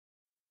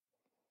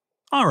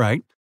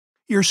Alright,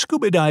 you're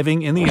scuba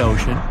diving in the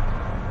ocean,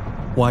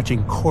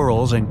 watching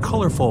corals and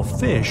colorful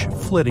fish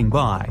flitting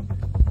by,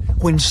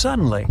 when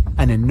suddenly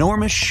an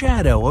enormous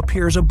shadow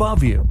appears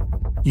above you.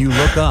 You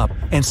look up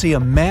and see a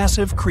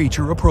massive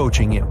creature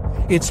approaching you,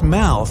 its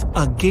mouth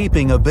a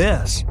gaping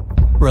abyss.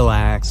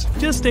 Relax,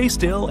 just stay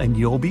still and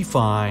you'll be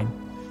fine.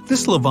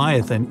 This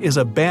leviathan is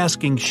a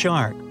basking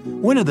shark,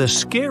 one of the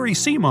scary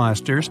sea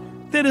monsters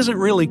that isn't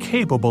really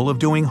capable of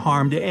doing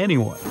harm to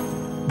anyone.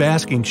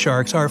 Basking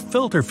sharks are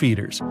filter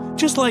feeders,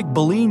 just like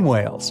baleen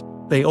whales.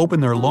 They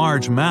open their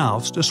large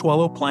mouths to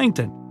swallow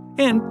plankton,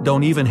 and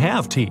don't even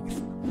have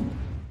teeth.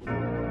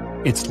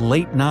 It's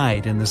late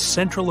night in the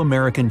Central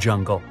American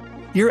jungle.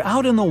 You're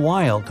out in the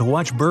wild to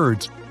watch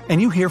birds,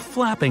 and you hear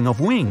flapping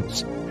of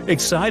wings.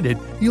 Excited,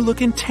 you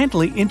look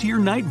intently into your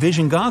night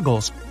vision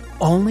goggles,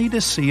 only to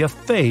see a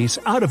face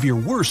out of your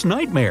worst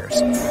nightmares.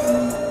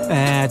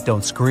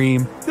 Don't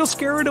scream, you'll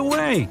scare it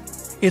away.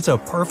 It's a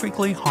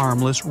perfectly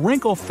harmless,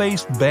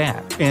 wrinkle-faced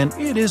bat, and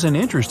it isn't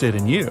interested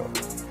in you.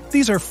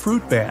 These are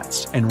fruit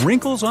bats, and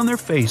wrinkles on their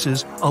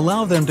faces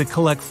allow them to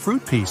collect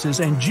fruit pieces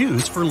and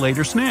juice for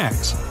later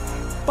snacks.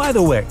 By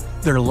the way,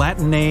 their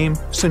Latin name,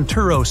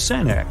 Centuro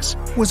senex,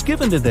 was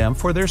given to them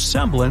for their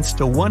semblance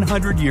to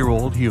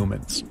 100-year-old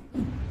humans.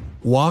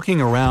 Walking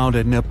around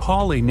a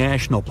Nepali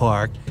national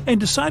park and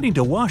deciding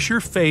to wash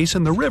your face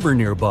in the river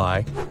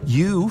nearby,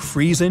 you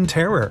freeze in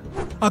terror.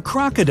 A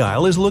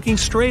crocodile is looking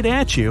straight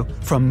at you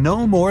from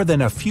no more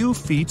than a few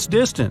feet's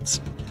distance.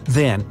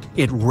 Then,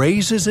 it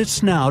raises its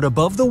snout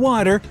above the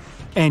water,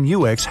 and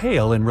you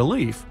exhale in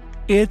relief.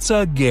 It's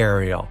a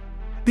gharial.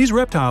 These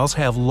reptiles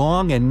have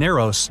long and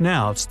narrow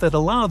snouts that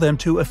allow them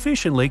to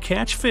efficiently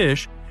catch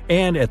fish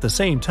and, at the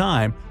same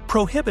time,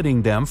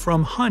 prohibiting them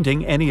from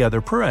hunting any other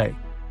prey.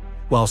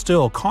 While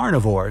still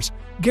carnivores,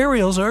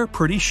 gharials are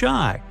pretty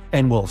shy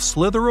and will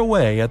slither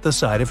away at the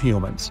sight of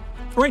humans.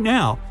 Right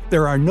now,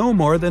 there are no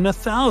more than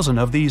 1,000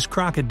 of these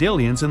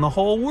crocodilians in the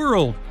whole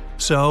world,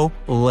 so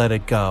let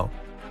it go.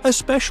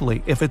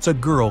 Especially if it's a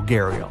girl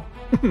gharial.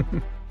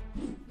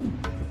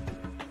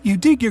 You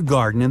dig your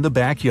garden in the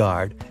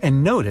backyard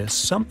and notice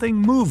something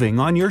moving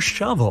on your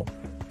shovel.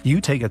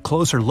 You take a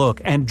closer look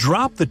and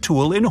drop the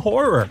tool in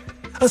horror.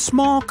 A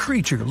small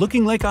creature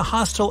looking like a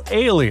hostile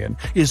alien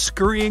is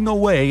scurrying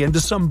away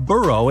into some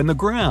burrow in the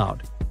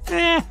ground.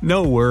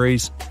 No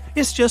worries.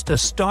 It's just a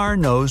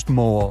star-nosed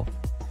mole.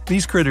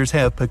 These critters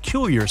have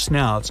peculiar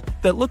snouts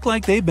that look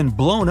like they've been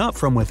blown up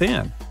from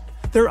within.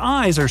 Their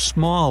eyes are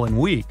small and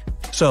weak,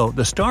 so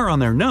the star on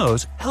their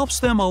nose helps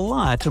them a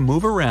lot to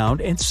move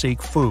around and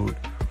seek food.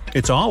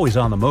 It's always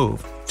on the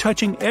move,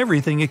 touching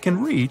everything it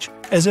can reach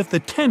as if the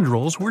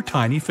tendrils were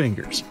tiny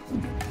fingers.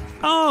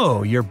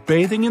 Oh, you're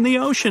bathing in the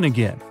ocean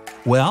again.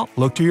 Well,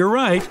 look to your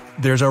right,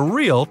 there's a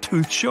real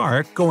toothed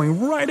shark going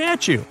right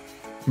at you.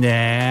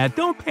 Nah,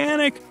 don't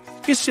panic.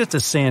 It's just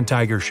a sand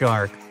tiger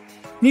shark.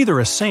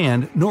 Neither a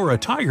sand nor a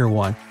tiger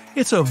one,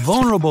 it's a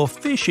vulnerable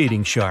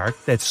fish-eating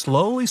shark that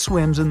slowly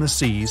swims in the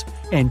seas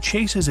and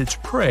chases its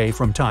prey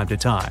from time to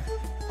time.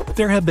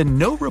 There have been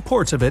no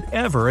reports of it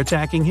ever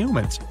attacking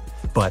humans,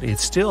 but it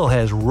still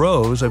has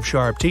rows of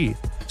sharp teeth,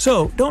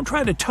 so don't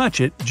try to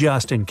touch it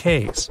just in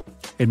case.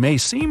 It may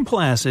seem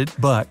placid,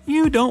 but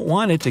you don't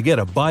want it to get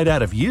a bite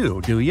out of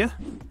you, do you?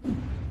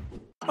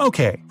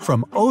 Okay,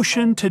 from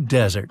ocean to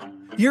desert.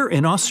 You're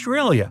in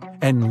Australia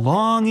and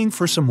longing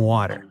for some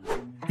water.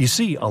 You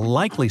see a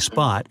likely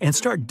spot and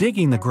start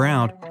digging the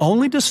ground,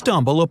 only to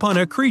stumble upon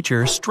a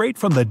creature straight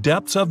from the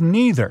depths of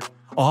neither,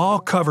 all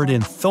covered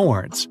in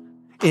thorns.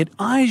 It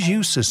eyes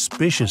you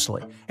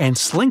suspiciously and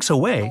slinks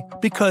away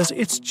because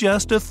it's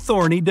just a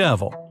thorny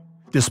devil.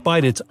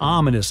 Despite its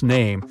ominous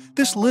name,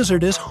 this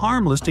lizard is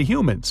harmless to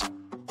humans.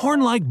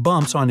 Horn-like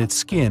bumps on its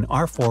skin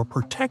are for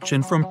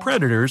protection from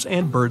predators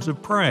and birds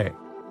of prey.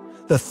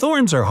 The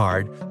thorns are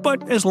hard,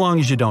 but as long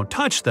as you don't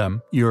touch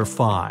them, you're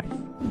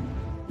fine.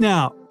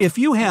 Now, if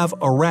you have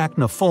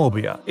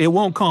arachnophobia, it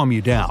won't calm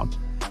you down.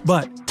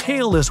 But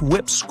tailless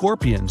whip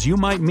scorpions you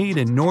might meet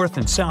in North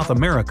and South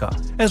America,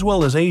 as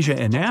well as Asia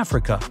and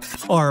Africa,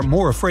 are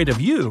more afraid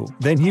of you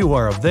than you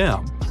are of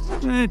them.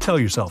 Tell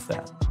yourself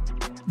that.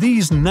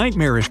 These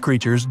nightmarish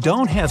creatures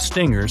don't have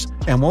stingers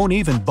and won't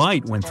even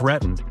bite when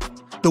threatened.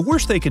 The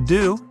worst they could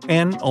do,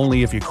 and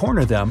only if you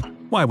corner them,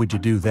 why would you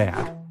do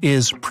that,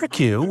 is prick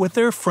you with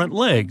their front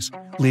legs,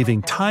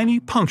 leaving tiny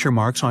puncture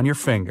marks on your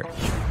finger.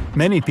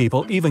 Many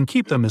people even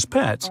keep them as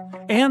pets,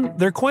 and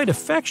they're quite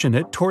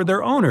affectionate toward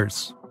their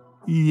owners.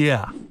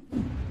 Yeah.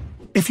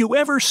 If you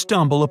ever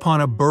stumble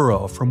upon a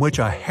burrow from which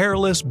a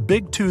hairless,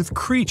 big-toothed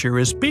creature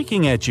is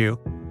peeking at you,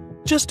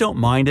 just don't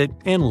mind it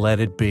and let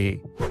it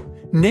be.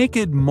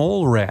 Naked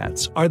mole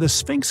rats are the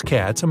sphinx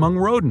cats among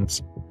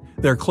rodents.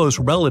 They're close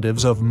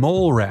relatives of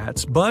mole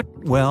rats, but,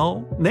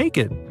 well,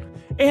 naked.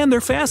 And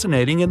they're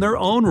fascinating in their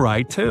own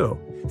right, too.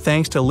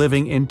 Thanks to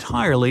living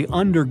entirely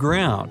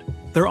underground,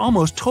 they're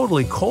almost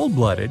totally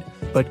cold-blooded,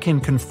 but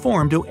can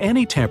conform to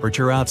any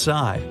temperature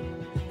outside.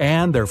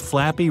 And their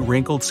flappy,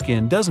 wrinkled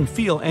skin doesn't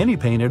feel any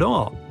pain at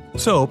all.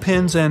 So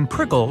pins and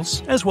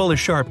prickles, as well as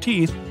sharp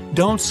teeth,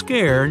 don't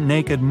scare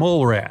naked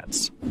mole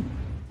rats.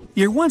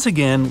 You're once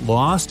again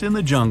lost in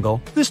the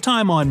jungle, this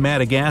time on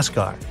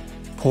Madagascar.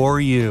 Poor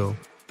you.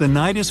 The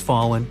night is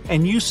fallen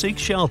and you seek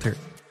shelter.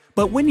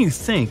 But when you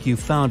think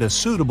you've found a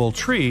suitable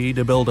tree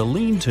to build a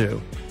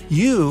lean-to,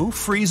 you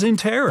freeze in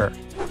terror.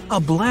 A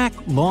black,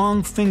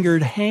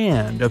 long-fingered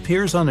hand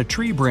appears on a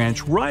tree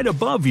branch right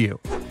above you,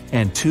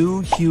 and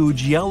two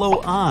huge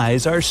yellow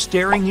eyes are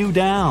staring you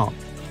down.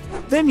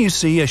 Then you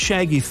see a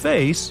shaggy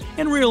face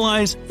and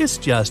realize it's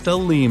just a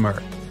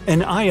lemur,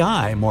 an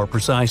aye-aye more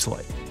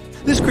precisely.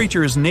 This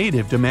creature is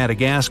native to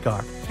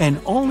Madagascar and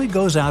only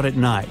goes out at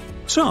night,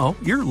 so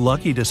you're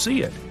lucky to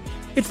see it.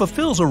 It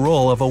fulfills a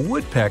role of a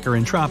woodpecker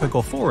in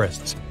tropical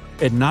forests.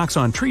 It knocks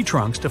on tree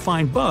trunks to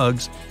find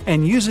bugs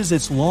and uses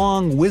its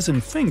long,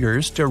 wizened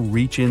fingers to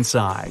reach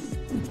inside.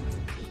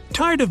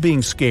 Tired of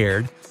being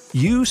scared,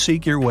 you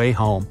seek your way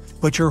home,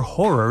 but your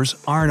horrors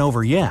aren't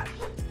over yet.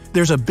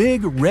 There's a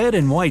big red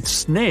and white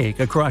snake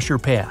across your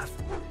path.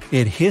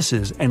 It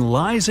hisses and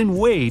lies in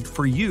wait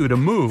for you to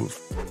move.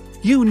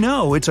 You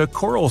know it's a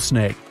coral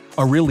snake,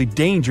 a really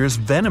dangerous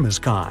venomous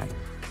kind.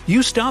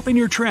 You stop in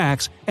your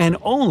tracks, and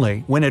only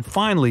when it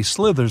finally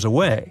slithers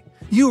away,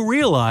 you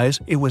realize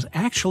it was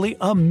actually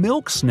a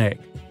milk snake.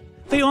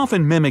 They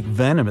often mimic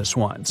venomous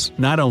ones,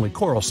 not only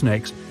coral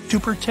snakes, to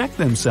protect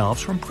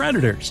themselves from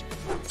predators.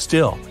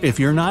 Still, if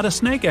you're not a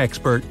snake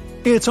expert,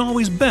 it's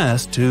always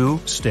best to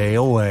stay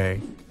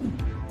away.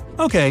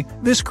 Okay,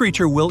 this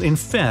creature will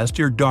infest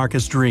your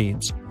darkest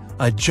dreams.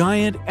 A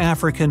giant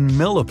African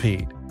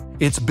millipede.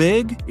 It's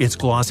big, it's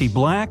glossy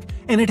black,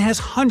 and it has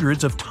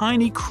hundreds of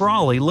tiny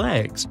crawly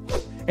legs.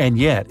 And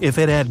yet, if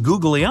it had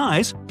googly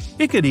eyes,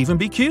 it could even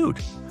be cute.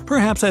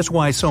 Perhaps that's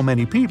why so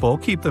many people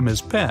keep them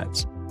as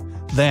pets.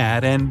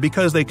 That, and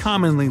because they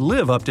commonly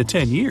live up to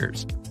 10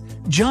 years.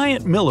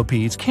 Giant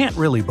millipedes can't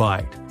really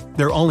bite.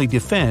 Their only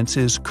defense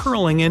is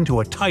curling into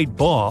a tight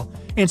ball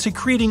and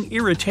secreting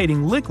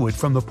irritating liquid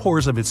from the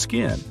pores of its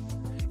skin.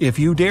 If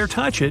you dare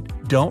touch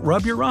it, don't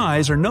rub your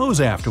eyes or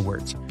nose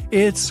afterwards.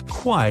 It's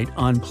quite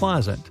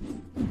unpleasant.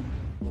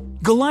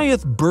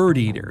 Goliath bird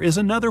eater is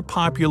another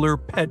popular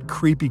pet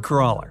creepy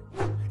crawler.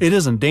 It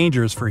isn't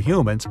dangerous for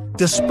humans,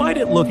 despite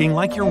it looking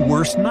like your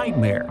worst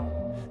nightmare.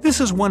 This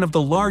is one of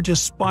the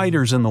largest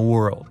spiders in the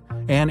world,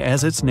 and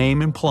as its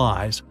name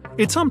implies,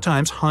 it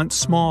sometimes hunts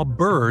small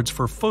birds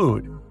for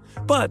food.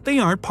 But they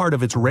aren't part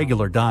of its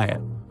regular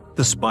diet.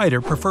 The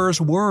spider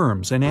prefers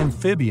worms and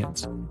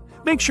amphibians.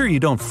 Make sure you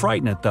don't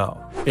frighten it though.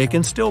 It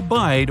can still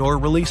bite or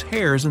release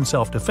hairs in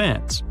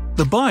self-defense.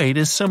 The bite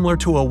is similar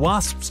to a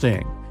wasp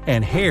sting,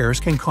 and hairs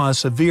can cause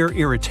severe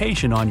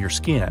irritation on your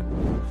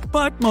skin.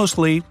 But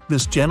mostly,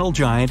 this gentle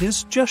giant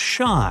is just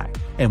shy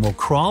and will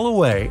crawl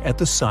away at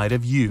the sight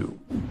of you.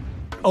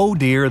 Oh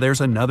dear,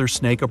 there's another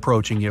snake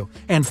approaching you,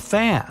 and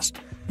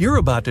fast! You're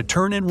about to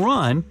turn and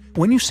run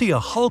when you see a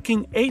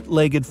hulking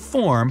 8-legged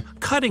form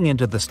cutting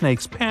into the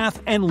snake's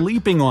path and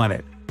leaping on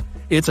it.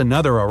 It's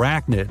another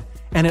arachnid,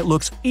 and it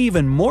looks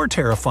even more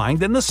terrifying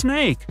than the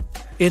snake.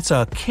 It's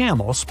a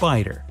camel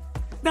spider.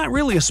 Not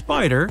really a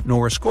spider,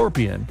 nor a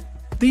scorpion.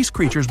 These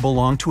creatures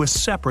belong to a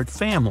separate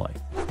family.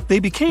 They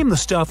became the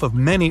stuff of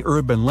many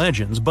urban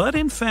legends, but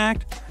in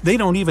fact, they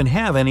don't even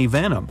have any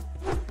venom.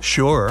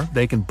 Sure,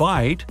 they can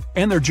bite,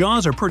 and their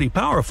jaws are pretty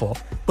powerful,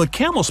 but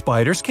camel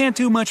spiders can't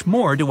do much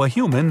more to a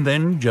human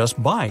than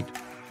just bite.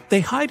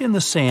 They hide in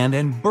the sand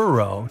and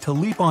burrow to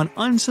leap on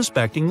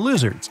unsuspecting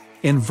lizards,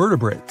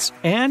 invertebrates,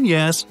 and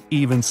yes,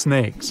 even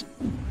snakes.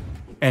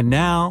 And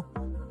now,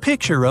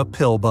 picture a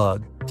pill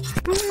bug.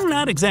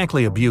 Not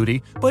exactly a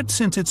beauty, but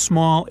since it's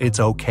small, it's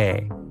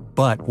okay.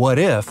 But what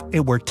if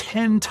it were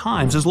 10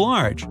 times as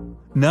large?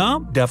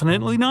 No,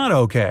 definitely not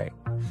okay.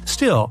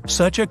 Still,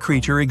 such a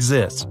creature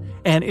exists,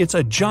 and it's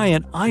a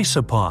giant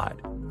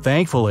isopod.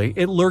 Thankfully,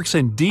 it lurks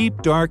in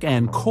deep, dark,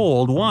 and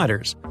cold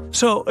waters,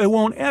 so it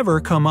won't ever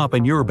come up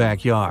in your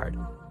backyard.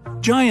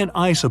 Giant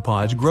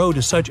isopods grow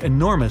to such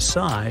enormous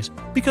size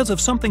because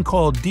of something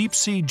called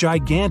deep-sea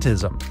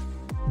gigantism.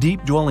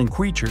 Deep-dwelling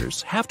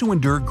creatures have to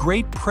endure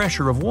great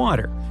pressure of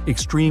water,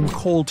 extreme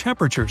cold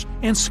temperatures,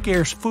 and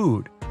scarce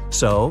food,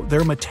 so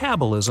their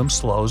metabolism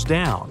slows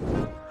down.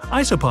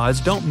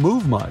 Isopods don't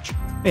move much,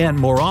 and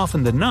more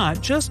often than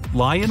not just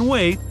lie in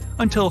wait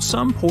until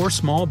some poor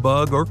small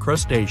bug or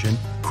crustacean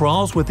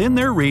crawls within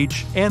their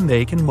reach and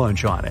they can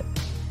munch on it.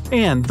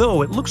 And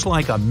though it looks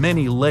like a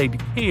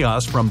many-legged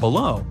chaos from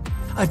below,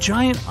 a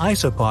giant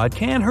isopod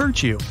can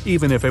hurt you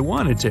even if it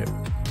wanted to.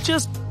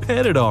 Just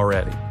pet it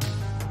already.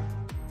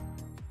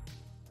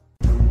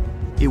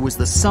 It was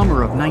the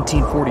summer of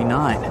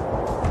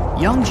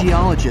 1949. Young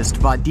geologist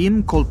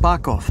Vadim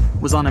Kolpakov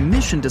was on a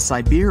mission to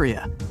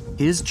Siberia.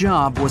 His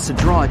job was to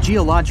draw a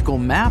geological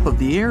map of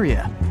the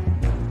area.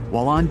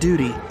 While on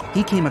duty,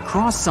 he came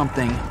across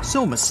something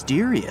so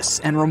mysterious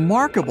and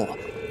remarkable,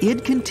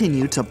 it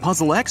continued to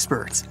puzzle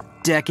experts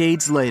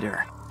decades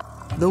later.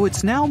 Though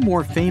it's now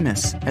more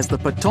famous as the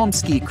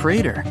Potomsky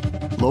crater,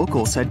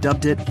 locals had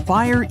dubbed it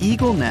Fire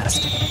Eagle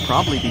Nest,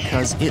 probably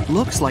because it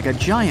looks like a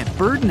giant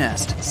bird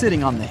nest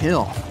sitting on the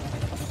hill.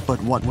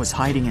 But what was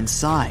hiding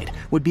inside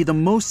would be the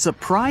most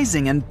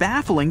surprising and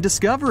baffling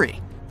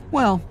discovery.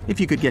 Well, if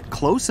you could get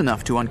close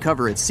enough to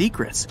uncover its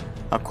secrets.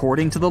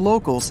 According to the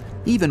locals,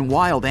 even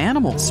wild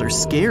animals are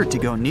scared to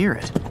go near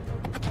it.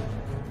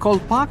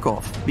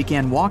 Kolpakov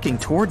began walking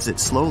towards it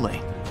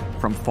slowly.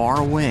 From far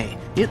away,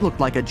 it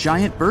looked like a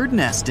giant bird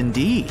nest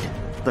indeed.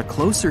 The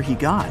closer he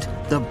got,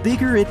 the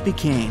bigger it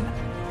became.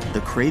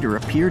 The crater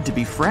appeared to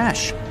be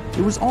fresh.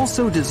 It was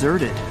also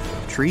deserted.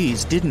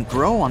 Trees didn't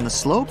grow on the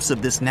slopes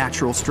of this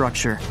natural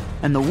structure,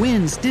 and the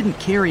winds didn't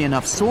carry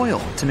enough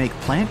soil to make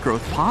plant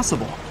growth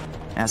possible.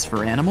 As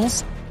for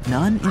animals,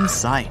 none in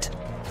sight.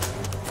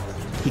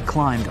 He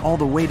climbed all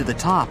the way to the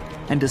top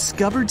and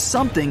discovered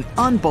something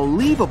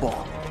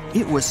unbelievable.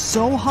 It was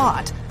so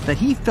hot that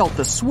he felt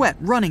the sweat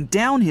running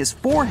down his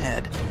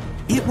forehead.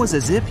 It was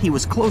as if he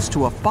was close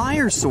to a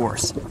fire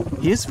source.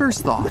 His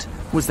first thought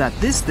was that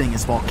this thing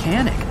is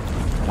volcanic.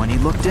 When he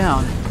looked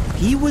down,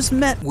 he was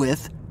met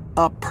with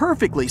a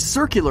perfectly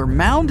circular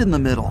mound in the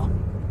middle.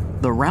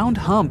 The round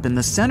hump in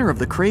the center of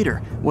the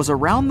crater was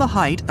around the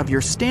height of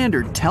your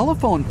standard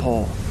telephone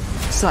pole.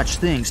 Such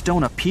things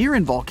don't appear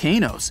in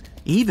volcanoes,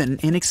 even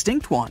in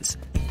extinct ones,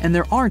 and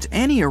there aren't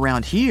any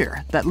around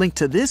here that link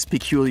to this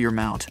peculiar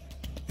mount.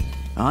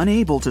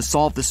 Unable to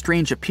solve the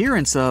strange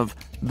appearance of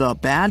the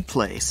bad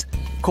place,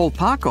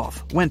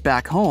 Kolpakov went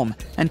back home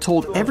and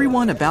told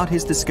everyone about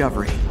his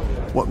discovery.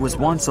 What was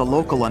once a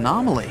local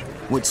anomaly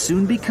would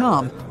soon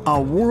become a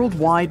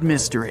worldwide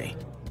mystery.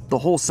 The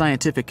whole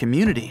scientific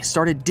community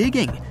started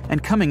digging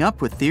and coming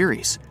up with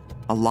theories.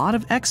 A lot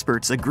of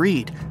experts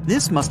agreed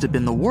this must have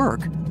been the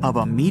work of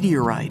a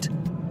meteorite.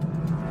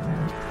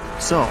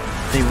 So,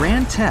 they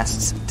ran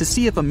tests to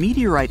see if a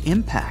meteorite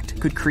impact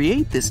could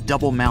create this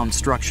double mound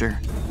structure.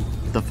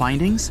 The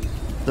findings?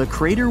 The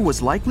crater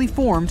was likely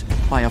formed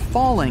by a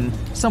falling,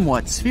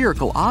 somewhat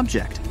spherical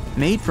object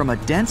made from a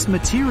dense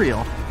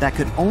material that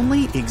could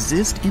only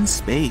exist in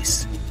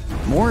space.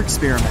 More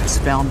experiments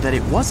found that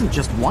it wasn't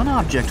just one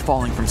object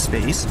falling from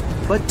space,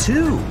 but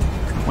two.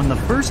 When the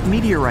first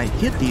meteorite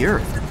hit the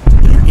Earth,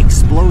 it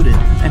exploded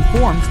and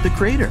formed the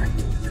crater.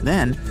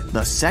 Then,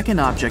 the second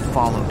object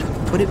followed,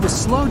 but it was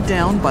slowed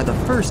down by the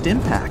first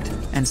impact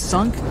and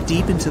sunk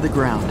deep into the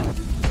ground.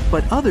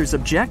 But others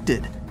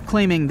objected,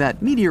 claiming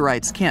that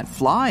meteorites can't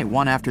fly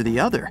one after the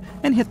other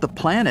and hit the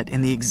planet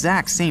in the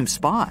exact same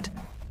spot.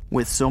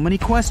 With so many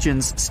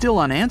questions still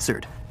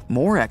unanswered,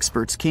 more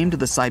experts came to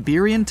the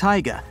Siberian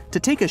taiga to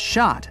take a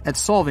shot at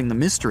solving the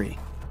mystery.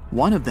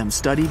 One of them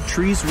studied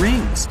trees'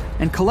 rings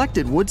and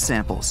collected wood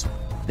samples.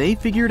 They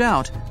figured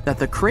out that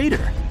the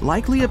crater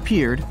likely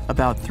appeared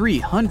about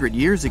 300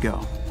 years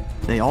ago.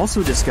 They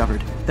also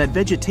discovered that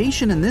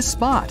vegetation in this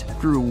spot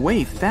grew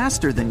way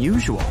faster than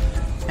usual.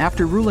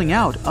 After ruling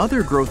out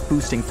other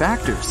growth-boosting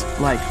factors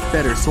like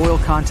better soil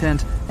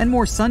content and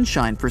more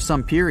sunshine for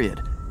some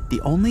period,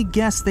 the only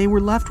guess they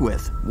were left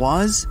with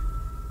was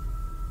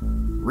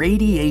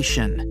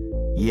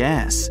radiation.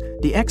 Yes,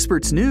 the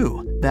experts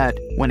knew that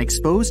when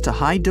exposed to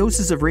high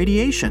doses of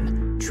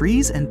radiation,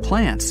 trees and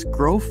plants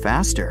grow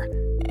faster.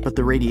 But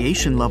the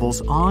radiation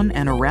levels on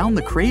and around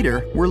the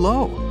crater were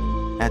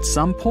low. At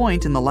some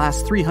point in the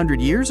last 300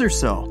 years or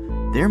so,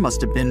 there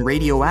must have been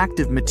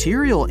radioactive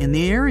material in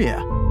the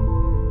area.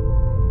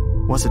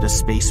 Was it a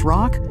space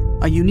rock?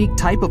 A unique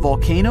type of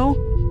volcano?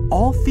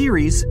 All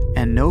theories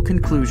and no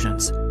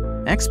conclusions.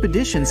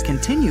 Expeditions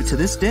continue to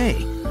this day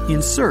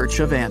in search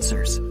of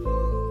answers.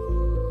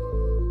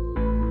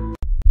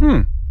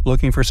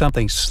 Looking for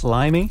something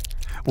slimy?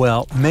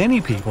 Well,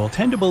 many people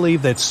tend to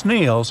believe that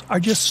snails are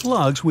just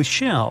slugs with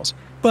shells.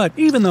 But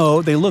even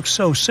though they look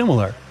so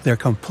similar, they're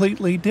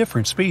completely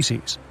different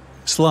species.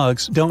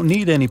 Slugs don't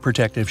need any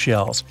protective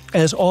shells,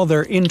 as all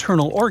their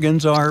internal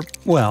organs are,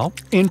 well,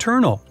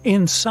 internal,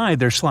 inside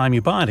their slimy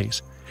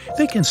bodies.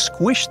 They can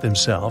squish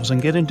themselves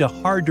and get into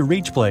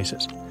hard-to-reach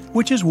places,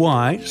 which is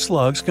why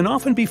slugs can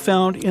often be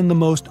found in the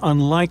most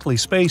unlikely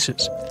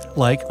spaces,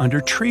 like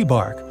under tree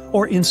bark,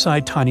 or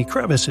inside tiny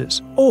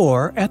crevices,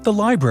 or at the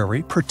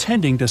library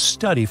pretending to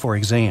study for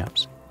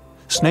exams.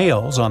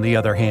 Snails, on the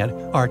other hand,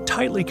 are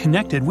tightly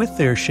connected with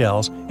their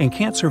shells and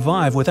can't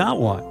survive without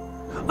one.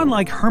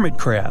 Unlike hermit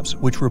crabs,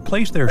 which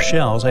replace their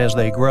shells as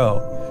they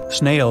grow,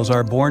 snails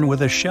are born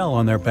with a shell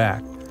on their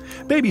back.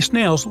 Baby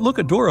snails look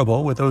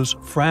adorable with those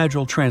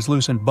fragile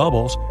translucent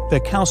bubbles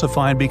that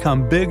calcify and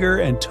become bigger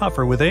and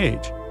tougher with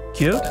age.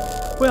 Cute?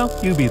 Well,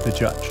 you be the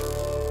judge.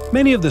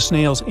 Many of the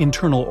snail's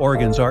internal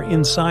organs are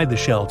inside the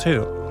shell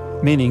too,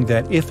 meaning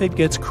that if it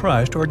gets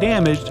crushed or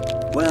damaged,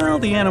 well,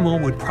 the animal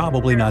would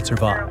probably not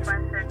survive.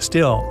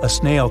 Still, a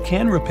snail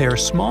can repair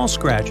small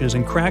scratches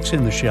and cracks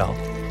in the shell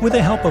with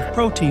the help of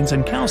proteins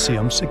and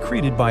calcium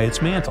secreted by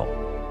its mantle.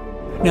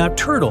 Now,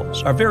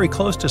 turtles are very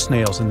close to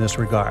snails in this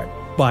regard,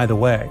 by the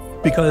way,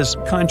 because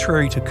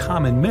contrary to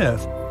common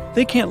myth,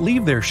 they can't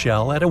leave their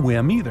shell at a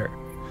whim either.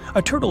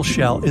 A turtle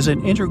shell is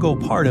an integral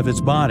part of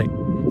its body,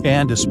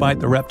 and despite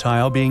the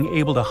reptile being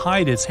able to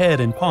hide its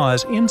head and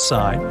paws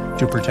inside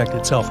to protect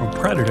itself from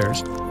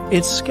predators,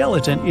 its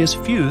skeleton is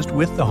fused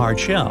with the hard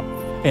shell.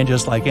 and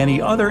just like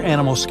any other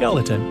animal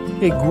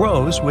skeleton, it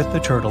grows with the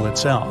turtle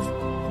itself.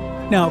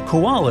 Now,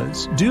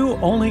 koalas do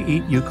only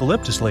eat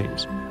eucalyptus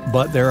leaves,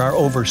 but there are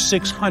over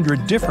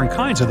 600 different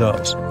kinds of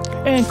those,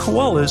 and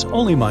koalas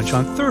only munch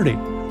on 30,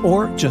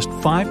 or just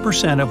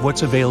 5% of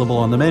what's available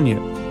on the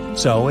menu.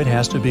 So it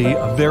has to be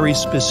a very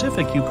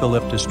specific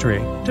eucalyptus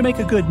tree to make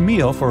a good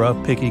meal for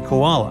a picky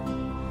koala.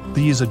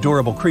 These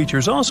adorable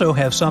creatures also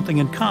have something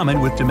in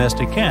common with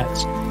domestic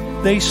cats.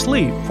 They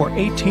sleep for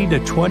 18 to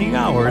 20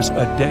 hours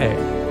a day.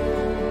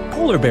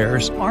 Polar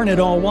bears aren't at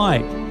all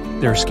white.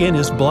 Their skin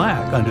is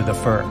black under the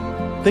fur.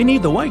 They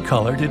need the white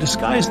color to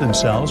disguise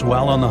themselves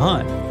while on the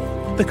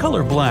hunt. The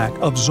color black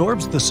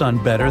absorbs the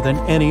sun better than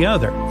any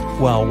other,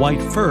 while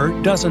white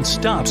fur doesn't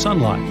stop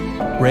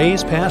sunlight.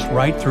 Rays pass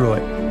right through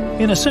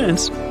it. In a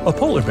sense, a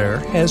polar bear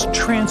has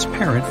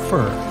transparent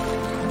fur.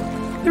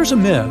 There's a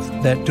myth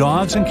that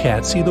dogs and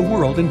cats see the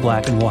world in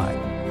black and white.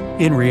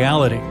 In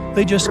reality,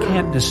 they just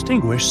can't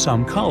distinguish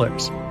some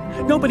colors.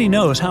 Nobody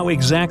knows how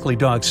exactly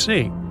dogs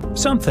see.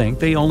 Some think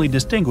they only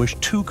distinguish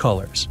 2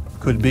 colors.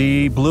 Could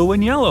be blue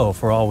and yellow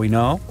for all we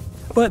know.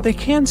 But they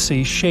can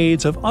see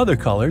shades of other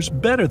colors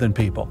better than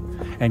people.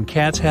 And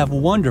cats have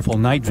wonderful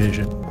night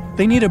vision.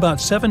 They need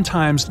about 7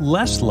 times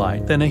less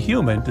light than a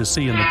human to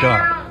see in the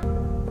dark.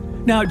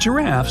 Now,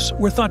 giraffes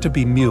were thought to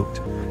be mute,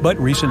 but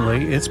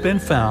recently it's been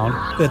found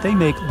that they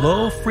make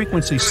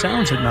low-frequency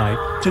sounds at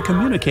night to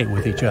communicate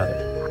with each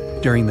other.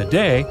 During the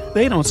day,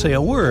 they don't say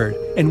a word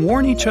and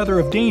warn each other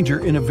of danger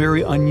in a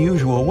very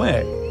unusual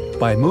way,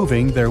 by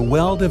moving their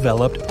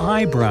well-developed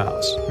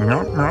eyebrows.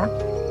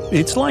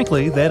 It's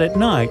likely that at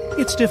night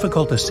it's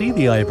difficult to see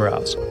the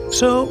eyebrows,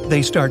 so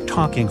they start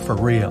talking for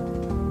real.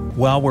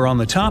 While we're on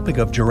the topic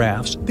of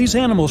giraffes, these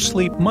animals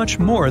sleep much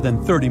more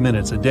than 30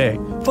 minutes a day,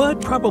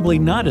 but probably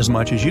not as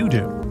much as you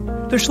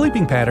do. Their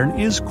sleeping pattern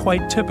is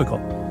quite typical.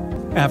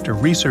 After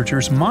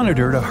researchers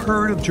monitored a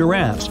herd of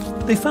giraffes,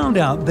 they found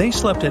out they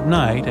slept at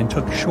night and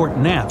took short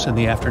naps in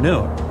the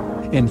afternoon.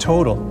 In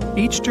total,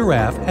 each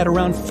giraffe had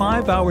around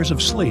 5 hours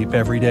of sleep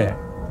every day.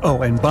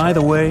 Oh, and by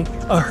the way,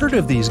 a herd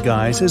of these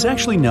guys is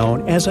actually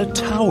known as a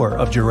tower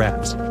of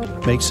giraffes.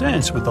 Makes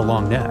sense with the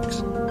long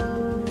necks.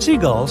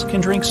 Seagulls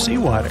can drink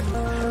seawater.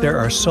 There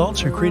are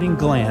salt-secreting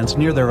glands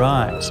near their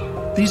eyes.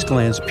 These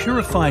glands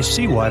purify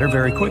seawater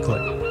very quickly,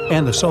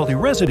 and the salty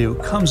residue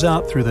comes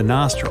out through the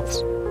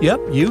nostrils.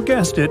 Yep, you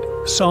guessed it,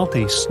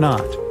 salty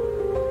snot.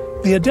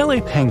 The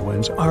Adelie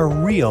penguins are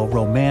real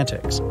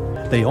romantics.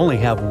 They only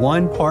have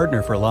one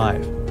partner for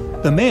life.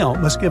 The male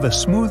must give a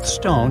smooth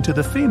stone to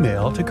the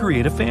female to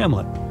create a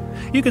family.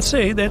 You could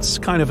say that's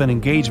kind of an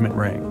engagement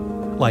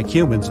ring. Like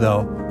humans,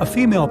 though, a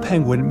female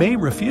penguin may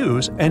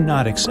refuse and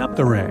not accept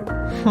the ring.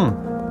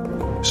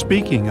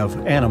 Speaking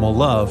of animal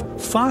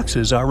love,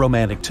 foxes are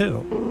romantic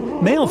too.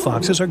 Male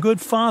foxes are good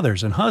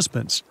fathers and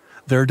husbands.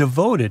 They're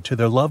devoted to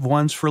their loved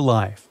ones for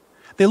life.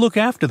 They look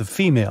after the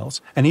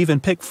females and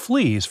even pick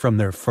fleas from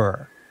their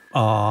fur.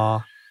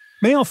 Aww.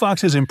 Male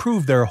foxes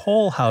improve their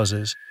whole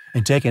houses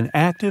and take an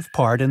active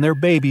part in their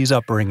baby's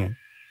upbringing.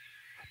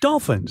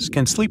 Dolphins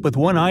can sleep with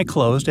one eye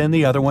closed and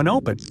the other one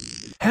open.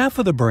 Half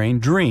of the brain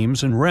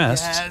dreams and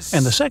rests,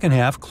 and the second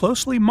half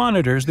closely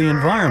monitors the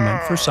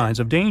environment for signs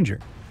of danger.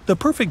 The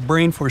perfect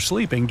brain for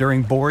sleeping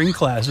during boring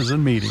classes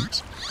and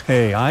meetings.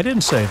 Hey, I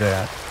didn't say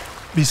that.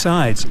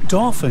 Besides,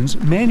 dolphins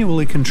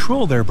manually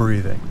control their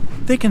breathing.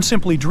 They can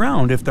simply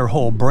drown if their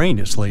whole brain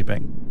is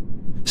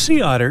sleeping.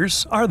 Sea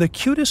otters are the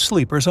cutest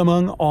sleepers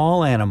among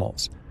all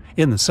animals.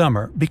 In the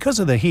summer, because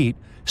of the heat,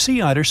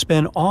 sea otters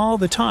spend all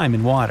the time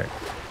in water.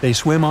 They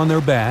swim on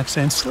their backs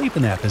and sleep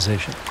in that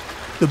position.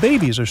 The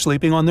babies are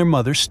sleeping on their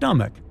mother's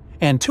stomach,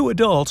 and 2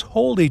 adults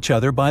hold each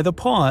other by the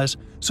paws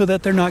so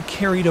that they're not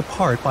carried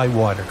apart by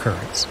water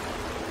currents.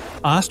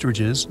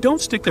 Ostriches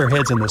don't stick their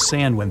heads in the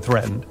sand when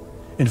threatened.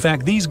 In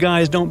fact, these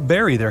guys don't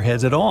bury their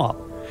heads at all.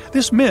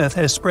 This myth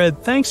has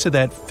spread thanks to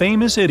that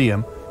famous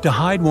idiom to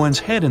hide one's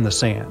head in the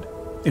sand.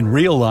 In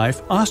real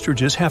life,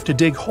 ostriches have to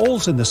dig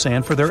holes in the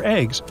sand for their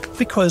eggs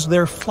because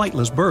they're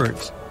flightless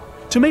birds.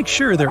 To make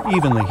sure they're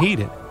evenly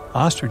heated,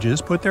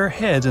 ostriches put their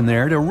heads in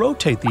there to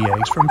rotate the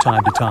eggs from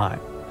time to time.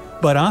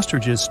 But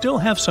ostriches still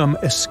have some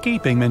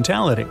escaping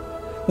mentality.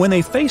 When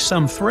they face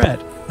some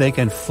threat, they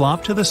can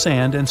flop to the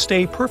sand and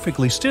stay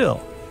perfectly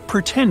still,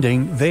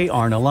 pretending they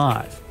aren't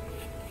alive.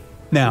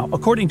 Now,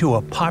 according to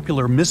a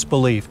popular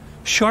misbelief,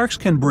 sharks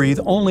can breathe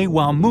only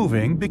while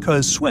moving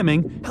because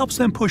swimming helps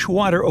them push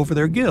water over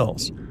their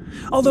gills.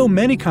 Although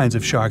many kinds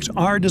of sharks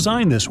are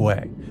designed this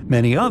way,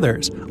 many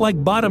others,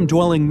 like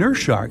bottom-dwelling nurse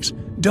sharks,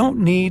 don't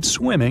need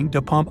swimming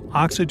to pump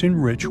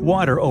oxygen-rich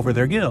water over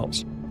their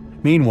gills.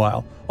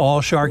 Meanwhile, all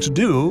sharks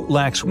do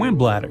lack swim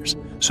bladders,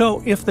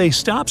 so if they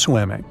stop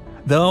swimming,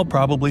 they'll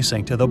probably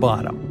sink to the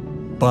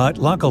bottom. But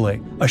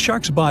luckily, a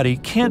shark's body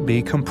can't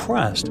be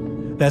compressed.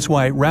 That's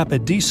why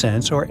rapid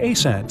descents or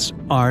ascents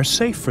are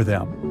safe for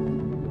them.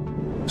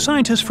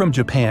 Scientists from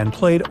Japan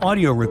played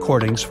audio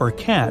recordings for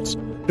cats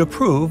to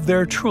prove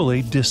they're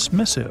truly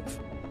dismissive.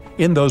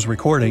 In those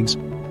recordings,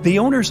 the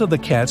owners of the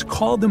cats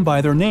called them by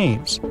their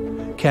names.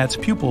 Cats'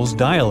 pupils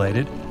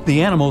dilated,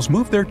 The animals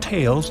move their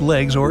tails,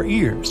 legs, or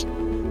ears.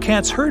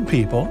 Cats heard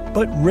people,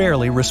 but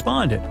rarely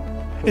responded.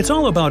 It's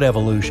all about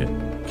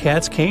evolution.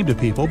 Cats came to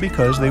people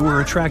because they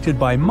were attracted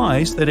by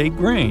mice that ate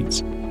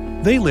grains.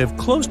 They lived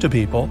close to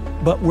people,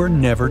 but were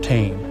never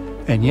tame.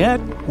 And yet,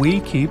 we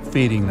keep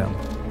feeding them.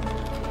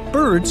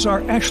 Birds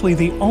are actually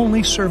the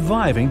only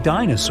surviving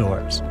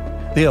dinosaurs.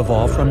 They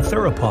evolved from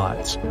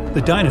theropods,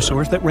 the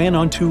dinosaurs that ran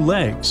on two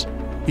legs.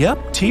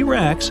 Yep,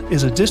 T-Rex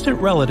is a distant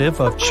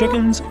relative of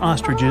chickens,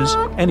 ostriches,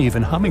 and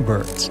even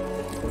hummingbirds.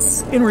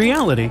 In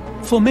reality,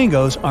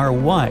 flamingos are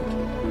white.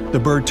 The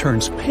bird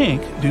turns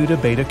pink due to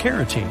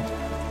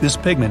beta-carotene. This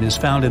pigment is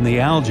found in the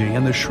algae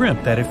and the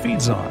shrimp that it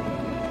feeds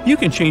on. You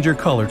can change your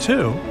color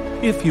too.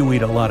 If you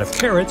eat a lot of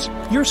carrots,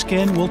 your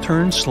skin will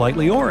turn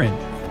slightly orange.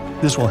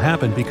 This will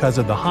happen because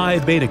of the high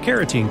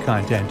beta-carotene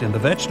content in the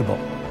vegetable.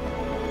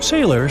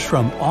 Sailors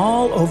from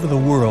all over the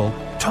world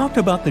talked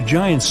about the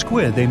giant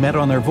squid they met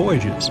on their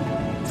voyages.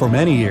 For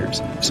many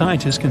years,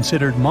 scientists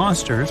considered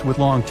monsters with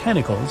long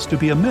tentacles to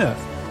be a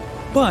myth.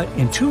 But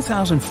in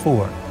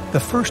 2004, the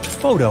first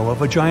photo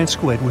of a giant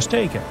squid was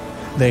taken.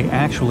 They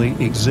actually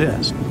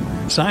exist.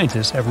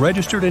 Scientists have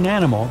registered an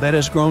animal that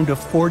has grown to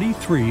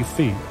 43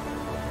 feet.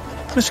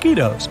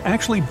 Mosquitoes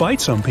actually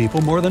bite some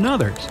people more than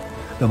others.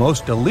 The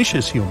most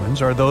delicious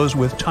humans are those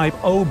with type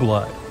O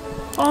blood.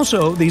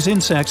 Also, these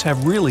insects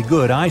have really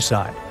good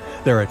eyesight.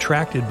 They're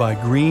attracted by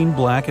green,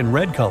 black, and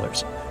red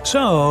colors.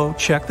 So,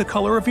 check the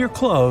color of your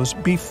clothes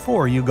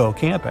before you go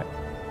camping.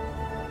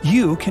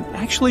 You can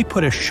actually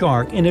put a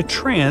shark in a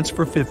trance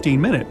for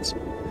 15 minutes.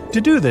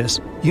 To do this,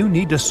 you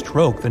need to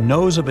stroke the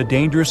nose of a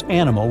dangerous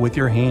animal with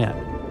your hand.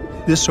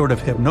 This sort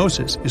of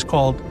hypnosis is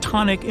called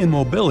tonic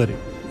immobility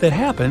that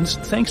happens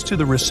thanks to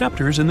the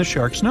receptors in the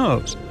shark's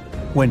nose.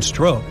 When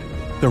stroked,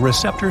 the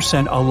receptors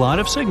send a lot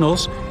of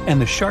signals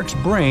and the shark's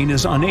brain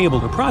is unable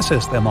to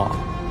process them all.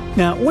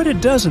 Now, what it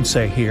doesn't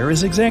say here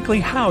is exactly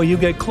how you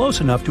get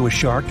close enough to a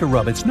shark to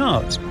rub its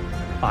nose.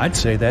 I'd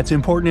say that's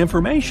important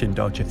information,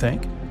 don't you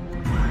think?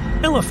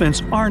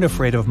 Elephants aren't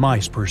afraid of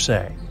mice per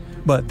se.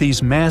 But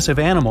these massive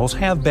animals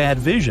have bad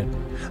vision.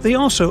 They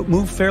also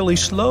move fairly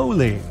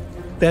slowly.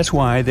 That's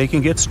why they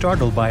can get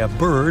startled by a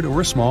bird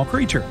or a small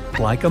creature,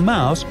 like a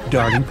mouse,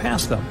 darting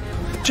past them.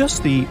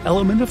 Just the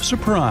element of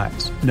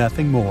surprise,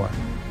 nothing more.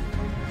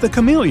 The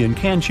chameleon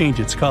can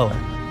change its color,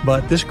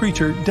 but this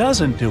creature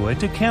doesn't do it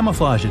to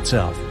camouflage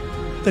itself.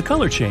 The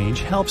color change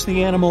helps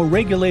the animal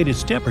regulate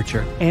its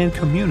temperature and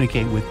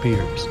communicate with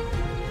peers.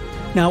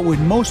 Now,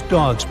 when most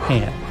dogs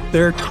pant,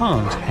 their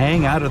tongues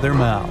hang out of their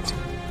mouths.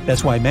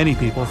 That's why many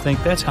people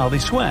think that's how they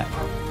sweat.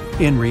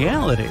 In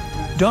reality,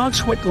 dog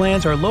sweat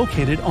glands are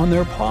located on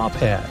their paw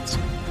pads.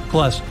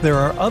 Plus, there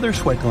are other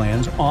sweat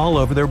glands all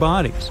over their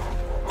bodies.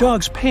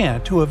 Dogs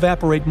pant to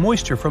evaporate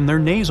moisture from their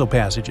nasal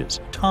passages,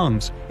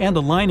 tongues, and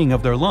the lining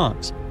of their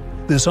lungs.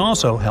 This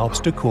also helps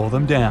to cool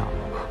them down.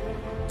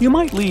 You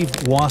might leave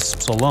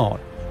wasps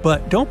alone,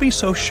 but don't be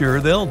so sure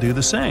they'll do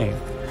the same.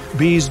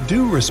 Bees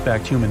do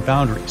respect human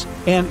boundaries,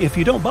 and if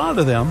you don't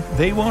bother them,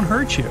 they won't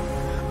hurt you.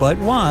 But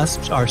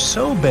wasps are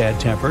so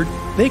bad-tempered,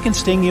 they can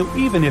sting you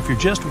even if you're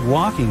just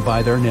walking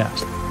by their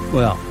nest.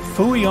 Well,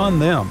 phooey on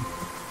them.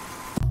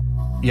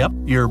 Yep,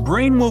 your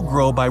brain will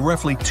grow by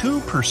roughly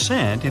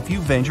 2% if you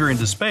venture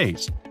into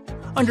space.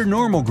 Under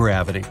normal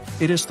gravity,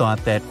 it is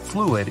thought that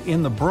fluid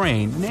in the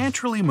brain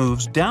naturally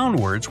moves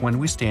downwards when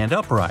we stand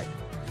upright.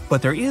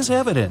 But there is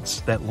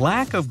evidence that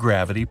lack of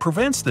gravity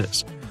prevents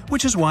this,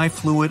 which is why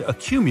fluid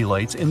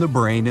accumulates in the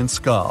brain and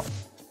skull.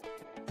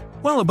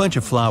 While a bunch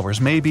of flowers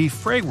may be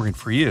fragrant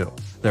for you,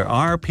 there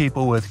are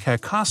people with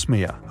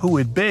cacosmia who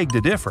would beg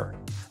to differ.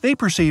 They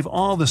perceive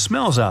all the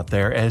smells out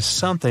there as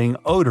something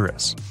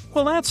odorous.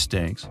 Well, that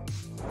stinks.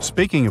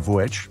 Speaking of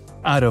which,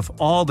 out of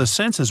all the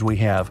senses we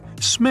have,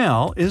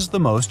 smell is the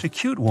most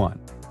acute one.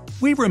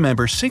 We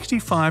remember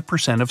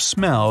 65% of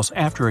smells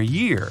after a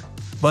year,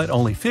 but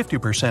only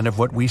 50% of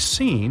what we've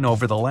seen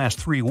over the last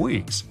 3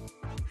 weeks.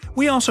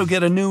 We also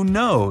get a new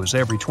nose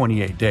every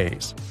 28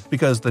 days,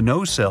 because the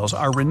nose cells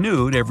are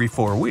renewed every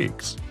 4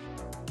 weeks.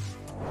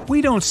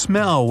 We don't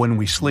smell when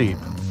we sleep.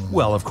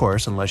 Well, of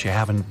course, unless you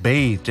haven't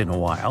bathed in a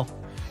while.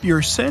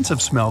 Your sense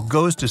of smell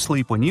goes to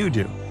sleep when you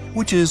do,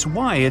 which is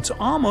why it's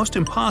almost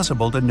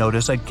impossible to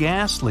notice a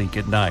gas leak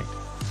at night.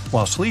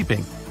 While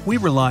sleeping, we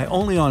rely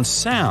only on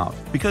sound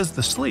because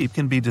the sleep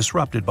can be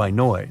disrupted by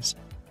noise.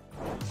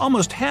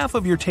 Almost half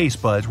of your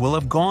taste buds will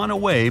have gone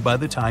away by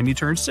the time you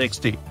turn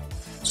 60.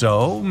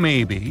 So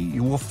maybe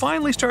you will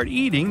finally start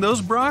eating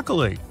those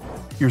broccoli.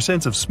 Your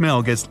sense of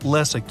smell gets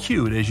less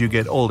acute as you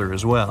get older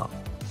as well.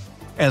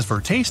 As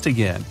for taste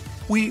again,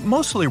 we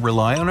mostly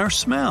rely on our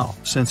smell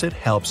since it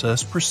helps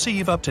us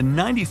perceive up to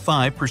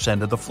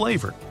 95% of the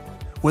flavor.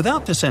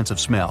 Without the sense of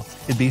smell,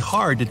 it'd be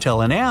hard to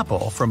tell an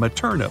apple from a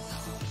turnip.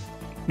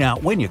 Now,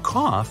 when you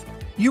cough,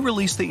 you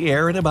release the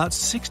air at about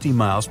 60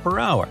 miles per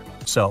hour,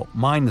 so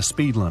mind the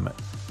speed limit.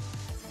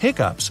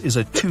 Hiccups is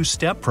a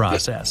 2-step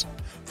process.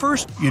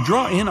 First, you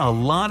draw in a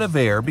lot of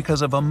air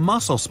because of a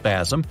muscle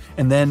spasm,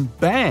 and then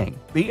bang!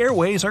 The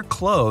airways are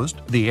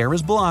closed, the air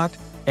is blocked,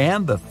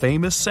 and the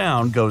famous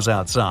sound goes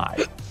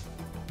outside.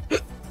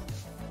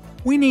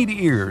 We need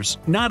ears,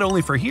 not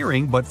only for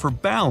hearing but for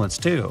balance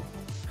too.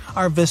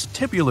 Our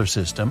vestibular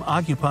system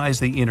occupies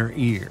the inner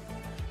ear.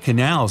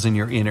 Canals in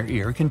your inner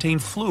ear contain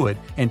fluid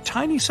and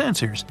tiny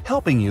sensors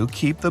helping you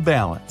keep the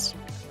balance.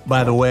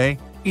 By the way,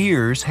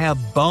 ears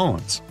have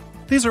bones.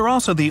 These are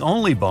also the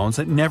only bones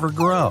that never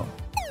grow.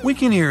 We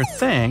can hear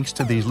thanks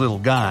to these little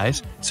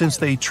guys since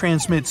they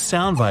transmit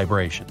sound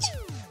vibrations.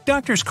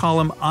 Doctors call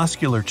them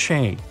oscular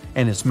chain,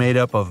 and it's made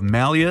up of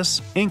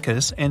malleus,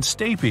 incus, and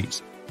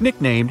stapes,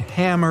 nicknamed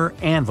hammer,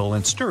 anvil,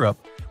 and stirrup,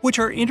 which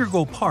are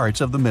integral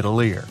parts of the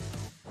middle ear.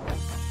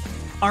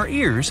 Our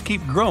ears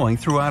keep growing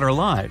throughout our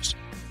lives.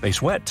 They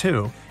sweat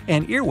too,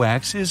 and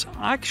earwax is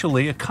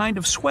actually a kind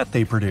of sweat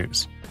they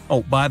produce.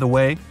 Oh, by the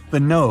way, the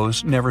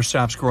nose never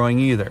stops growing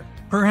either,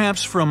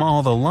 perhaps from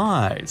all the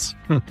lies.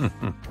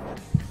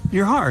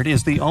 Your heart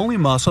is the only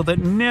muscle that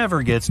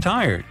never gets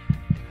tired.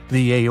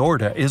 The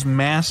aorta is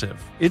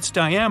massive. Its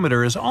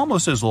diameter is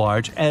almost as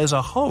large as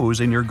a hose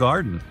in your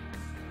garden.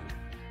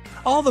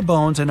 All the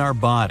bones in our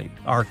body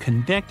are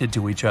connected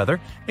to each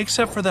other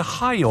except for the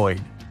hyoid,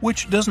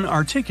 which doesn't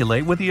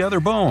articulate with the other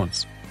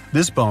bones.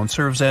 This bone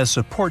serves as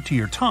support to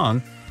your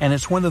tongue, and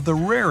it's one of the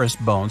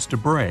rarest bones to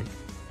break.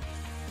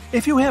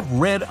 If you have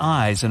red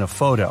eyes in a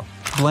photo,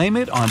 blame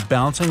it on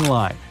bouncing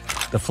light.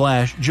 The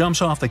flash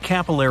jumps off the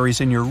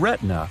capillaries in your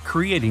retina,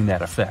 creating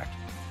that effect.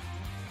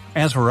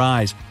 As for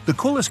eyes, the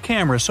coolest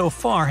camera so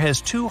far has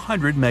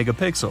 200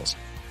 megapixels.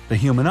 The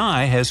human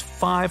eye has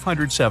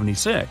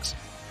 576.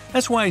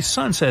 That's why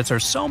sunsets are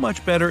so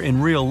much better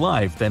in real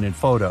life than in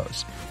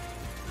photos.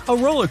 A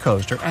roller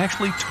coaster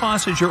actually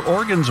tosses your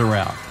organs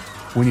around.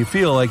 When you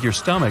feel like your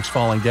stomach's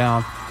falling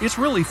down, it's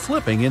really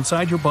flipping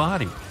inside your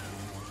body.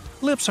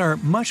 Lips are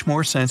much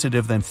more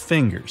sensitive than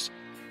fingers,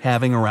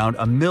 having around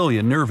 1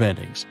 million nerve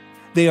endings.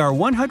 They are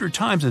 100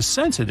 times as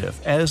sensitive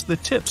as the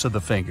tips of the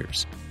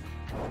fingers.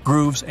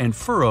 Grooves and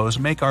furrows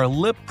make our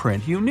lip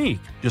print unique,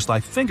 just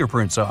like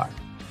fingerprints are.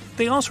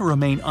 They also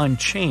remain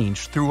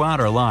unchanged throughout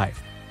our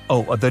life.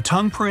 Oh, the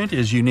tongue print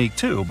is unique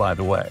too, by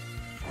the way.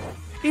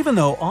 Even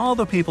though all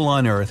the people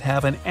on Earth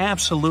have an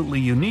absolutely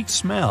unique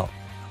smell,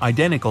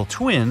 identical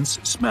twins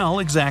smell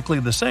exactly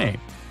the same.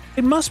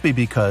 It must be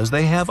because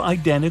they have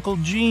identical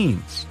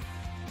genes.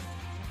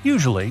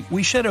 Usually,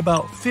 we shed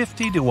about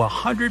 50 to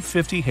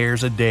 150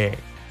 hairs a day.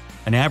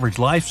 An average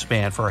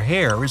lifespan for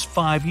hair is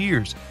 5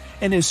 years,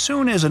 and as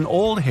soon as an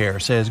old hair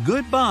says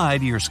goodbye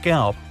to your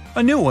scalp,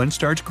 a new one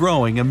starts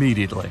growing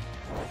immediately.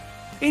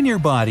 In your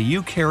body,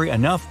 you carry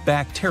enough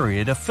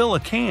bacteria to fill a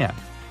can.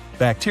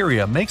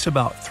 Bacteria makes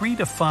about 3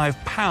 to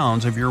 5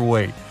 pounds of your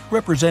weight,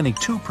 representing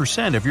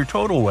 2% of your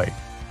total weight.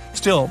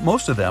 Still,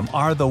 most of them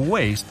are the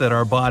waste that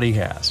our body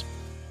has.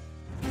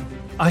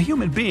 A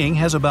human being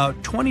has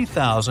about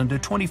 20,000 to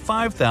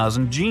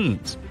 25,000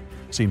 genes.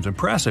 Seems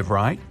impressive,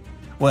 right?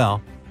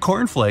 Well,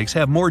 cornflakes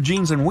have more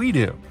genes than we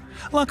do.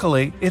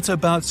 Luckily, it's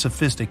about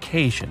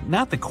sophistication,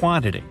 not the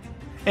quantity.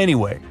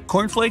 Anyway,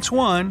 cornflakes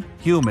 1,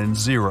 humans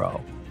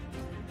 0.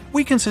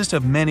 We consist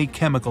of many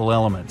chemical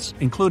elements,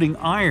 including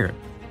iron.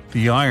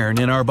 The iron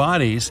in our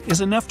bodies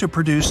is enough to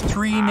produce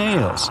 3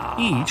 nails,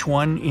 each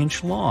 1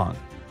 inch long.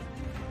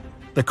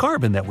 The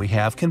carbon that we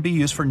have can be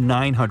used for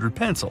 900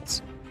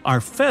 pencils. Our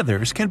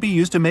feathers can be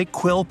used to make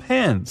quill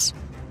pens.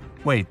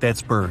 Wait,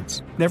 that's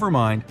birds. Never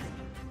mind.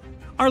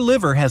 Our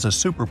liver has a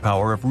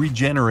superpower of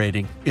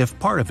regenerating if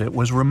part of it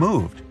was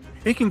removed.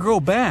 It can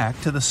grow back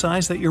to the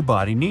size that your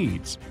body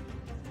needs.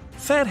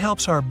 Fat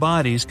helps our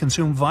bodies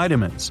consume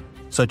vitamins.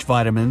 Such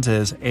vitamins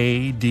as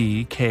A,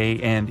 D,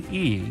 K, and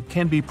E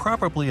can be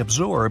properly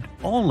absorbed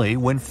only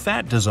when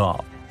fat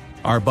dissolves.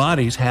 Our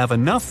bodies have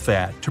enough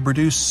fat to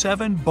produce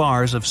 7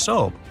 bars of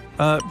soap.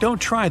 Don't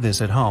try this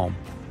at home.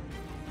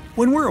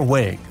 When we're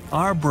awake,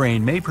 our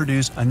brain may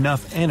produce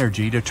enough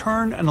energy to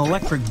turn an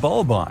electric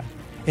bulb on.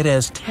 It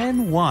has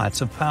 10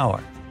 watts of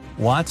power.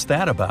 What's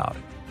that about?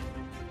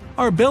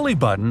 Our belly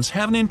buttons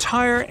have an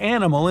entire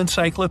animal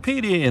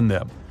encyclopedia in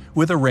them,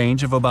 with a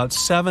range of about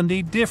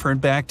 70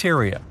 different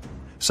bacteria.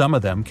 Some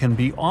of them can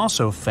be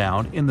also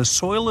found in the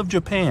soil of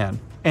Japan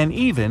and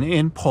even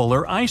in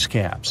polar ice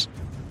caps.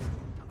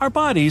 Our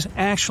bodies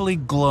actually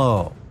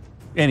glow.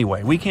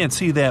 Anyway, we can't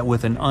see that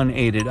with an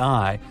unaided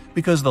eye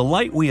because the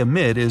light we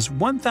emit is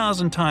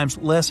 1,000 times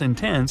less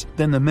intense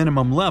than the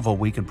minimum level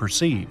we can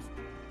perceive.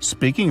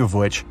 Speaking of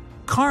which,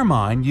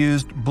 carmine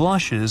used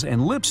blushes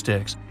and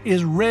lipsticks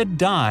is red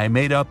dye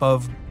made up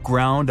of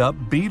ground-up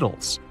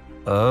beetles.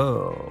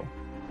 Oh.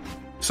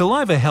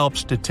 Saliva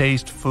helps to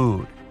taste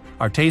food.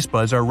 Our taste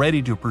buds are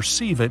ready to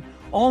perceive it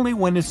only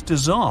when it's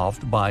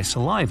dissolved by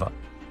saliva.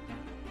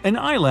 An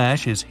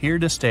eyelash is here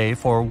to stay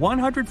for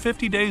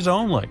 150 days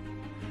only.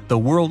 The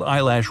world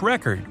eyelash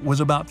record was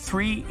about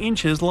 3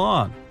 inches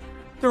long.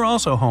 They're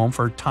also home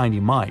for tiny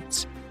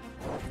mites.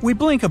 We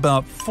blink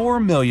about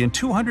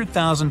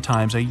 4,200,000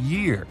 times a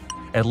year,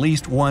 at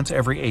least once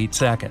every 8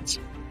 seconds.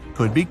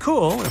 Could be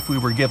cool if we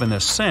were given a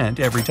cent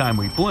every time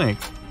we blink.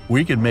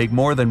 We could make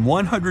more than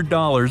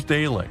 $100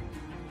 daily.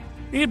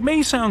 It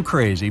may sound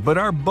crazy, but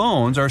our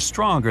bones are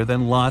stronger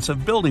than lots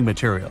of building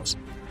materials.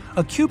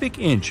 A cubic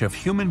inch of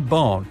human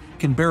bone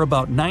can bear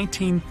about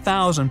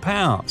 19,000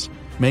 pounds,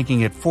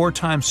 making it 4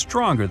 times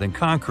stronger than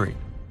concrete.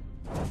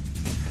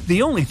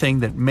 The only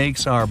thing that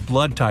makes our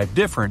blood type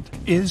different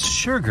is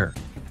sugar.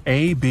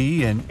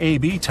 AB and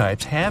AB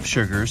types have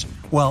sugars,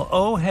 while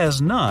O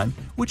has none,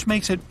 which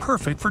makes it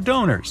perfect for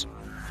donors.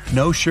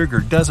 No sugar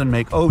doesn't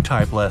make O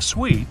type less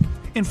sweet.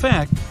 In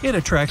fact, it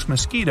attracts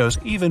mosquitoes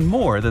even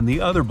more than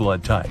the other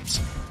blood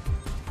types.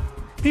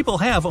 People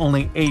have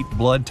only 8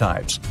 blood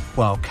types,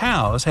 while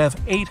cows have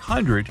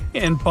 800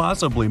 and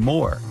possibly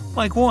more.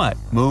 Like what?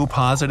 Mu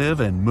positive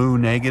and Mu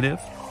negative?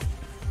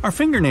 Our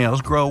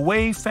fingernails grow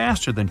way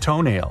faster than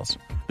toenails.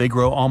 They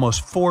grow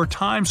almost 4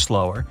 times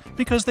slower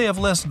because they have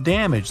less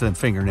damage than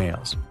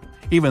fingernails.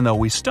 Even though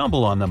we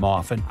stumble on them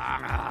often,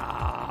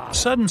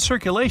 sudden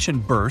circulation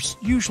bursts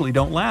usually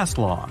don't last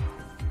long.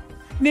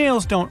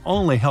 Nails don't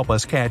only help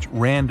us catch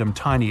random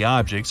tiny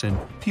objects and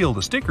peel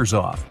the stickers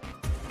off.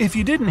 If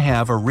you didn't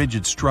have a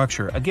rigid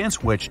structure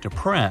against which to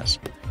press,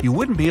 you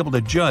wouldn't be able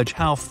to judge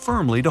how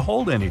firmly to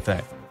hold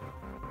anything.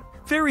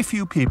 Very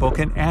few people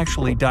can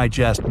actually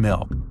digest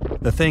milk.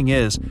 The thing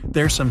is,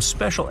 there's some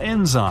special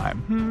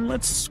enzyme,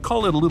 let's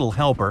call it a little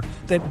helper,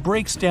 that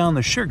breaks down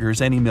the sugars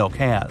any milk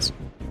has.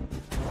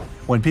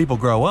 When people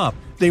grow up,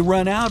 they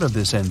run out of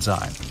this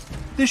enzyme.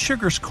 This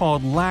sugar's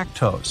called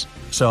lactose,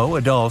 so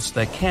adults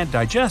that can't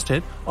digest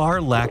it are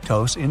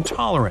lactose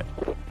intolerant.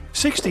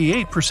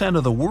 68%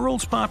 of the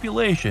world's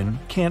population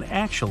can't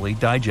actually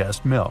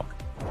digest milk.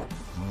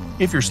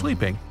 If you're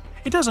sleeping,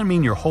 it doesn't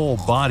mean your whole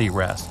body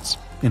rests.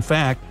 In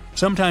fact,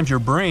 sometimes your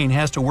brain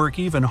has to work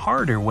even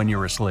harder when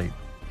you're asleep.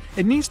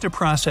 It needs to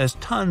process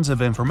tons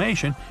of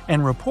information,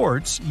 and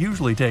reports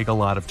usually take a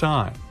lot of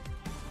time.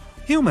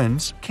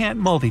 Humans can't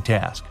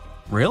multitask.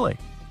 Really?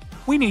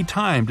 We need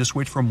time to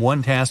switch from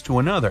one task to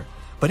another,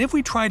 but if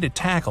we try to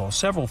tackle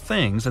several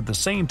things at the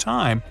same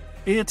time,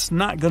 it's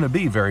not going to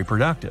be very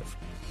productive.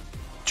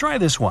 Try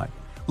this one.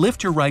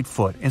 Lift your right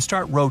foot and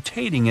start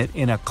rotating it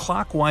in a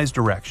clockwise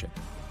direction.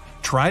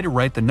 Try to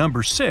write the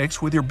number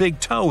 6 with your big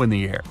toe in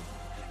the air.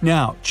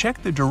 Now,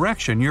 check the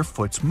direction your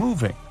foot's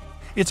moving.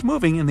 It's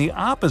moving in the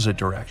opposite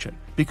direction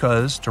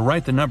because to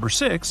write the number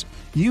 6,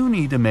 you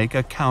need to make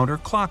a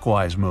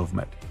counterclockwise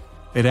movement.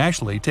 It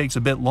actually takes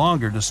a bit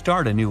longer to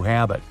start a new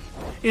habit.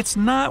 It's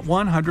not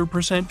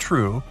 100%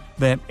 true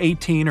that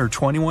 18 or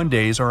 21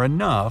 days are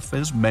enough,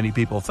 as many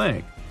people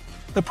think.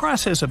 The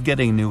process of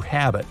getting a new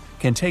habit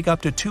can take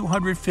up to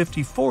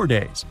 254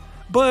 days,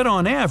 but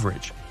on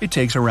average, it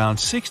takes around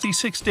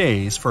 66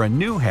 days for a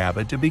new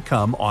habit to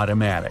become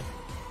automatic.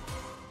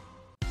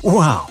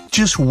 Wow,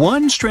 just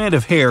one strand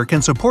of hair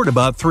can support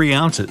about 3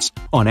 ounces.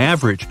 On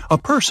average, a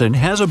person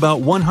has about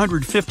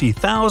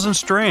 150,000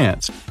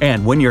 strands,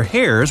 and when your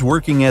hair is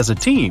working as a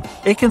team,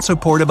 it can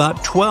support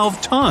about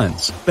 12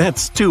 tons.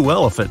 That's 2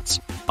 elephants.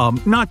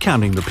 Not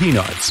counting the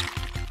peanuts.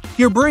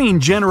 Your brain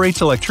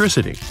generates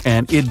electricity,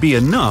 and it'd be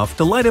enough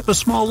to light up a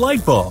small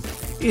light bulb,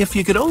 if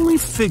you could only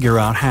figure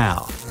out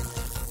how.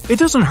 It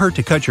doesn't hurt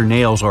to cut your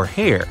nails or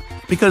hair,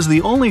 because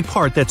the only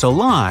part that's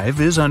alive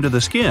is under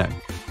the skin.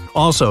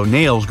 Also,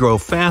 nails grow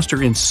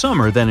faster in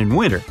summer than in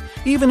winter,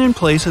 even in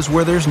places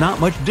where there's not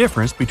much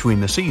difference between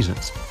the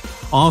seasons.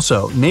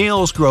 Also,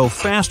 nails grow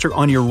faster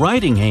on your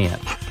writing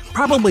hand,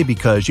 probably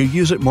because you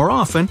use it more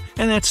often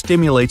and that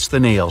stimulates the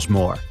nails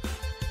more.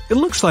 It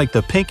looks like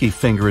the pinky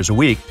finger is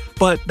weak,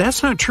 but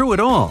that's not true at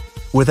all.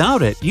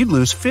 Without it, you'd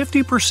lose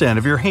 50%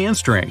 of your hand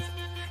strength.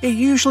 It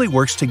usually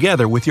works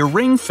together with your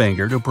ring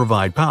finger to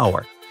provide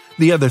power.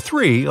 The other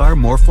 3 are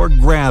more for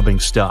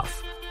grabbing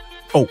stuff.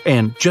 Oh,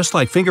 and just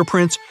like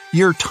fingerprints,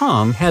 your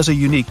tongue has a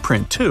unique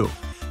print too.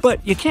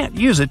 But you can't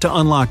use it to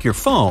unlock your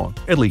phone,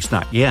 at least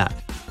not yet.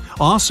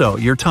 Also,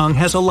 your tongue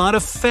has a lot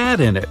of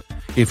fat in it.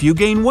 If you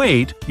gain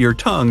weight, your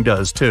tongue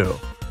does too.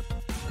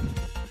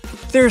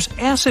 There's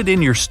acid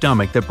in your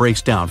stomach that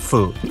breaks down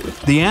food.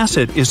 The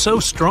acid is so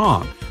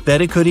strong that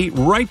it could eat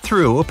right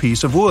through a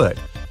piece of wood.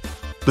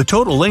 The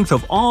total length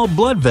of all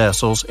blood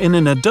vessels in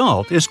an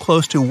adult is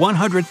close to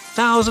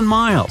 100,000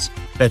 miles.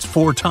 That's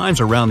 4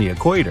 times around the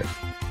equator.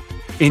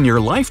 In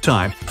your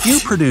lifetime, you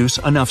produce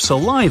enough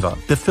saliva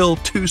to fill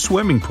 2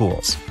 swimming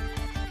pools.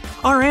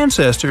 Our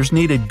ancestors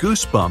needed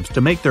goosebumps to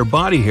make their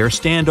body hair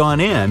stand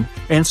on end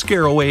and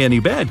scare away any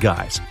bad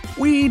guys.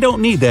 We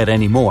don't need that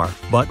anymore,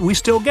 but we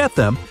still get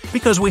them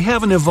because we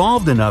haven't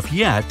evolved enough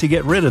yet to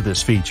get rid of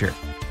this feature.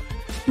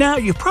 Now,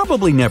 you've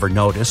probably never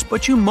noticed,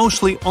 but you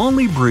mostly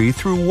only breathe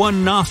through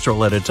one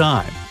nostril at a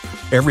time.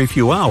 Every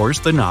few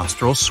hours, the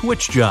nostrils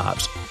switch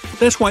jobs.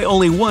 That's why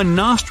only one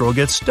nostril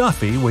gets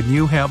stuffy when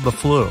you have the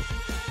flu.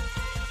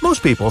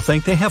 Most people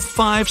think they have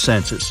 5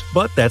 senses,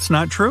 but that's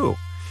not true.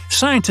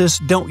 Scientists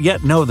don't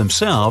yet know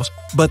themselves,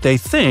 but they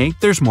think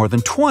there's more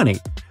than 20.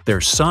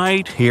 There's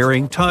sight,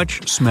 hearing,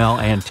 touch, smell,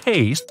 and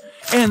taste,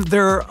 and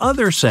there are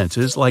other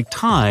senses like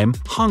time,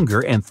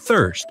 hunger, and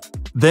thirst.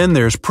 Then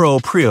there's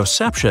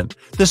proprioception,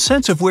 the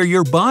sense of where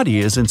your body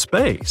is in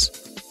space.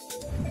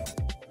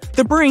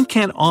 The brain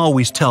can't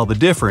always tell the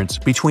difference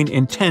between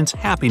intense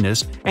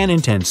happiness and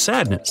intense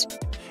sadness.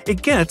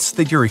 It gets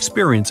that you're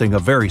experiencing a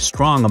very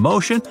strong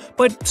emotion,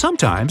 but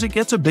sometimes it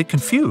gets a bit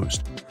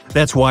confused.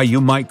 That's why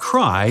you might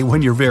cry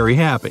when you're very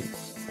happy.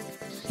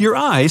 Your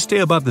eyes stay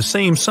about the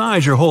same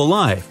size your whole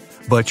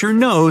life, but your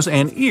nose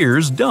and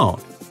ears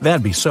don't.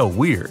 That'd be so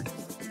weird.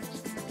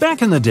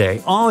 Back in the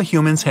day, all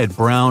humans had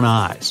brown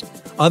eyes.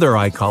 Other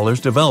eye colors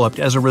developed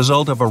as a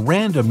result of a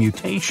random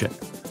mutation.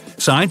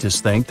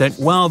 Scientists think that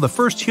while the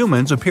first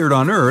humans appeared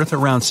on Earth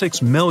around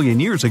 6 million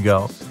years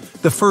ago,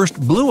 the first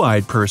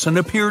blue-eyed person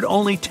appeared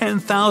only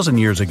 10,000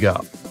 years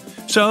ago.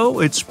 So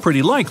it's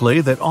pretty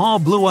likely that all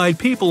blue-eyed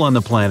people on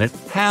the planet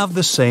have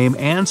the same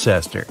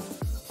ancestor.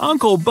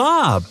 Uncle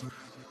Bob!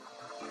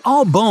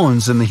 All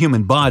bones in the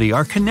human body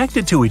are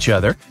connected to each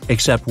other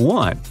except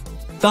one.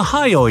 The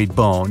hyoid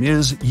bone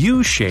is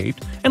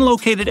U-shaped and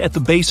located at the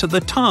base of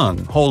the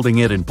tongue, holding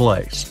it in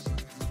place.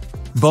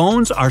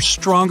 Bones are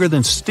stronger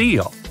than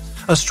steel.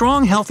 A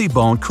strong, healthy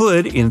bone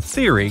could, in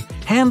theory,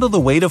 handle the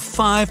weight of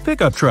 5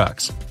 pickup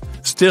trucks.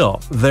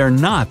 Still, they're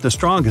not the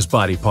strongest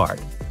body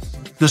part.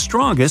 The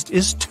strongest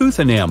is tooth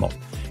enamel.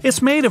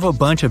 It's made of a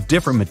bunch of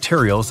different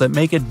materials that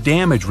make it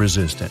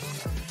damage-resistant.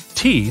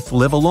 Teeth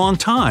live a long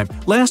time,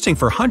 lasting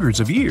for hundreds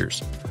of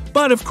years.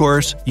 But of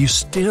course, you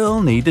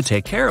still need to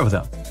take care of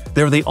them.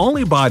 They're the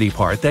only body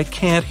part that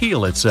can't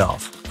heal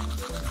itself.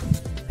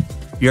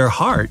 Your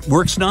heart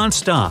works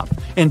non-stop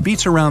and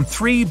beats around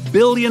 3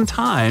 billion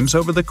times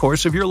over the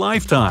course of your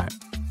lifetime.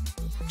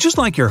 Just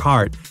like your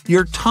heart,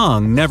 your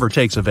tongue never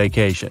takes a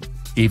vacation.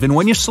 Even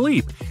when you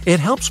sleep, it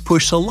helps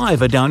push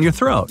saliva down your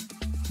throat.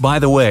 By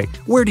the way,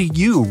 where do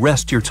you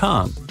rest your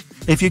tongue?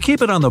 If you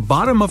keep it on the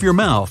bottom of your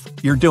mouth,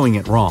 you're doing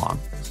it wrong.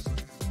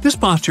 This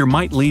posture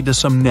might lead to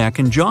some neck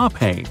and jaw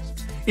pain.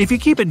 If you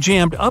keep it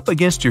jammed up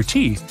against your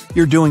teeth,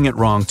 you're doing it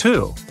wrong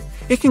too.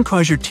 It can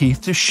cause your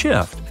teeth to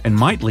shift and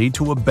might lead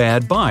to a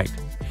bad bite.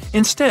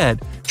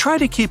 Instead, try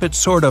to keep it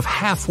sort of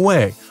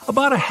halfway,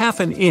 about a half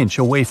an inch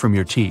away from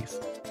your teeth.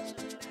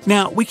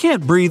 Now, we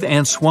can't breathe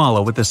and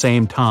swallow at the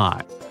same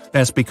time.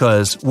 That's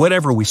because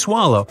whatever we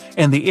swallow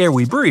and the air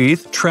we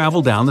breathe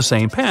travel down the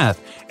same path,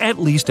 at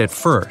least at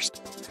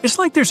first. It's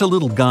like there's a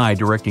little guy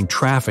directing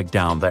traffic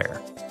down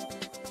there.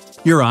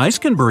 Your eyes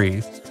can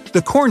breathe.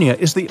 The cornea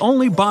is the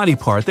only body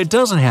part that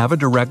doesn't have a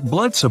direct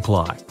blood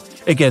supply.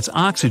 It gets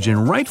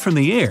oxygen right from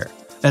the air.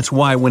 That's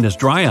why when it's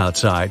dry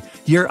outside,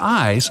 your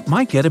eyes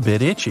might get a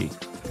bit itchy.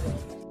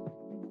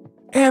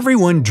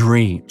 Everyone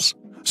dreams.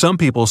 Some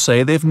people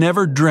say they've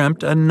never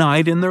dreamt a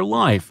night in their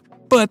life,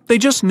 but they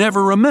just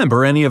never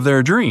remember any of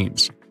their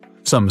dreams.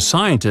 Some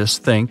scientists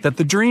think that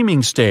the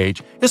dreaming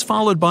stage is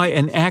followed by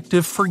an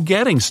active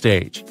forgetting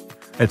stage.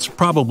 It's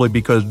probably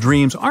because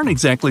dreams aren't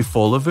exactly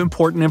full of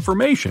important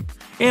information,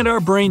 and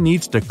our brain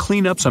needs to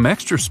clean up some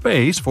extra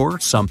space for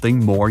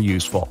something more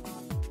useful.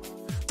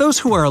 Those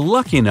who are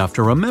lucky enough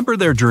to remember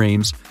their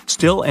dreams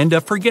still end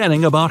up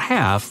forgetting about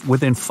half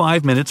within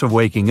 5 minutes of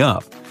waking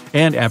up,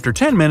 and after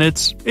 10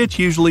 minutes, it's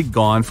usually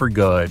gone for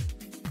good.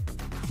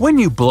 When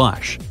you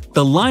blush,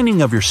 the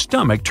lining of your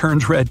stomach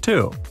turns red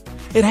too.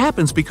 It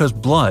happens because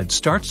blood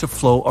starts to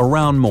flow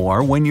around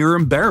more when you're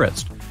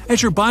embarrassed,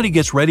 as your body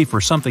gets ready for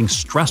something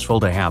stressful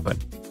to happen.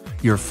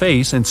 Your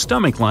face and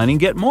stomach lining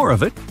get more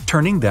of it,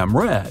 turning them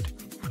red.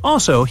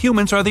 Also,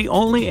 humans are the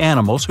only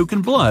animals who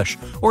can blush,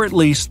 or at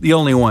least the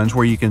only ones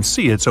where you can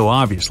see it so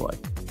obviously.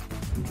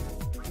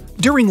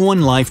 During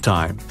one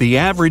lifetime, the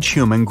average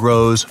human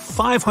grows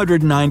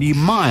 590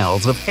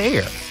 miles of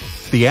hair.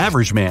 The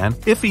average man,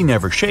 if he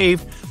never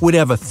shaved, would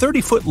have a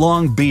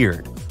 30-foot-long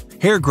beard.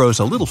 Hair grows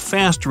a little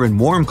faster in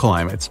warm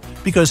climates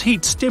because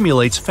heat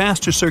stimulates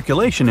faster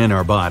circulation in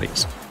our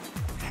bodies.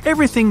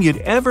 Everything you'd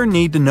ever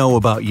need to know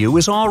about you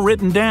is all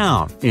written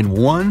down in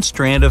one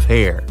strand of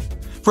hair.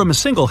 From a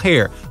single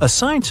hair, a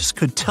scientist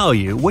could tell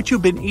you what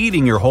you've been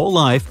eating your whole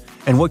life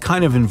and what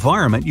kind of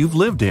environment you've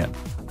lived in.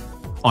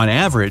 On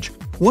average,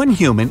 one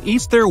human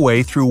eats their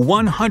way through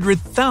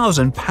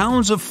 100,000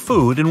 pounds of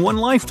food in one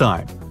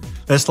lifetime.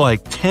 That's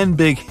like 10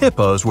 big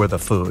hippos worth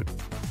of food.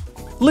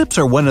 Lips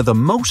are one of the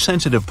most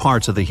sensitive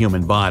parts of the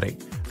human body.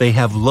 They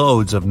have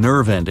loads of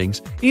nerve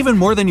endings, even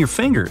more than your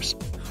fingers.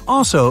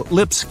 Also,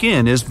 lip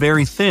skin is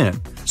very thin,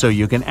 so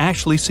you can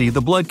actually see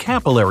the blood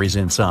capillaries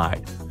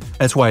inside.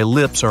 That's why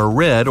lips are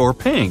red or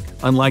pink,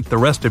 unlike the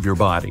rest of your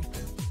body.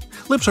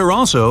 Lips are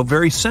also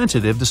very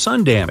sensitive to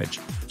sun damage,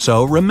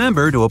 so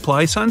remember to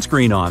apply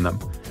sunscreen on them.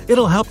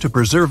 It'll help to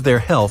preserve their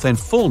health and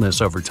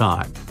fullness over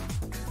time.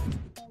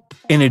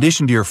 In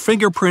addition to your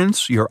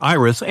fingerprints, your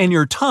iris, and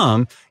your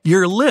tongue,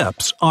 your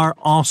lips are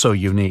also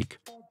unique.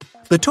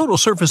 The total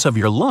surface of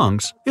your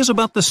lungs is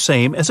about the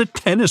same as a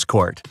tennis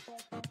court.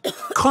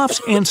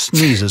 Coughs and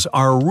sneezes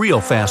are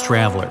real fast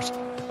travelers.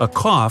 A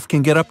cough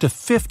can get up to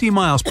 50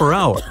 miles per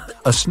hour.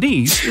 A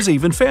sneeze is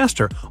even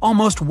faster,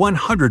 almost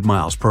 100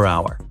 miles per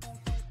hour.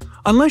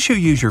 Unless you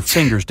use your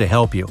fingers to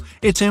help you,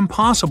 it's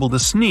impossible to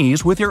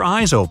sneeze with your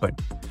eyes open.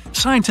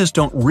 Scientists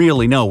don't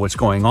really know what's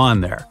going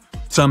on there.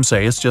 Some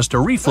say it's just a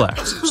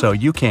reflex, so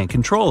you can't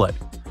control it.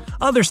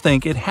 Others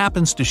think it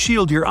happens to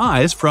shield your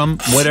eyes from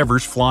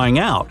whatever's flying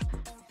out.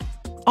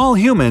 All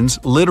humans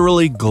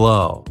literally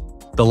glow.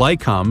 The light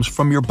comes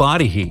from your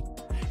body heat.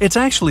 It's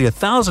actually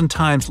 1,000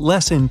 times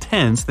less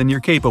intense than you're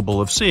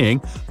capable of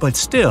seeing, but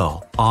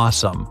still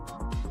awesome.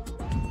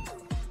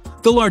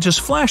 The largest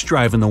flash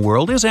drive in the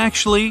world is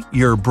actually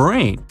your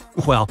brain.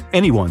 Well,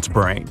 anyone's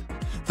brain.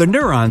 The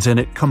neurons in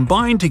it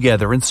combine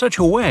together in such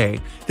a way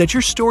that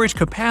your storage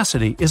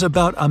capacity is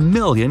about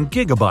 1,000,000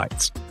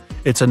 gigabytes.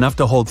 It's enough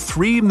to hold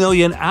 3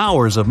 million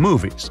hours of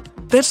movies.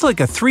 That's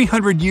like a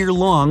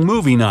 300-year-long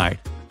movie night.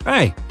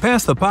 Hey,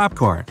 pass the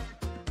popcorn.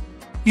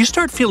 You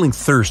start feeling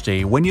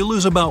thirsty when you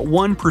lose about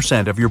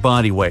 1% of your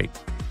body weight.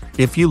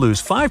 If you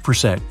lose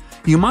 5%,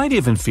 you might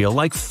even feel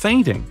like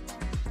fainting.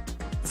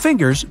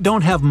 Fingers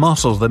don't have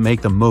muscles that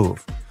make them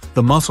move.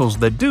 The muscles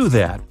that do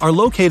that are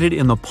located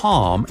in the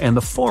palm and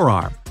the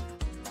forearm.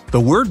 The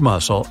word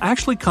muscle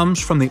actually comes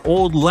from the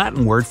old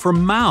Latin word for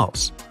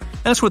mouse.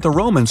 That's what the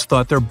Romans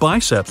thought their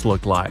biceps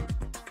looked like.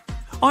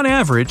 On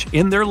average,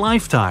 in their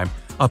lifetime,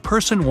 a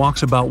person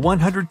walks about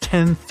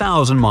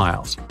 110,000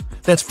 miles.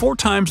 That's 4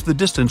 times the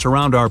distance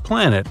around our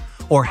planet,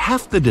 or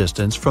half the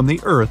distance from the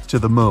Earth to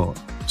the Moon.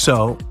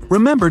 So,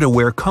 remember to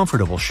wear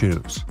comfortable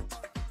shoes.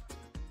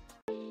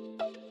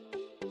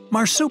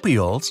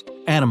 Marsupials,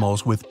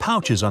 animals with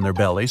pouches on their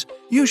bellies,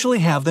 usually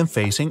have them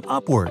facing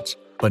upwards,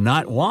 but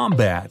not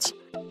wombats.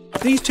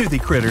 These toothy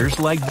critters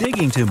like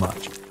digging too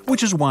much,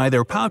 which is why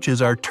their pouches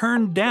are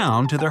turned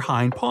down to their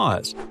hind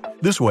paws.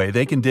 This way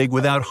they can dig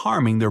without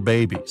harming their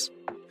babies.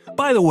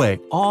 By the way,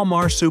 all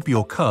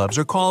marsupial cubs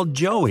are called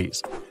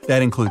joeys.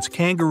 That includes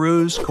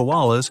kangaroos,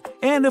 koalas,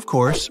 and of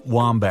course,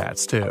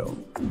 wombats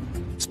too.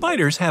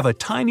 Spiders have a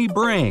tiny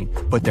brain,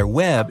 but their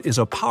web is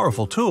a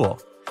powerful tool.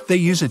 They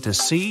use it to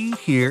see,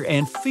 hear,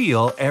 and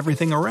feel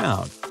everything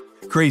around.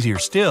 Crazier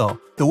still,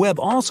 the web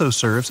also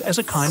serves as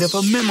a kind of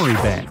a memory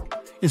bank.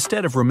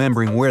 Instead of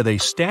remembering where they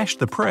stashed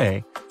the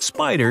prey,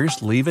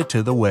 spiders leave it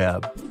to the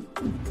web.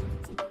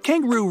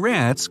 Kangaroo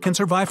rats can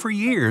survive for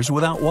years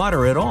without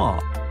water at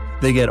all.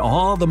 They get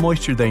all the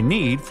moisture they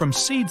need from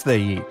seeds they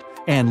eat,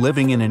 and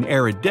living in an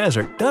arid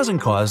desert doesn't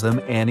cause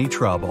them any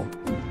trouble.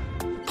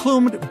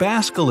 Plumed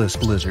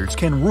basilisk lizards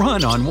can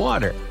run on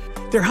water.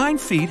 Their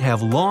hind feet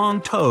have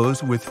long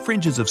toes with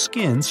fringes of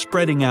skin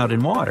spreading out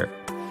in water.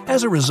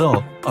 As a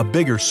result, a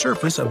bigger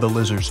surface of the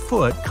lizard's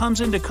foot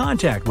comes into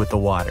contact with the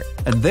water,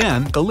 and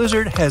then the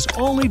lizard has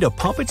only to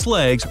pump its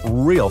legs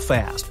real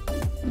fast.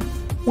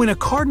 When a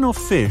cardinal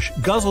fish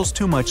guzzles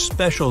too much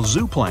special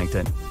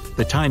zooplankton,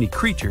 the tiny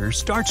creature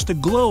starts to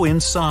glow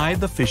inside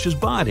the fish's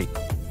body.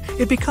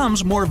 It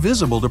becomes more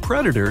visible to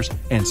predators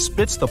and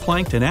spits the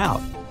plankton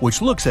out,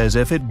 which looks as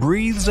if it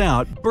breathes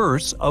out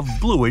bursts of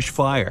bluish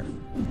fire.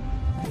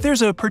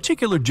 There's a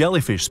particular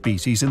jellyfish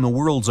species in the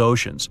world's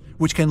oceans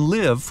which can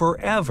live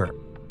forever.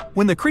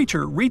 When the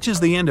creature reaches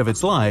the end of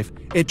its life,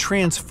 it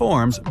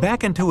transforms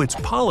back into its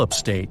polyp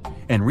state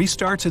and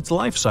restarts its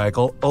life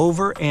cycle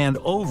over and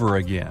over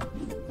again.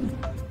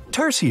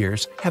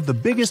 Tarsiers have the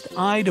biggest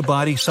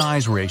eye-to-body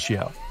size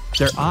ratio.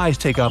 Their eyes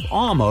take up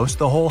almost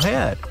the whole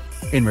head.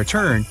 In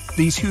return,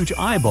 these huge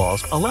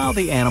eyeballs allow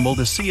the animal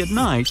to see at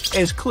night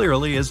as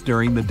clearly as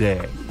during the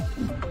day.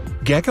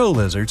 Gecko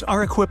lizards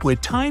are equipped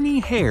with tiny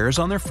hairs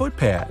on their foot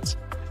pads.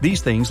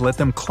 These things let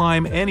them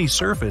climb any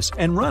surface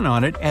and run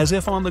on it as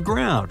if on the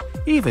ground,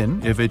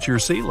 even if it's your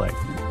ceiling.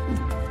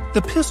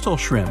 The pistol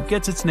shrimp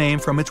gets its name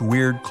from its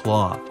weird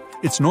claw.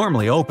 It's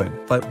normally open,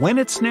 but when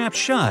it snaps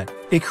shut,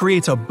 it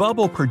creates a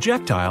bubble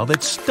projectile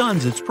that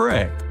stuns its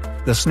prey.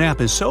 The snap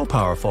is so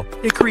powerful,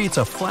 it creates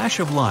a flash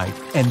of light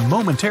and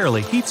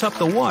momentarily heats up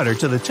the water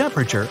to the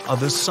temperature of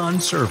the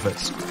sun's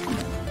surface.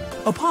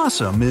 A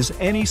possum is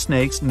any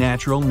snake's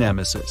natural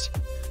nemesis.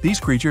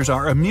 These creatures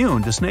are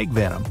immune to snake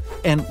venom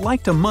and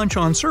like to munch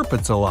on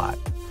serpents a lot.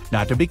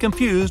 Not to be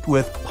confused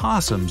with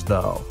possums,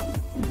 though.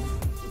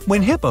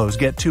 When hippos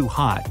get too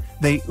hot,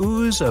 they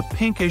ooze a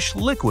pinkish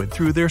liquid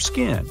through their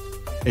skin.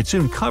 It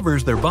soon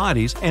covers their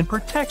bodies and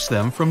protects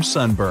them from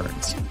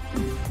sunburns.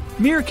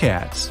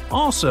 Meerkats,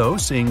 also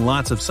seeing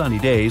lots of sunny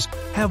days,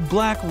 have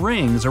black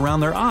rings around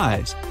their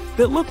eyes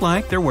that look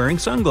like they're wearing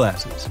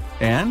sunglasses.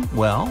 And,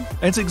 well,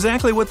 it's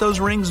exactly what those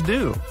rings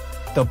do.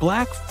 The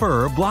black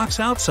fur blocks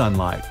out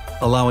sunlight,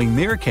 allowing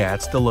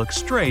meerkats to look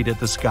straight at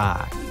the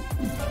sky.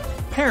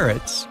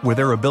 Parrots, with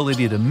their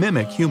ability to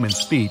mimic human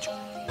speech,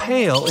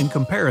 pale in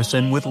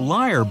comparison with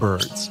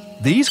lyrebirds.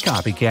 These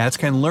copycats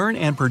can learn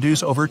and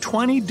produce over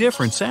 20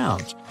 different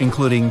sounds,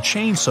 including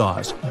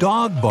chainsaws,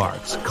 dog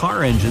barks,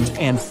 car engines,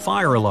 and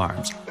fire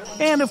alarms,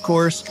 and of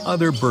course,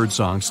 other bird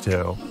songs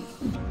too.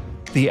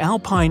 The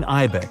alpine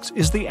ibex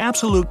is the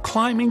absolute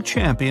climbing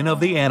champion of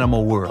the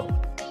animal world.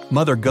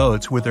 Mother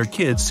goats with their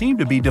kids seem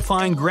to be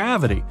defying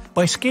gravity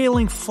by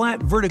scaling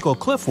flat vertical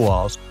cliff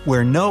walls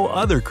where no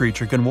other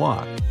creature can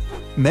walk.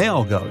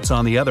 Male goats,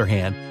 on the other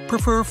hand,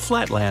 prefer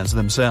flatlands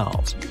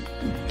themselves.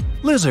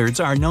 Lizards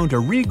are known to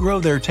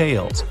regrow their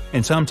tails,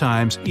 and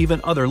sometimes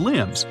even other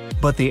limbs,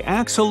 but the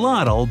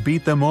axolotl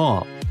beat them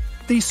all.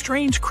 These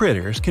strange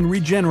critters can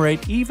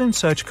regenerate even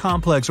such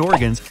complex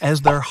organs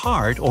as their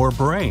heart or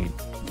brain.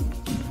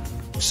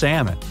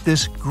 Salmon,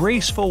 this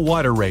graceful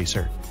water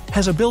racer,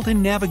 has a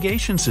built-in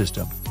navigation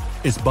system.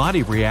 Its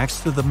body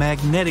reacts to the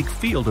magnetic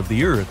field of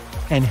the Earth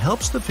and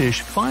helps the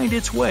fish find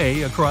its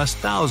way across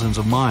thousands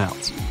of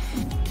miles.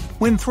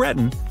 When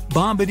threatened,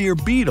 bombardier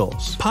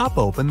beetles pop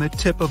open the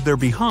tip of their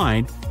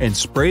behind and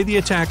spray the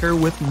attacker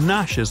with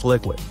nauseous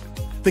liquid.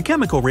 The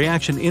chemical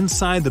reaction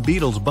inside the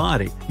beetle's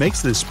body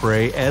makes this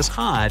spray as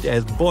hot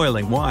as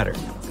boiling water.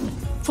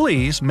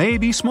 Fleas may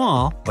be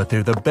small, but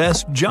they're the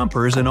best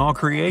jumpers in all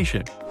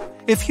creation.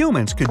 If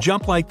humans could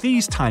jump like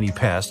these tiny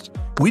pests,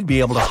 we'd be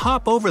able to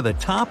hop over the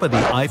top of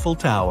the Eiffel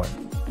Tower.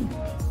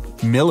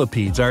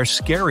 Millipedes are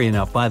scary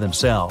enough by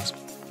themselves,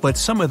 but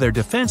some of their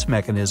defense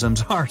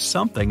mechanisms are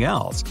something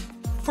else.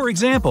 For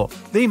example,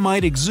 they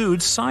might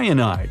exude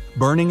cyanide,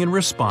 burning in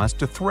response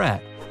to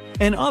threat,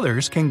 and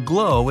others can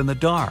glow in the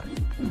dark.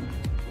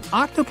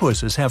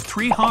 Octopuses have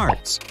 3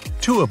 hearts,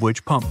 2 of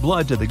which pump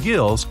blood to the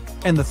gills,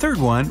 and the third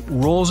one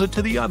rolls it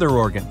to the other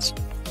organs.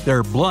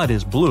 Their blood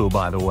is blue,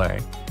 by the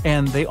way,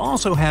 and they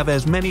also have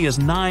as many as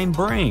 9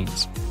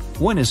 brains.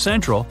 1 is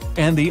central,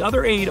 and the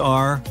other 8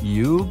 are,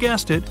 you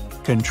guessed it,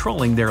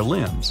 controlling their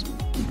limbs.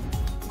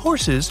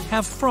 Horses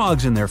have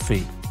frogs in their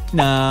feet.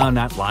 No,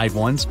 not live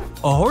ones.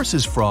 A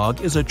horse's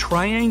frog is a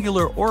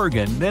triangular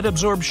organ that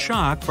absorbs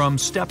shock from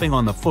stepping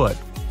on the foot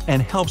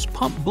and helps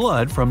pump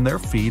blood from their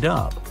feet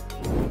up.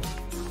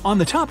 On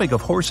the topic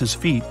of horses'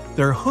 feet,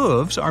 their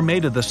hooves are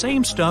made of the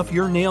same stuff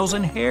your nails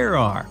and hair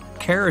are,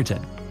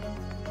 keratin.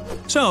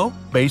 So,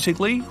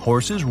 basically,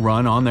 horses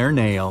run on their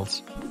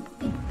nails.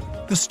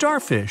 The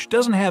starfish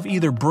doesn't have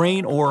either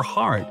brain or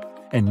heart,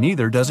 and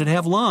neither does it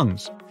have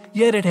lungs.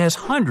 Yet it has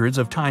hundreds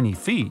of tiny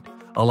feet,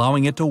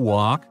 allowing it to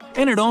walk,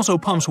 and it also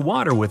pumps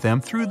water with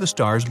them through the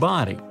star's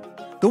body.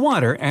 The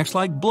water acts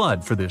like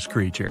blood for this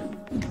creature.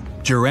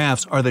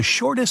 Giraffes are the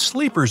shortest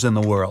sleepers in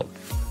the world.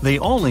 They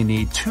only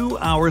need 2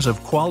 hours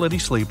of quality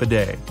sleep a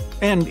day.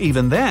 And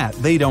even that,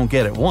 they don't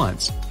get at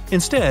once,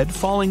 instead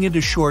falling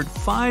into short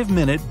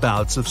 5-minute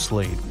bouts of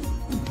sleep.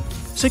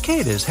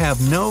 Cicadas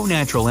have no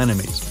natural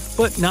enemies,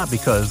 but not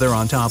because they're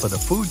on top of the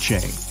food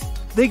chain.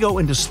 They go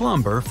into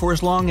slumber for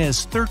as long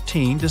as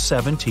 13 to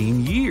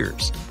 17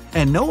 years,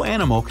 and no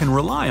animal can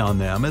rely on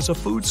them as a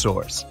food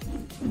source.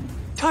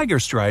 Tiger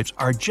stripes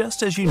are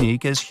just as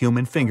unique as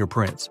human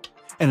fingerprints,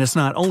 and it's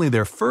not only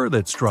their fur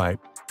that's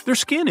striped, their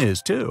skin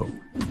is too.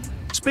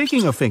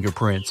 Speaking of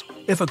fingerprints,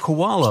 if a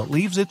koala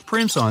leaves its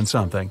prints on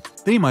something,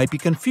 they might be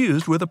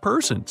confused with a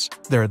person's.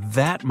 They're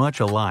that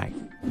much alike.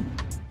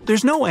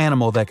 There's no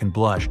animal that can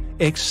blush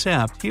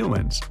except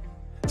humans.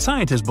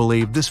 Scientists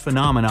believe this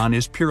phenomenon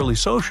is purely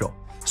social,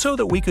 so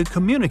that we could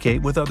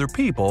communicate with other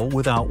people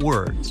without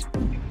words.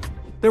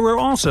 There are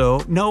also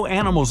no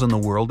animals in the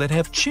world that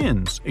have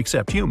chins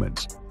except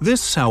humans.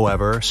 This,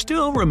 however,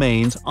 still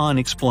remains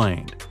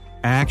unexplained.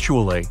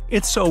 Actually,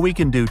 it's so we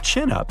can do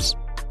chin-ups.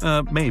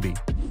 Maybe.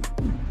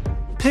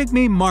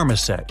 Pygmy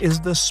marmoset is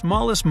the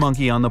smallest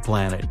monkey on the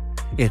planet.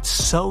 It's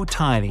so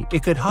tiny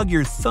it could hug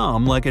your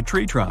thumb like a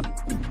tree trunk.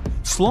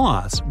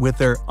 Sloths, with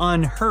their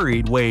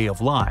unhurried way of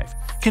life,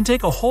 can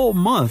take a whole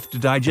month to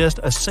digest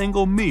a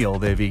single meal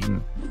they've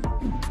eaten.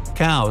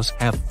 Cows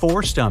have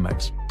 4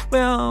 stomachs.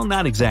 Well,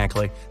 not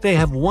exactly. They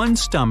have 1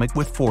 stomach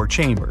with 4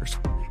 chambers.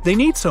 They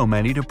need so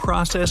many to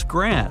process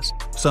grass,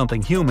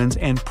 something humans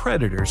and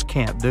predators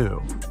can't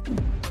do.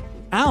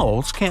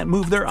 Owls can't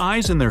move their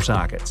eyes in their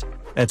sockets.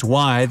 That's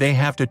why they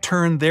have to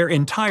turn their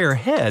entire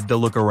head to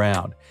look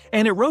around,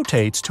 and it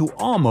rotates to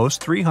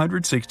almost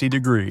 360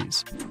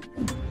 degrees.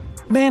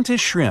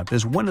 Mantis shrimp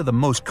is one of the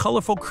most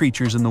colorful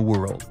creatures in the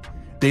world.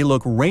 They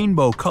look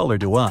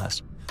rainbow-colored to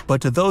us,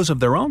 but to those of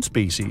their own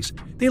species,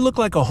 they look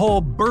like a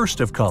whole burst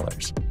of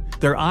colors.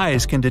 Their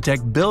eyes can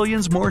detect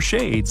billions more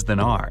shades than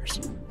ours.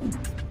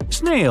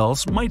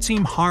 Snails might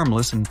seem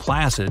harmless and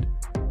placid,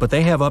 but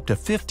they have up to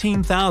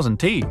 15,000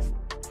 teeth.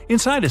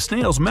 Inside a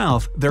snail's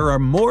mouth, there are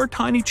more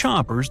tiny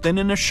chompers than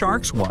in a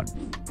shark's one.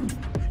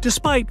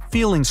 Despite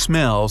feeling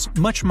smells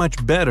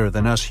much better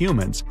than us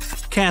humans,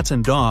 cats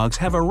and dogs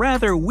have a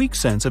rather weak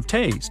sense of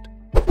taste.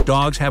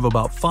 Dogs have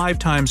about 5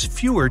 times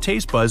fewer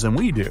taste buds than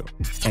we do,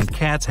 and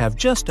cats have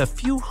just a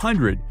few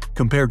hundred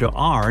compared to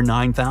our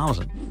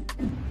 9,000.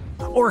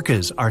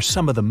 Orcas are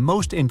some of the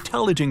most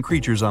intelligent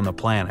creatures on the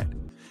planet.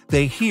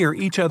 They hear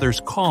each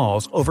other's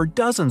calls over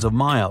dozens of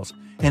miles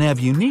and have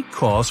unique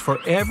calls for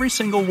every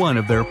single one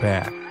of their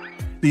pack.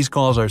 These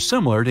calls are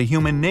similar to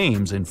human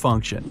names in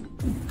function.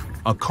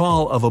 A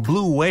call of a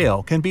blue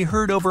whale can be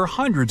heard over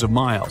hundreds of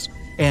miles,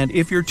 and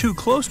if you're too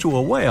close to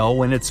a whale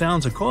when it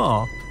sounds a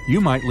call, you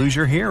might lose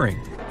your hearing.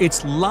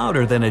 It's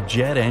louder than a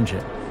jet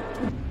engine.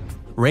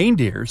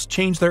 Reindeers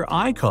change their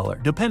eye color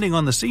depending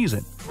on the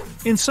season.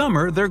 In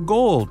summer, they're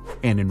gold,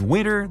 and in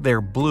winter,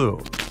 they're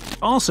blue.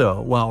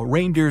 Also, while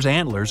reindeers'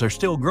 antlers are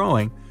still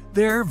growing,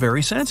 they're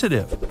very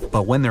sensitive,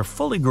 but when they're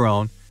fully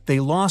grown, they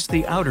lost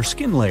the outer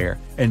skin layer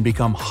and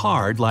become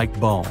hard like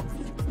bone.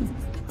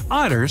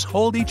 Otters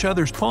hold each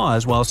other's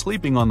paws while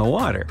sleeping on the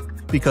water,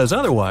 because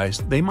otherwise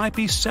they might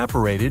be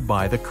separated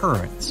by the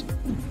currents.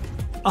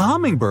 A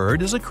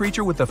hummingbird is a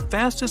creature with the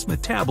fastest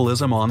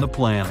metabolism on the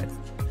planet.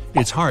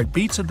 Its heart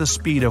beats at the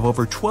speed of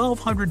over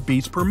 1,200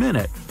 beats per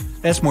minute,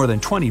 That's more than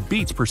 20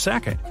 beats per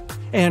second.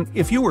 And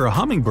if you were a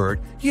hummingbird,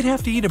 you'd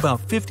have to eat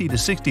about 50 to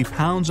 60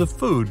 pounds of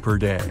food per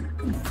day.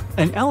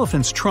 An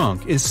elephant's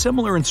trunk is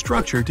similar in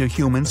structure to a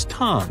human's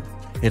tongue.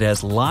 It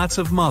has lots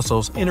of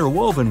muscles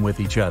interwoven with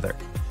each other.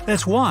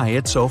 That's why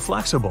it's so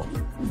flexible.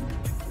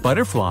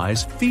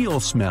 Butterflies feel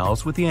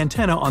smells with the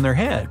antenna on their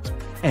heads,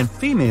 and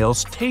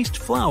females taste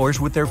flowers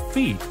with their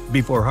feet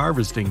before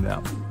harvesting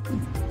them.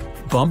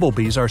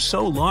 Bumblebees are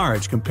so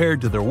large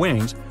compared to their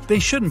wings, they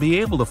shouldn't be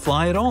able to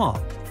fly at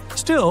all.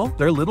 Still,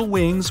 their little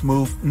wings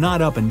move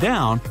not up and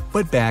down,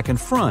 but back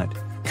and front,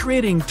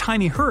 creating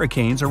tiny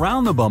hurricanes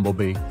around the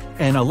bumblebee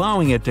and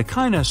allowing it to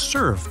kinda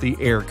surf the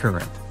air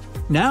current.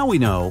 Now we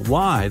know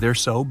why they're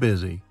so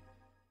busy.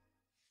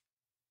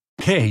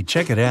 Hey,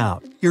 check it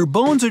out. Your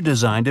bones are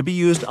designed to be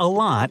used a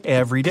lot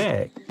every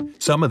day.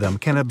 Some of them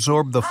can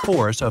absorb the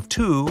force of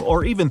 2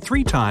 or even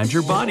 3 times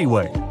your body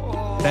weight.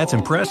 That's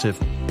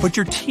impressive, but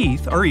your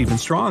teeth are even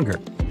stronger.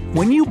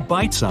 When you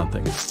bite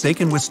something, they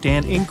can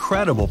withstand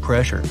incredible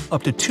pressure,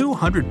 up to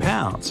 200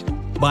 pounds.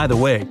 By the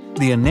way,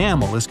 the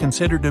enamel is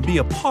considered to be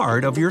a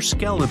part of your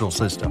skeletal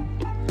system.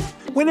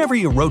 Whenever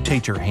you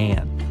rotate your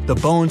hand, the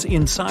bones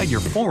inside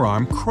your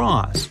forearm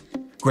cross.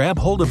 Grab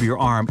hold of your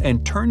arm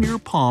and turn your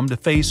palm to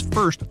face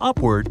first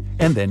upward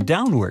and then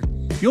downward.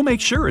 You'll make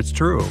sure it's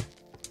true.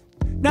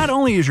 Not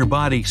only is your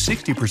body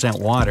 60%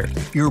 water,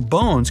 your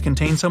bones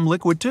contain some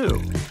liquid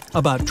too.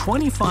 About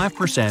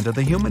 25% of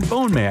the human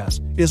bone mass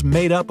is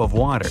made up of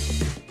water.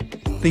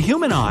 The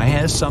human eye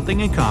has something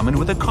in common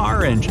with a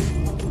car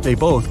engine. They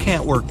both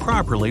can't work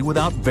properly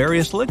without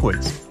various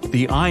liquids.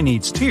 The eye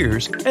needs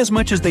tears as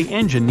much as the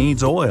engine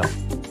needs oil.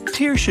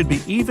 Tears should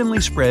be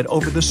evenly spread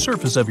over the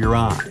surface of your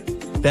eye.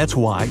 That's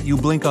why you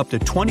blink up to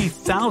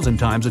 20,000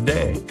 times a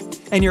day.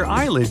 And your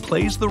eyelid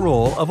plays the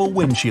role of a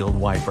windshield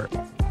wiper.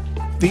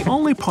 The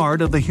only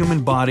part of the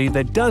human body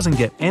that doesn't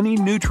get any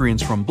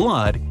nutrients from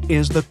blood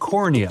is the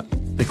cornea,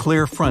 the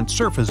clear front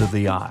surface of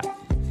the eye.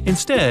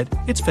 Instead,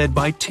 it's fed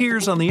by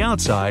tears on the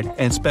outside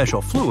and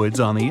special fluids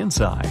on the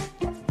inside.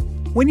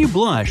 When you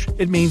blush,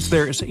 it means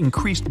there's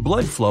increased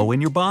blood flow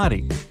in your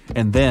body.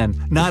 And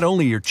then, not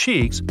only your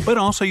cheeks, but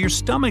also your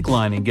stomach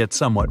lining gets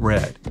somewhat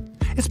red.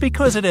 It's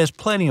because it has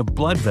plenty of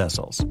blood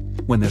vessels.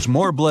 When there's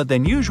more blood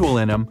than usual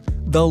in them,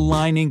 the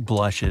lining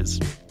blushes.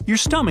 Your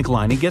stomach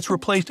lining gets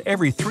replaced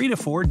every 3 to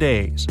 4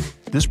 days.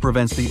 This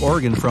prevents the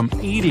organ from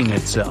eating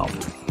itself.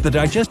 The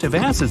digestive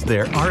acids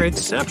there are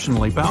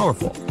exceptionally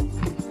powerful.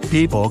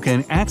 People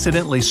can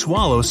accidentally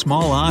swallow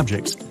small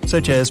objects,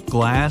 such as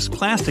glass,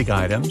 plastic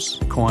items,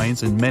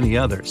 coins, and many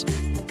others.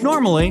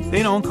 Normally,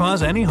 they don't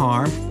cause any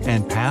harm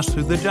and pass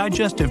through the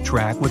digestive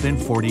tract within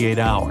 48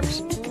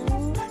 hours.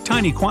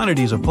 Tiny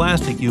quantities of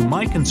plastic you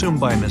might consume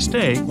by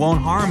mistake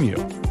won't harm you.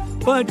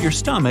 But your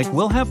stomach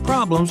will have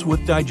problems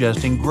with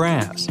digesting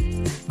grass.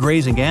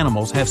 Grazing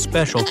animals have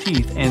special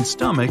teeth and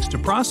stomachs to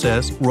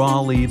process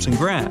raw leaves and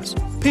grass.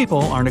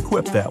 People aren't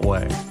equipped that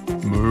way.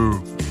 Moo.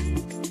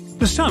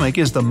 The stomach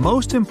is the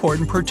most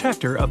important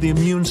protector of the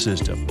immune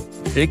system.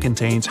 It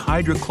contains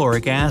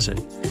hydrochloric acid.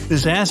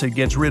 This acid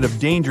gets rid of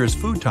dangerous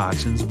food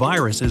toxins,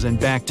 viruses, and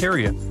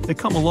bacteria that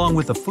come along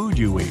with the food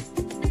you eat.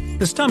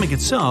 The stomach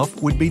itself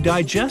would be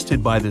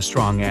digested by this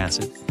strong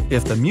acid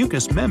if the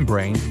mucous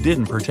membrane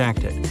didn't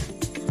protect it.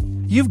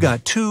 You've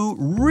got 2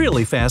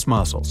 really fast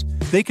muscles.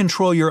 They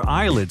control your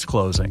eyelids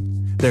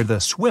closing. They're the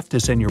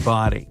swiftest in your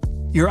body.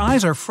 Your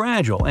eyes are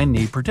fragile and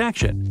need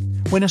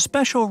protection. When a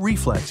special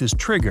reflex is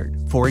triggered,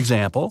 for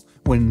example,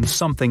 when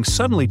something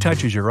suddenly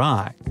touches your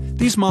eye,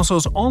 these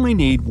muscles only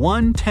need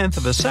 1/10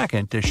 of a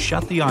second to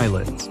shut the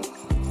eyelids.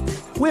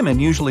 Women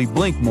usually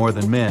blink more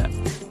than men.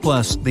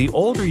 Plus, the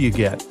older you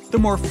get, the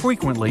more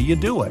frequently you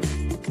do it.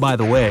 By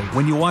the way,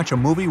 when you watch a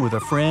movie with a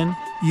friend,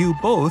 you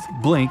both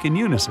blink in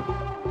unison.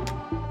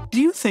 Do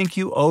you think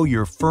you owe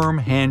your firm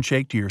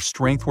handshake to your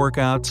strength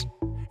workouts?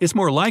 It's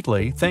more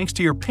likely thanks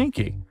to your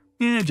pinky.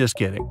 Just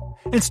kidding.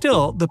 And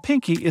still, the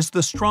pinky is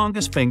the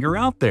strongest finger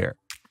out there.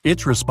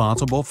 It's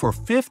responsible for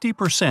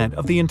 50%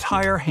 of the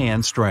entire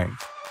hand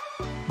strength.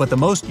 But the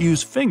most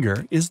used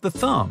finger is the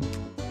thumb.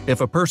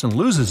 If a person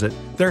loses it,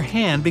 their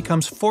hand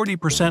becomes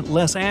 40%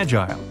 less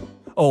agile.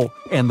 Oh,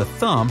 and the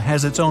thumb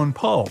has its own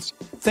pulse,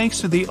 thanks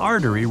to the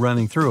artery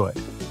running through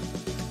it.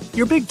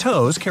 Your big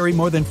toes carry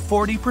more than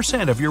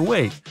 40% of your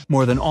weight,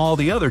 more than all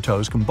the other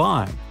toes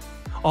combined.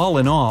 All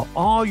in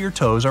all your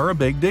toes are a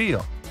big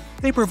deal.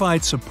 They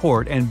provide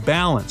support and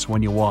balance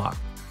when you walk,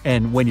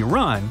 and when you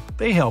run,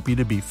 they help you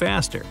to be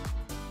faster.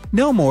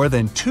 No more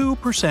than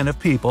 2% of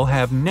people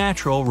have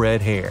natural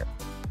red hair.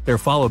 They're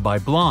followed by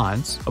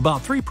blondes,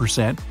 about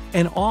 3%,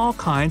 and all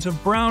kinds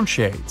of brown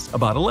shades,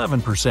 about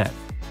 11%.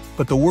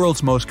 But the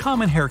world's most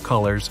common hair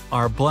colors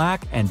are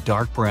black and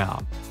dark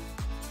brown.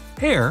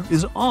 Hair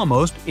is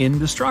almost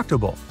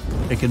indestructible.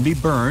 It can be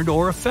burned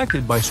or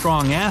affected by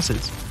strong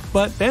acids,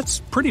 but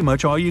that's pretty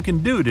much all you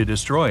can do to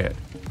destroy it.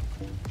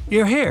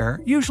 Your hair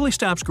usually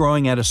stops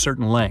growing at a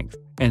certain length,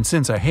 and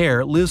since a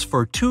hair lives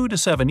for 2 to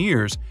 7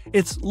 years,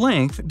 its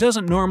length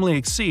doesn't normally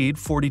exceed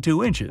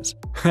 42 inches.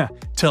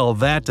 Tell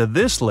that to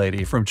this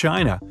lady from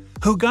China.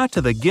 who got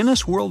to the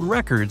Guinness World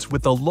Records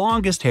with the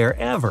longest hair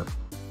ever.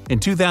 In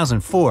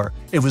 2004,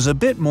 it was a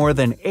bit more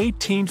than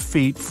 18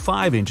 feet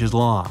 5 inches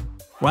long.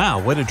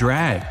 Wow, what a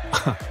drag!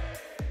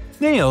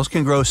 Nails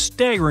can grow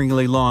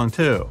staggeringly long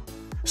too.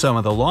 Some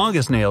of the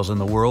longest nails in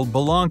the world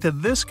belong to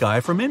this guy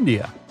from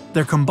India.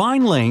 Their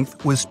combined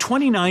length was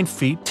 29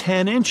 feet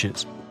 10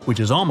 inches, which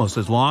is almost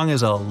as long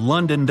as a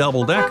London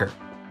double-decker.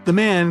 The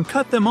man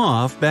cut them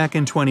off back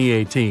in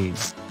 2018.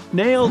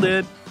 Nailed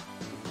it!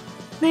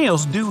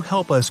 Nails do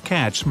help us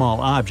catch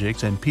small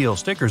objects and peel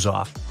stickers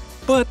off,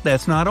 but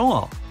that's not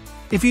all.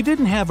 If you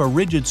didn't have a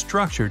rigid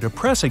structure to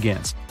press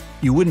against,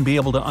 you wouldn't be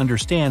able to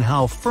understand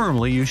how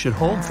firmly you should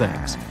hold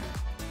things.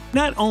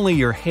 Not only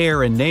your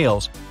hair and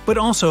nails, but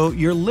also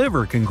your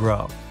liver can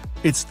grow.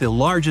 It's the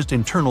largest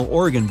internal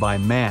organ by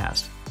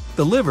mass.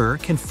 The liver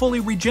can fully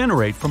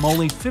regenerate from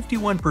only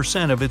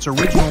 51% of its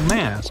original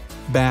mass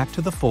back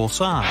to the full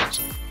size.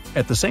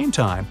 At the same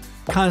time,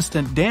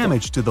 constant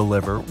damage to the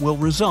liver will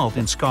result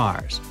in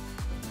scars.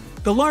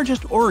 The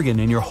largest organ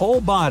in your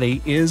whole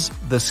body is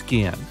the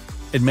skin.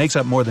 It makes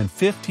up more than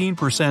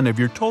 15% of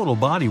your total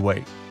body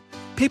weight.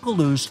 People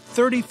lose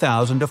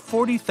 30,000 to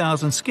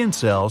 40,000 skin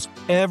cells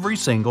every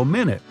single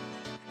minute.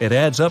 It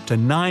adds up to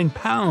 9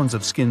 pounds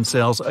of skin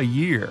cells a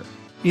year.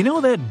 You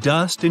know that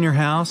dust in your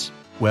house?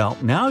 Well,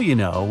 now you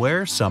know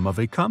where some of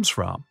it comes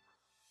from.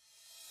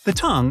 The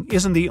tongue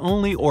isn't the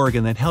only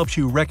organ that helps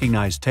you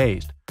recognize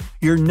taste.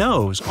 Your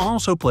nose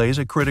also plays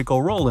a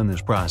critical role in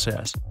this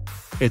process.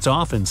 It's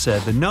often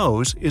said the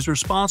nose is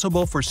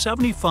responsible for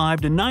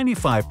 75 to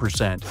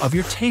 95% of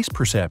your taste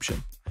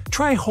perception.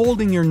 Try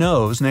holding your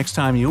nose next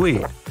time you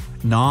eat.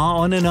 Gnaw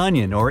on an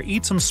onion or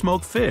eat some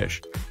smoked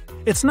fish.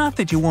 It's not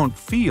that you won't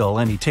feel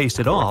any taste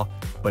at all,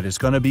 but it's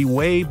going to be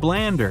way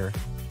blander.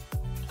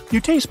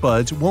 Your taste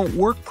buds won't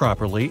work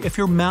properly if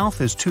your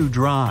mouth is too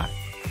dry.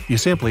 You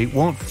simply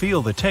won't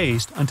feel the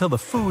taste until the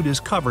food is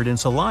covered in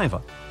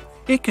saliva.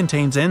 It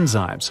contains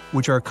enzymes,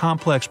 which are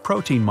complex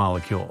protein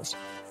molecules.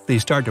 They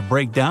start to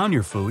break down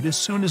your food as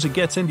soon as it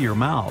gets into your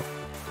mouth.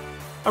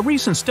 A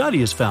recent study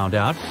has found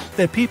out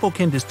that people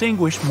can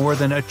distinguish more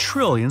than 1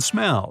 trillion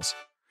smells.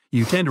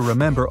 You tend to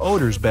remember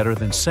odors better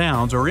than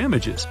sounds or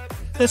images.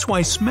 That's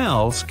why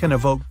smells can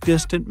evoke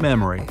distant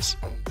memories.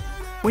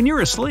 When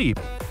you're asleep,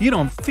 you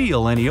don't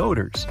feel any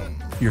odors.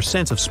 Your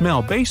sense of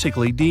smell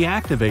basically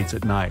deactivates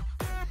at night.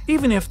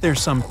 Even if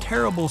there's some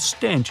terrible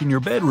stench in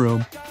your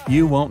bedroom,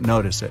 you won't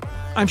notice it.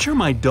 I'm sure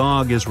my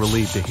dog is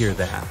relieved to hear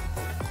that.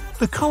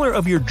 The color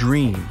of your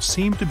dreams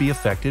seem to be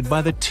affected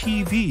by the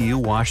TV you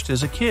watched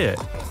as a kid.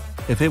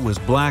 If it was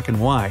black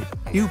and white,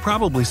 you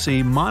probably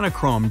see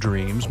monochrome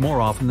dreams more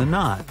often than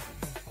not.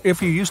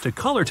 If you're used to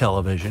color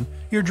television,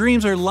 your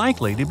dreams are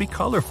likely to be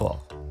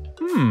colorful.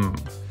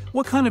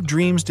 What kind of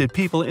dreams did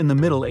people in the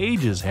Middle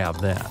Ages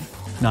have then?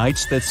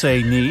 Nights that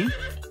say "ni"?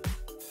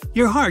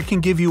 Your heart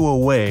can give you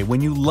away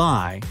when you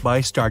lie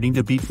by starting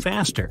to beat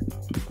faster.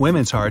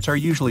 Women's hearts are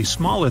usually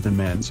smaller than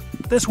men's,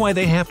 that's why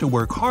they have to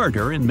work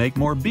harder and make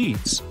more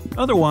beats.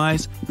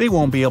 Otherwise, they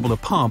won't be able to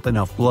pump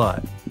enough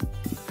blood.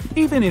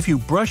 Even if you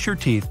brush your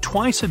teeth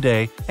twice a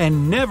day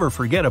and never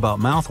forget about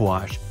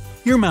mouthwash,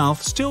 your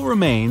mouth still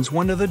remains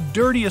one of the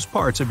dirtiest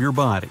parts of your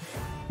body.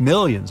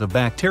 Millions of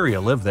bacteria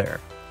live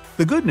there.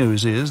 The good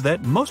news is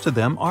that most of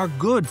them are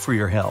good for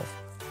your health.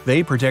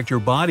 They protect your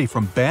body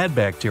from bad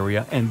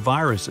bacteria and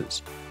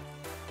viruses.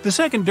 The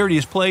second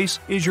dirtiest place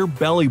is your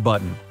belly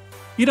button.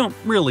 You don't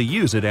really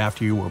use it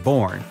after you were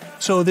born,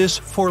 so this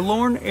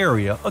forlorn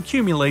area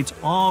accumulates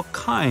all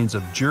kinds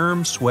of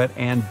germs, sweat,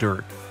 and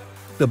dirt.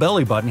 The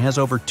belly button has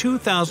over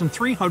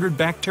 2,300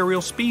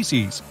 bacterial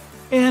species,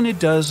 and it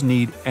does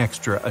need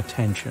extra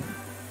attention.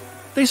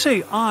 They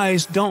say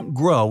eyes don't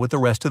grow with the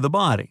rest of the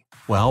body.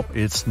 Well,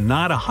 it's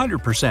not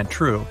 100%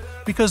 true,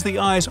 because the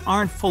eyes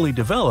aren't fully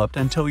developed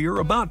until you're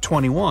about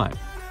 21.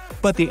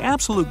 But the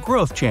absolute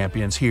growth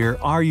champions here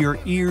are your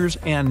ears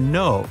and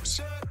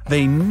nose.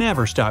 They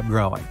never stop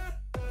growing.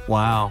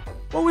 Wow,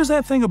 what was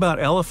that thing about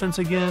elephants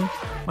again?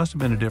 Must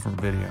have been a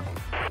different video.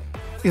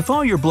 If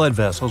all your blood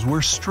vessels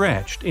were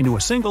stretched into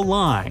a single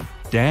line,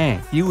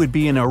 dang, you would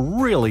be in a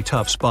really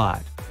tough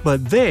spot.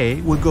 But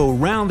they would go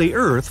round the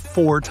earth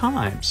 4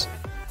 times.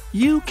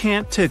 You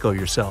can't tickle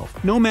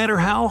yourself, no matter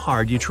how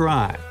hard you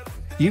try.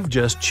 You've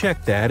just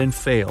checked that and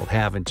failed,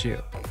 haven't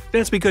you?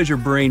 That's because your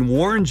brain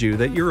warns you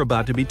that you're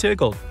about to be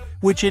tickled,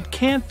 which it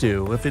can't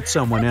do if it's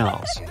someone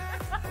else.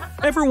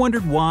 Ever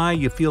wondered why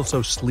you feel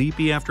so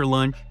sleepy after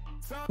lunch?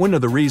 One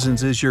of the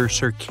reasons is your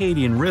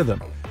circadian rhythm,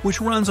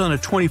 which runs on a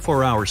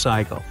 24-hour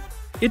cycle.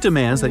 It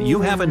demands that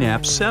you have a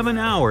nap 7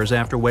 hours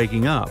after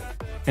waking up,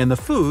 and the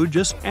food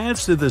just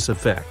adds to this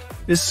effect.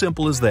 As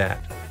simple as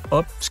that.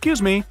 Oh,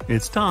 excuse me,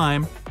 it's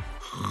time.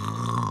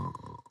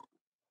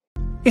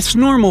 It's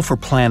normal for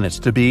planets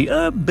to be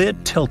a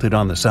bit tilted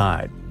on the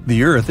side.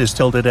 The Earth is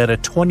tilted at a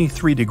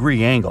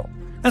 23-degree angle.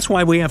 That's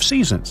why we have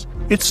seasons.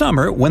 It's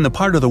summer when the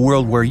part of the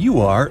world where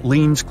you are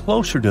leans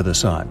closer to the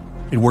sun.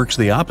 It works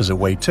the opposite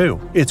way too.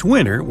 It's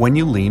winter when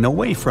you lean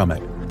away from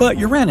it. But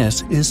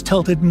Uranus is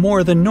tilted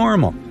more than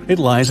normal. It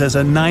lies as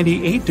a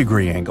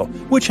 98-degree angle,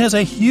 which has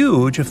a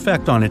huge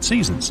effect on its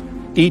seasons.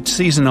 Each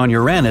season on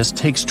Uranus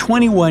takes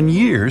 21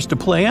 years to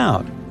play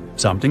out.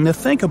 Something to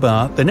think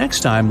about the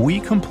next time we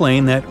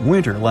complain that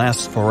winter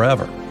lasts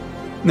forever.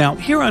 Now,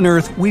 here on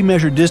Earth, we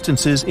measure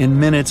distances in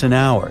minutes and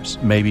hours,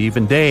 maybe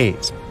even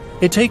days.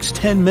 It takes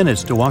 10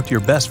 minutes to walk to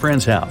your best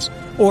friend's house,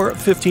 or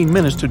 15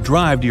 minutes to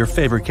drive to your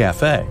favorite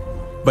cafe.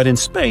 But in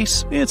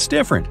space, it's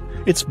different.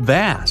 It's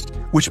vast,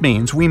 which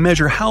means we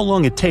measure how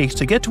long it takes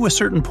to get to a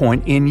certain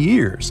point in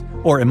years,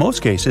 or in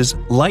most cases,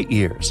 light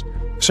years.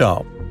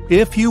 So,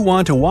 if you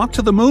want to walk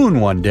to the moon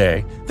one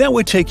day, that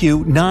would take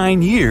you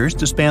 9 years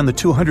to span the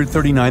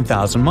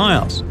 239,000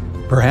 miles.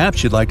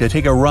 Perhaps you'd like to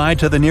take a ride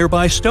to the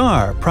nearby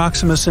star,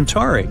 Proxima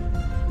Centauri.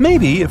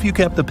 Maybe if you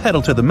kept the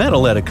pedal to the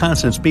metal at a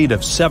constant speed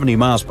of 70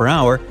 miles per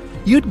hour,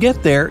 you'd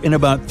get there in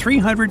about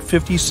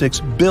 356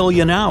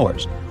 billion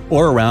hours,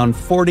 or around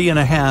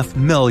 40.5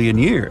 million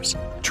years.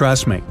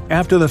 Trust me,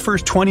 after the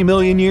first 20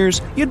 million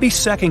years, you'd be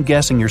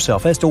second-guessing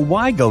yourself as to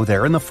why go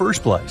there in the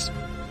first place.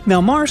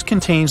 Now, Mars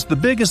contains the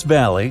biggest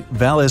valley,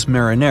 Valles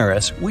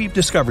Marineris, we've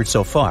discovered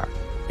so far.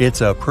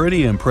 It's a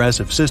pretty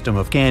impressive system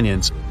of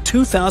canyons,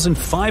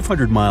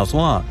 2,500 miles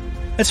long.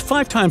 That's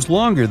 5 times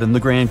longer than the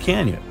Grand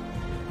Canyon.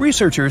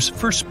 Researchers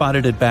first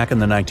spotted it back in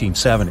the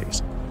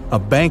 1970s. A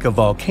bank of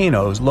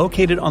volcanoes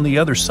located on the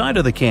other side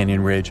of the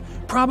canyon ridge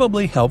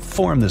probably helped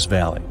form this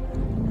valley.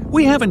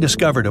 We haven't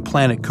discovered a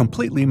planet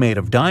completely made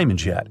of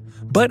diamonds yet,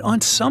 but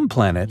on some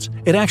planets,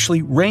 it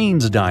actually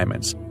rains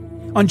diamonds.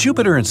 On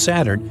Jupiter and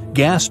Saturn,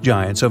 gas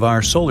giants of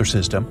our solar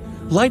system,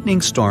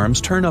 lightning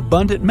storms turn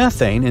abundant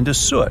methane into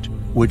soot,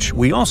 which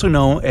we also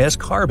know as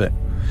carbon.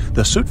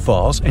 The soot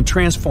falls and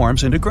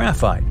transforms into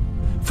graphite.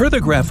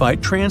 Further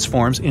graphite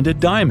transforms into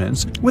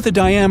diamonds with a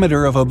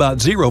diameter of about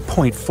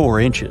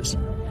 0.4 inches.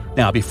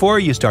 Now, before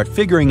you start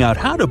figuring out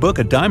how to book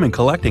a diamond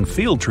collecting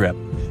field trip,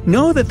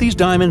 know that these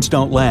diamonds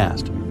don't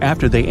last.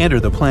 After they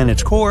enter the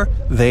planet's core,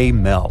 they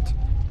melt.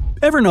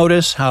 Ever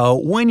notice how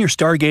when you're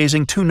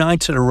stargazing 2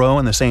 nights in a row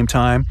in the same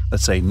time,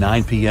 let's say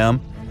 9 p.m.,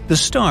 the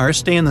stars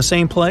stay in the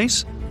same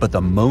place, but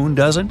the moon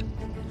doesn't?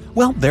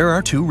 Well, there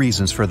are 2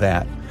 reasons for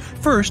that.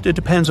 First, it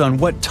depends on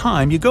what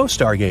time you go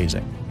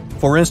stargazing.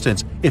 For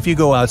instance, if you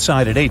go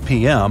outside at 8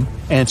 p.m.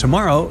 and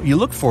tomorrow you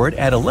look for it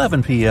at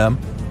 11 p.m.,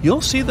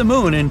 you'll see the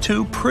moon in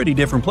 2 pretty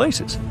different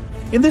places.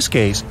 In this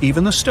case,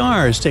 even the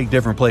stars take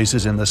different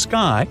places in the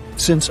sky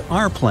since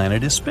our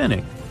planet is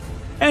spinning.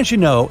 As you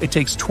know, it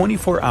takes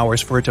 24 hours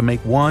for it to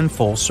make one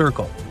full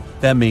circle.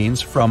 That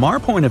means, from our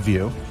point of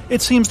view,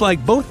 it seems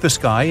like both the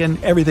sky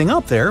and everything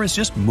up there is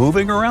just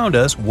moving around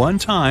us one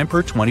time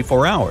per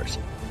 24 hours.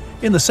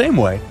 In the same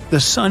way, the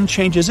sun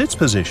changes its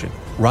position,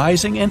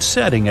 rising and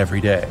setting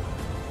every day.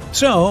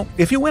 So,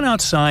 if you went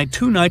outside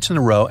 2 nights in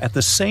a row at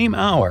the same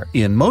hour,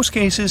 in most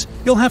cases,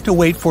 you'll have to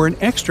wait for an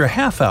extra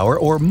half hour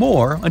or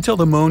more until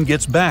the moon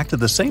gets back to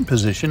the same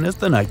position as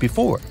the night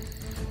before.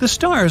 The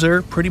stars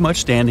are pretty much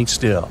standing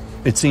still.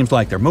 It seems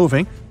like they're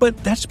moving, but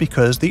that's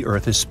because the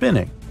Earth is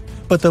spinning.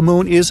 But the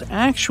moon is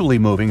actually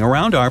moving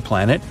around our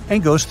planet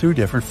and goes through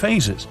different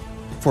phases.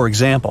 For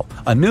example,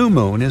 a new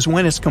moon is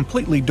when it's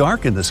completely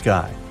dark in the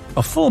sky.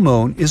 A full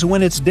moon is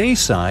when its day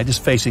side is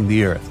facing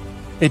the Earth.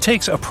 It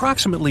takes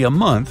approximately a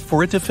month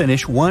for it to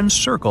finish one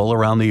circle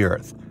around the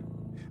Earth.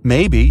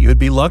 Maybe you'd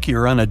be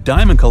luckier on a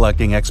diamond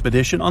collecting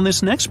expedition on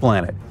this next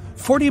planet,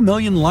 40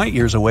 million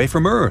light-years away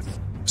from Earth.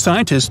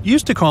 Scientists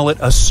used to call it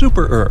a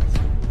super-Earth.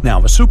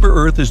 Now, a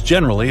super-Earth is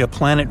generally a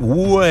planet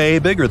way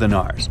bigger than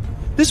ours.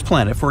 This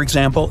planet, for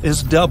example,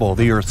 is double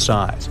the Earth's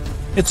size.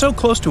 It's so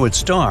close to its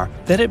star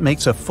that it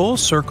makes a full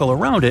circle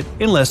around it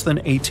in less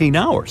than 18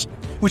 hours,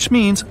 which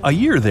means a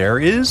year there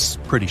is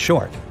pretty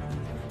short.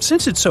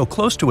 Since it's so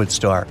close to its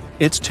star,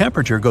 its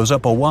temperature goes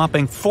up a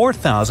whopping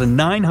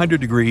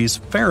 4,900 degrees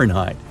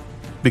Fahrenheit.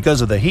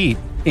 Because of the heat,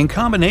 in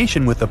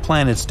combination with the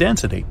planet's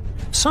density,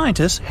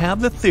 scientists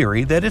have the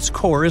theory that its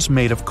core is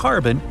made of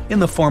carbon in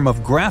the form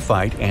of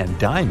graphite and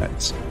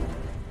diamonds.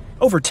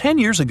 Over 10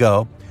 years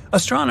ago,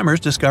 astronomers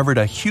discovered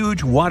a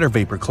huge water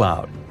vapor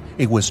cloud.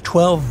 It was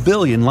 12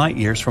 billion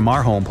light-years from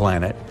our home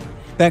planet.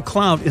 That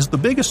cloud is the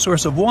biggest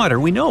source of water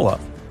we know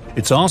of.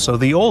 It's also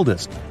the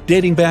oldest,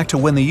 dating back to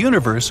when the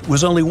universe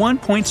was only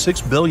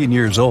 1.6 billion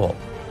years old.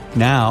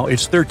 Now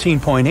it's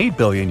 13.8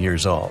 billion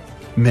years old.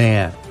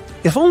 Man,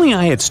 if only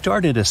I had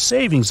started a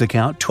savings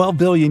account 12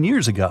 billion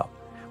years ago.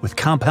 With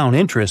compound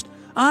interest,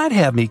 I'd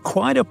have me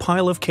quite a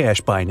pile of cash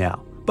by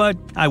now, but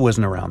I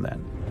wasn't around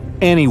then.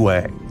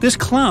 Anyway, this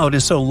cloud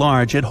is so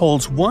large it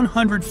holds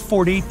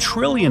 140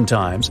 trillion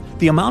times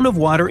the amount of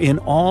water in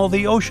all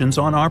the oceans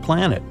on our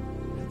planet.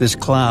 This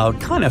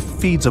cloud kind of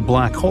feeds a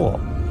black hole.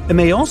 It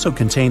may also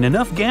contain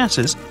enough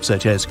gases,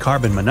 such as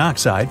carbon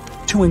monoxide,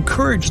 to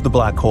encourage the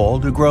black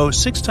hole to grow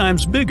 6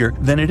 times bigger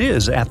than it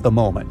is at the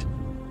moment.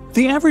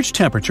 The average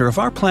temperature of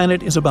our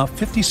planet is about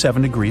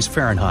 57 degrees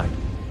Fahrenheit,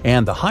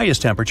 and the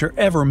highest temperature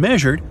ever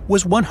measured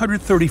was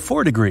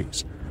 134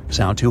 degrees.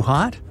 Sound too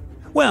hot?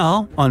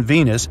 Well, on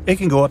Venus, it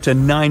can go up to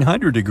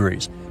 900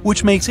 degrees,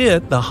 which makes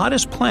it the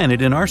hottest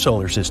planet in our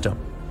solar system.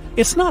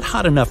 It's not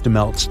hot enough to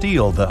melt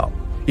steel, though.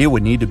 It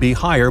would need to be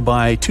higher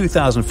by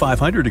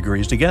 2,500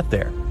 degrees to get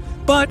there.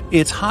 But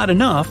it's hot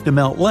enough to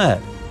melt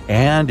lead,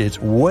 and it's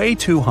way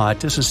too hot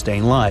to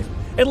sustain life,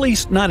 at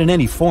least not in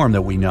any form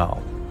that we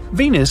know.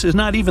 Venus is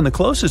not even the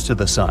closest to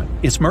the Sun,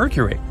 it's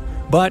Mercury,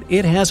 but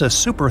it has a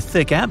super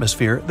thick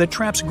atmosphere that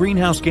traps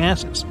greenhouse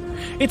gases.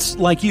 It's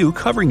like you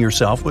covering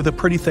yourself with a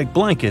pretty thick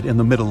blanket in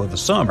the middle of the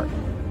summer.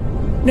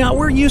 Now,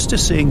 we're used to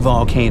seeing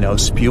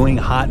volcanoes spewing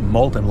hot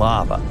molten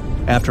lava.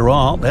 After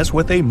all, that's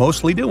what they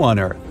mostly do on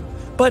Earth.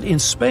 But in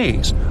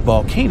space,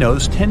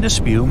 volcanoes tend to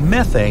spew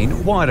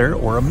methane, water,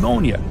 or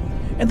ammonia.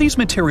 And these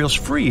materials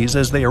freeze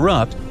as they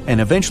erupt and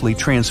eventually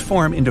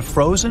transform into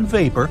frozen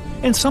vapor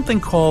and something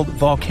called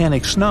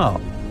volcanic snow.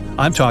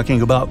 I'm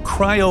talking about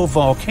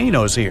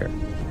cryovolcanoes here.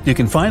 You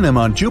can find them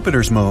on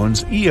Jupiter's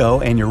moons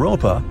Io and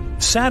Europa,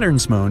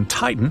 Saturn's moon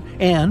Titan,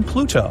 and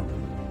Pluto.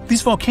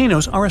 These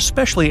volcanoes are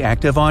especially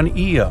active on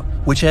Io,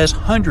 which has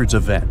hundreds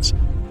of vents.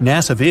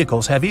 NASA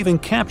vehicles have even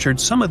captured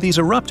some of these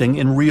erupting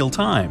in real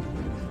time.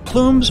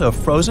 Plumes of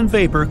frozen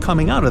vapor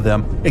coming out of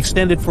them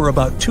extended for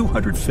about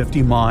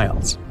 250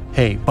 miles.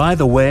 Hey, by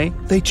the way,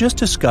 they just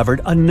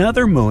discovered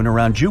another moon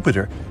around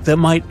Jupiter that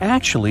might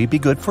actually be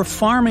good for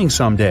farming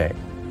someday.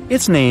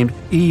 It's named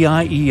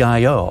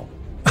EIEIO.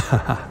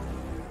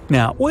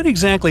 Now, what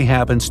exactly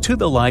happens to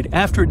the light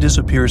after it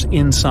disappears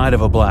inside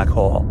of a black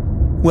hole?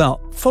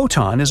 Well,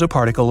 photon is a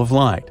particle of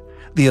light.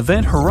 The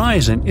event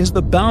horizon is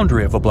the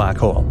boundary of a black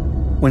hole.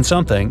 When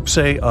something,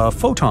 say a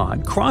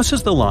photon,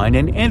 crosses the line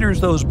and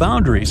enters those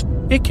boundaries,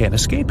 it can't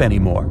escape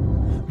anymore.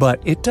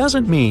 But it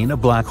doesn't mean a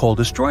black hole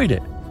destroyed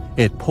it.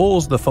 It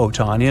pulls the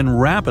photon in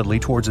rapidly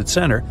towards its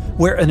center,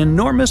 where an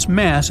enormous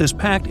mass is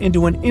packed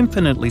into an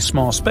infinitely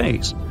small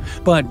space.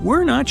 But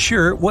we're not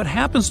sure what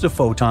happens to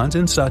photons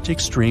in such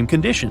extreme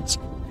conditions.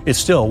 It's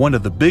still one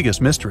of the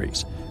biggest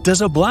mysteries.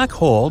 Does a black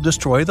hole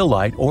destroy the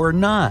light or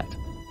not?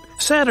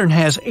 Saturn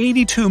has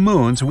 82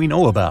 moons we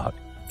know about,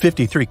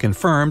 53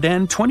 confirmed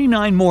and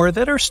 29 more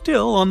that are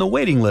still on the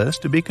waiting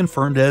list to be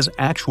confirmed as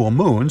actual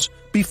moons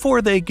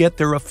before they get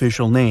their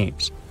official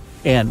names.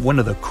 And one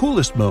of the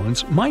coolest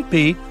moons might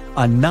be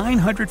a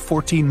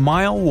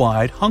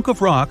 914-mile-wide hunk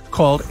of rock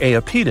called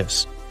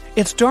Iapetus.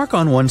 It's dark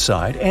on one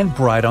side and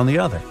bright on the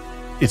other.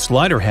 Its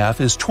lighter half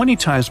is 20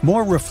 times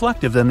more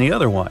reflective than the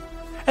other one.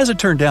 As it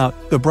turned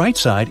out, the bright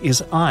side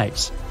is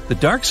ice. The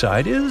dark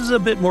side is a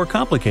bit more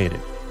complicated.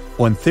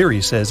 One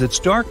theory says it's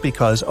dark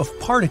because of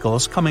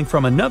particles coming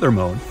from another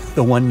moon,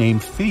 the one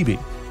named Phoebe.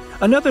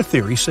 Another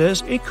theory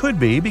says it could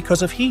be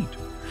because of heat.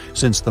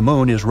 Since the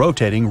moon is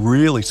rotating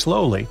really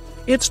slowly,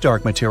 its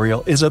dark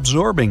material is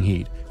absorbing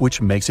heat,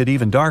 which makes it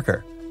even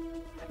darker.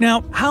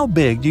 Now, how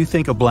big do you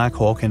think a black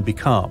hole can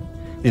become?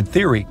 In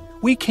theory,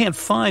 we can't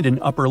find an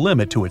upper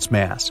limit to its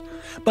mass,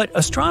 but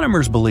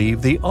astronomers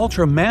believe the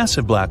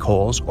ultramassive black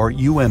holes, or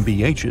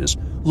UMBHs,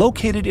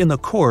 located in the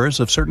cores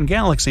of certain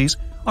galaxies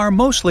are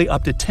mostly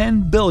up to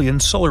 10 billion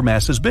solar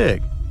masses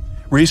big.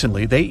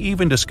 Recently, they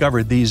even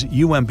discovered these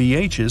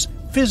UMBHs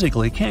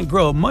physically can't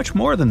grow much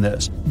more than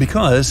this,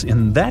 because,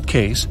 in that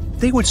case,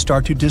 they would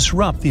start to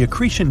disrupt the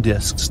accretion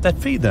disks that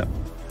feed them.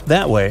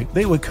 That way,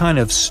 they would kind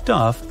of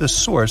stuff the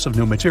source of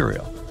new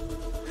material.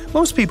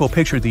 Most people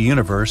picture the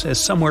universe as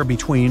somewhere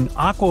between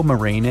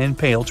aquamarine and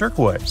pale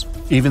turquoise.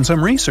 Even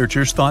some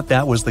researchers thought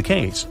that was the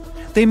case.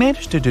 They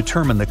managed to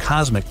determine the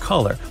cosmic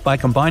color by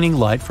combining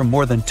light from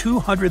more than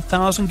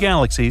 200,000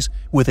 galaxies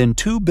within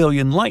 2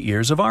 billion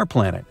light-years of our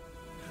planet.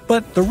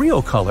 But the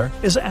real color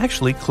is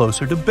actually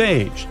closer to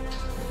beige.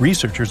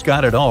 Researchers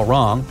got it all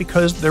wrong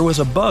because there was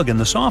a bug in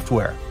the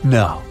software.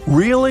 No,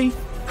 really?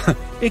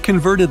 It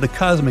converted the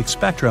cosmic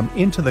spectrum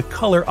into the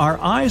color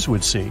our eyes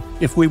would see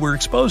if we were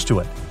exposed to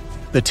it.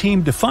 The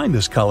team defined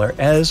this color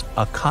as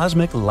a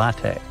cosmic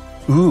latte.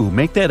 Ooh,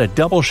 make that a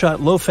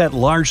double-shot low-fat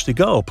large to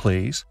go,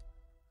 please.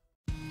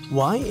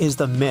 Why is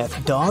the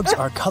myth dogs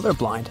are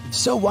colorblind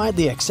so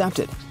widely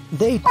accepted?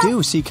 They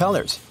do see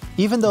colors,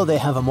 even though they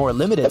have a more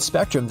limited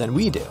spectrum than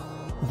we do.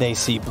 They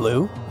see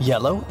blue,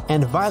 yellow,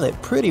 and violet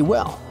pretty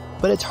well,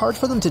 but it's hard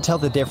for them to tell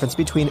the difference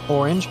between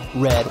orange,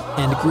 red,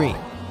 and green.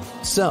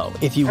 So,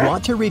 if you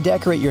want to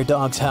redecorate your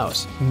dog's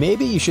house,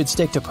 maybe you should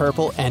stick to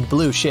purple and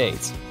blue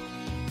shades.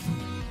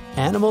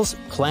 Animals,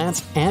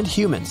 plants, and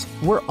humans,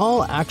 we're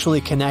all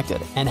actually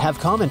connected and have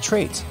common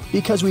traits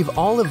because we've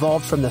all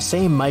evolved from the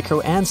same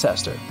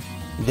micro-ancestor.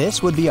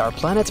 This would be our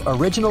planet's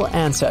original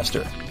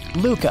ancestor,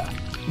 LUCA.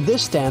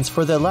 This stands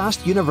for the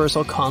last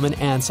universal common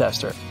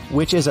ancestor,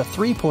 which is a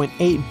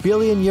 3.8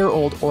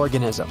 billion-year-old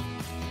organism.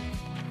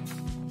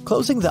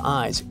 Closing the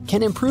eyes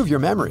can improve your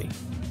memory.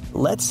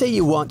 Let's say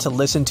you want to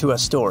listen to a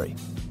story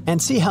and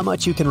see how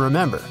much you can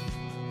remember.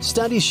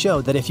 Studies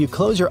show that if you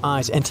close your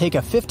eyes and take a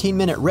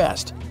 15-minute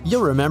rest,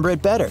 you'll remember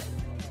it better.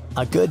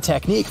 A good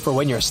technique for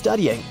when you're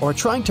studying or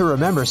trying to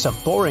remember some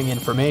boring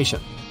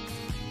information.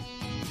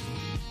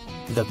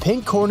 The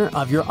pink corner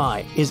of your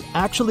eye is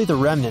actually the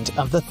remnant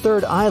of the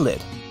third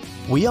eyelid.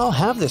 We all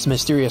have this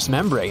mysterious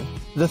membrane.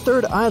 The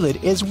third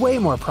eyelid is way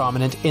more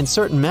prominent in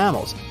certain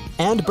mammals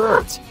and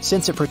birds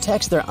since it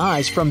protects their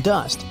eyes from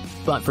dust.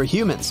 But for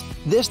humans,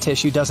 this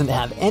tissue doesn't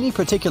have any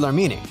particular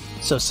meaning,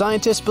 so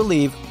scientists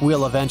believe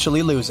we'll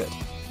eventually lose it.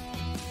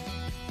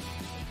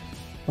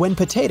 When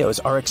potatoes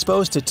are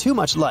exposed to too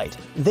much light,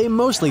 they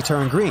mostly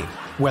turn green,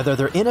 whether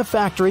they're in a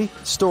factory,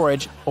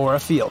 storage, or a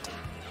field.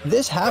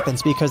 This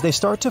happens because they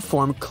start to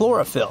form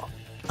chlorophyll,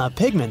 a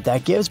pigment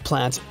that gives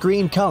plants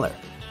green color.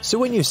 So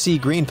when you see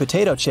green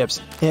potato chips,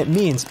 it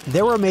means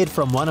they were made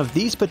from one of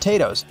these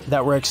potatoes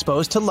that were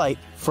exposed to light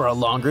for a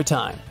longer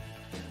time.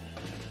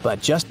 But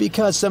just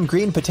because some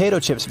green potato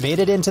chips made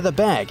it into the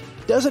bag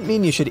doesn't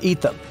mean you should eat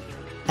them.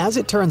 As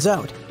it turns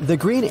out, the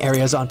green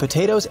areas on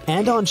potatoes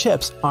and on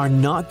chips are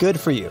not good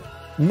for you.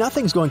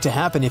 Nothing's going to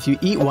happen if you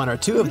eat one or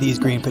two of these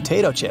green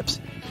potato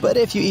chips, but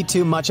if you eat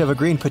too much of a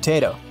green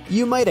potato,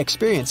 you might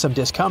experience some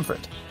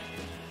discomfort.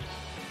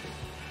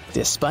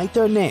 Despite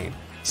their name,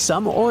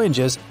 some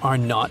oranges are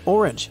not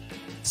orange.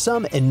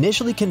 Some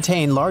initially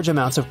contain large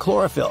amounts of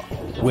chlorophyll,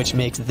 which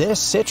makes this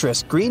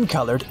citrus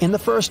green-colored in the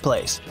first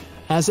place.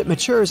 As it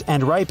matures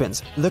and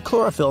ripens, the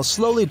chlorophyll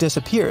slowly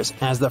disappears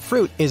as the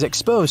fruit is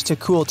exposed to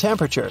cool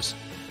temperatures.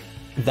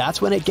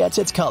 That's when it gets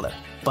its color.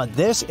 But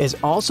this is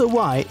also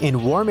why,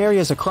 in warm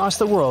areas across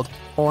the world,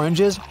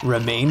 oranges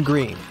remain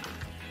green.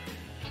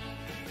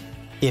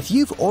 If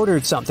you've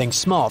ordered something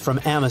small from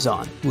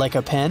Amazon, like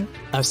a pen,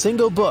 a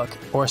single book,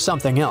 or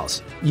something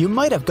else, you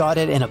might have got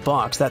it in a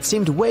box that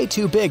seemed way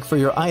too big for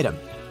your item.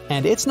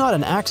 And it's not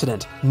an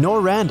accident,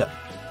 nor random.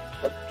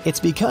 It's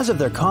because of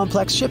their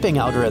complex shipping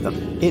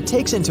algorithm. It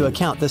takes into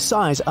account the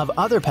size of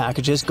other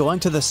packages going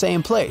to the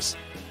same place,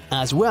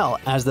 as well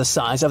as the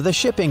size of the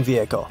shipping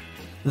vehicle.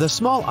 The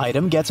small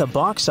item gets a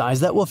box size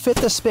that will fit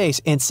the space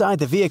inside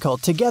the vehicle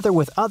together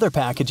with other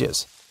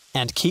packages,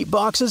 and keep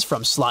boxes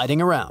from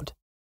sliding around.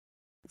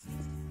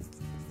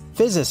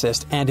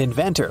 Physicist and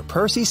inventor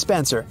Percy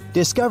Spencer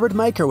discovered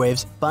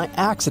microwaves by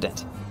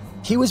accident.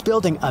 He was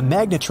building a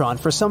magnetron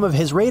for some of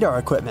his radar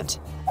equipment.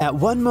 At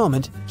one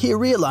moment, he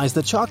realized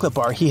the chocolate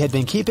bar he had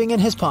been keeping in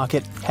his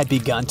pocket had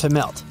begun to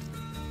melt.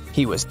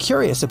 He was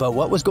curious about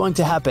what was going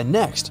to happen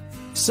next,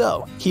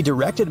 so he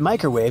directed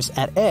microwaves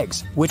at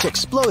eggs, which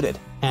exploded,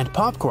 and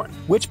popcorn,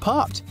 which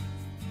popped.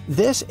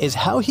 This is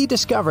how he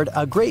discovered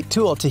a great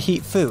tool to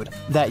heat food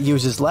that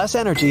uses less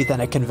energy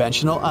than a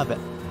conventional oven.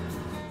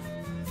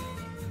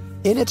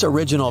 In its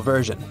original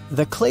version,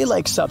 the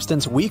clay-like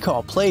substance we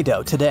call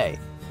Play-Doh today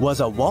was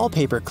a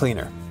wallpaper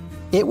cleaner.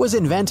 It was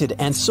invented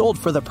and sold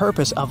for the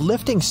purpose of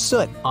lifting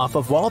soot off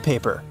of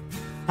wallpaper.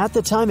 At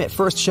the time it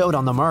first showed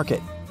on the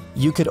market,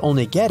 you could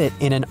only get it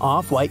in an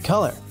off-white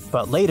color,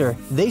 but later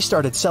they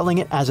started selling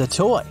it as a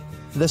toy.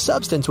 The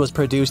substance was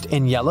produced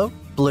in yellow,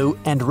 blue,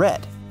 and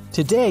red.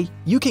 Today,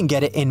 you can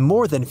get it in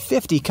more than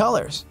 50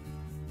 colors.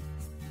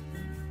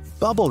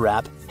 Bubble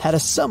wrap had a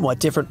somewhat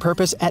different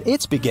purpose at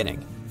its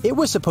beginning. It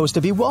was supposed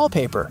to be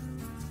wallpaper.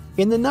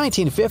 In the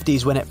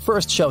 1950s, when it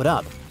first showed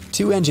up,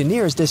 two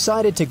engineers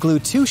decided to glue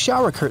two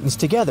shower curtains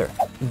together.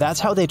 That's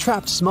how they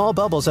trapped small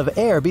bubbles of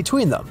air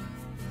between them.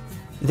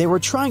 They were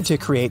trying to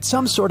create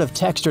some sort of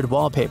textured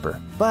wallpaper,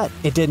 but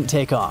it didn't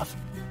take off.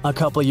 A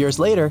couple years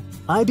later,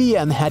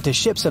 IBM had to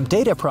ship some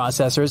data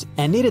processors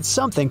and needed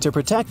something to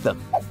protect them,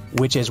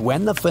 which is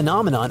when the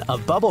phenomenon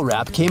of bubble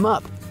wrap came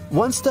up.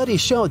 One study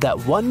showed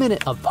that 1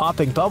 minute of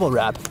popping bubble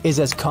wrap is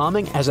as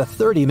calming as a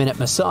 30-minute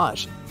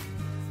massage.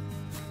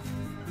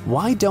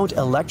 Why don't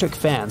electric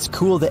fans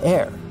cool the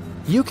air?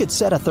 You could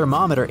set a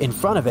thermometer in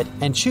front of it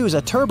and choose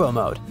a turbo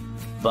mode,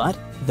 but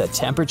the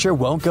temperature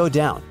won't go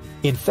down.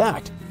 In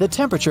fact, the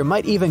temperature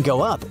might even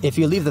go up if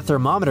you leave the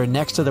thermometer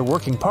next to the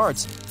working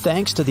parts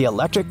thanks to the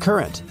electric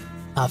current.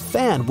 A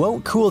fan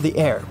won't cool the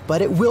air,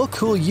 but it will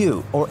cool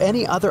you or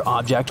any other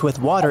object with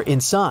water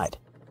inside.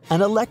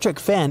 An electric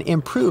fan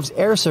improves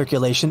air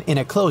circulation in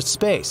a closed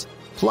space,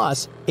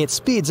 plus it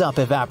speeds up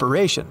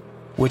evaporation,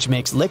 which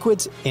makes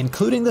liquids,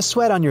 including the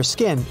sweat on your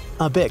skin,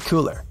 a bit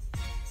cooler.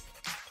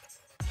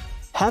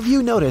 Have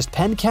you noticed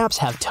pen caps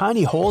have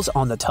tiny holes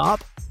on the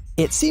top?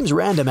 It seems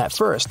random at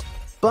first,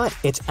 but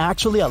it's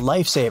actually a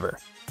lifesaver.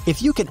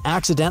 If you can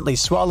accidentally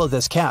swallow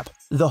this cap,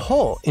 the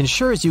hole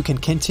ensures you can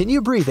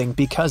continue breathing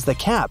because the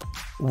cap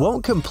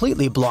won't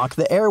completely block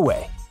the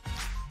airway.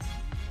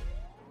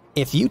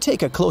 If you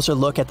take a closer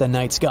look at the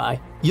night sky,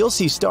 you'll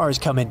see stars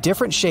come in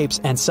different shapes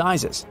and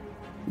sizes.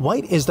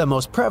 White is the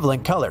most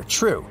prevalent color,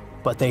 true,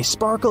 but they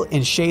sparkle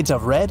in shades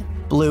of red,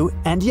 blue,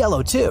 and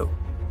yellow too.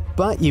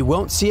 But you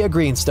won't see a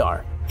green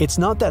star. It's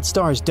not that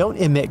stars don't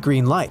emit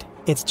green light,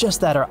 it's just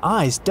that our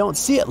eyes don't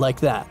see it like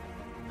that.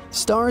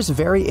 Stars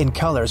vary in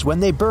colors when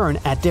they burn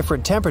at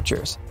different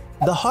temperatures.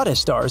 The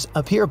hottest stars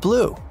appear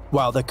blue,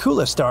 while the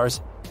coolest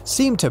stars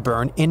seem to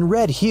burn in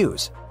red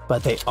hues,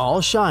 but they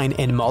all shine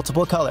in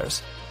multiple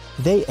colors.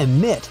 They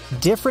emit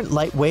different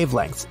light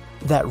wavelengths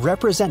that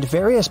represent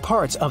various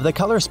parts of the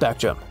color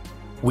spectrum.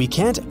 We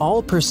can't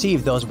all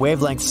perceive those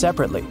wavelengths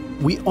separately.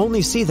 We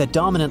only see the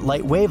dominant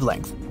light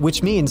wavelength,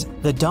 which means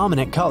the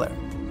dominant color.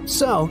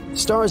 So,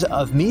 stars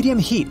of medium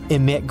heat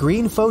emit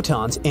green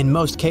photons in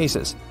most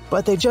cases,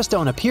 but they just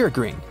don't appear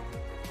green.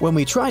 When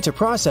we try to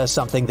process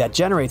something that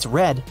generates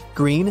red,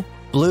 green,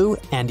 blue,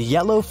 and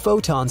yellow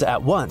photons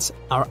at once,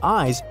 our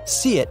eyes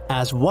see it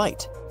as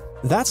white.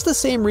 That's the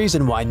same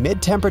reason why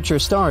mid-temperature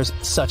stars,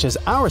 such as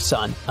our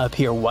Sun,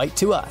 appear white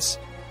to us.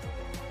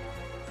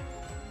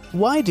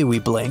 Why do we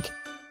blink?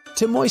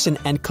 To moisten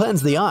and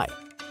cleanse the eye,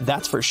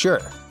 that's for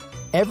sure.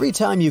 Every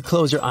time you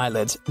close your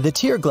eyelids, the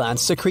tear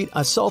glands secrete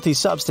a salty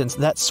substance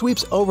that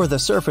sweeps over the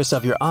surface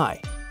of your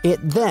eye. It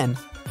then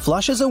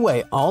flushes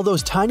away all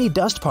those tiny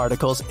dust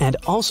particles and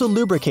also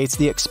lubricates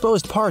the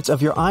exposed parts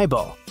of your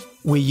eyeball.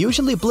 We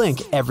usually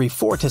blink every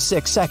 4 to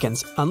 6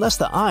 seconds unless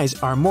the eyes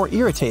are more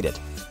irritated.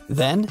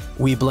 Then,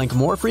 we blink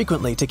more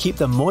frequently to keep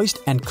them moist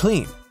and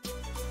clean.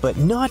 But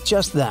not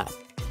just that.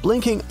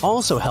 Blinking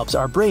also helps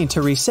our brain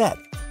to reset.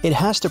 It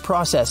has to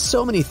process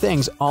so many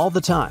things all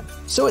the time,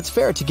 so it's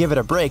fair to give it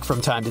a break from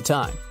time to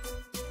time.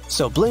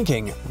 So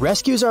blinking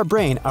rescues our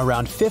brain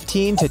around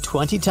 15 to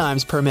 20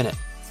 times per minute.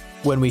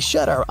 When we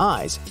shut our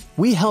eyes,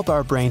 we help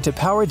our brain to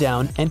power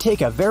down and take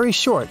a very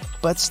short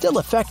but still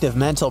effective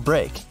mental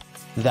break.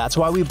 That's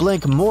why we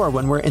blink more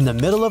when we're in the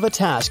middle of a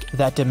task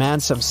that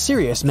demands some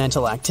serious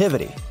mental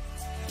activity.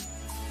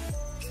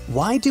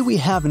 Why do we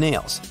have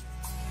nails?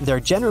 They're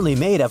generally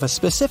made of a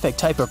specific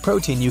type of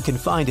protein you can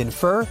find in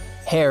fur,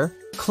 hair,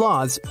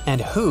 claws,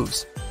 and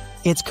hooves.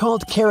 It's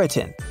called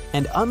keratin,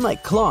 and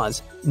unlike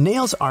claws,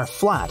 nails are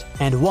flat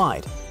and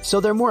wide, so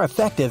they're more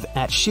effective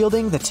at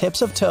shielding the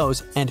tips of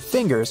toes and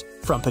fingers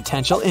from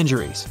potential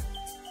injuries.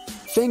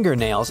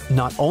 Fingernails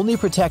not only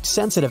protect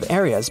sensitive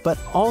areas but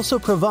also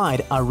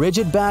provide a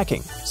rigid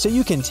backing so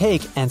you can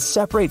take and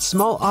separate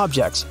small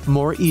objects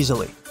more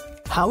easily.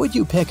 How would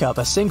you pick up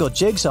a single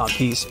jigsaw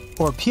piece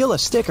or peel a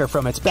sticker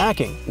from its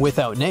backing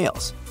without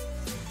nails?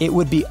 It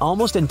would be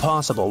almost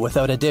impossible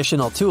without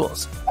additional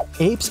tools.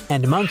 Apes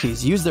and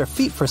monkeys use their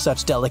feet for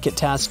such delicate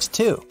tasks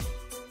too.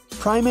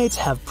 Primates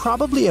have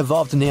probably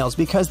evolved nails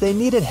because they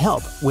needed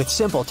help with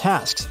simple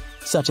tasks,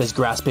 such as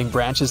grasping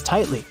branches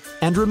tightly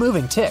and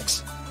removing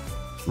ticks.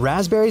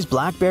 Raspberries,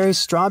 blackberries,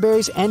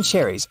 strawberries, and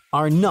cherries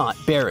are not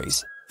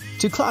berries.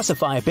 To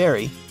classify a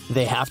berry,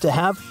 they have to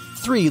have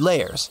 3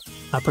 layers: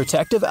 a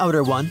protective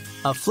outer one,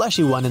 a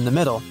fleshy one in the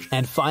middle,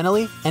 and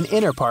finally, an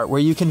inner part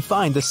where you can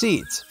find the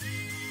seeds.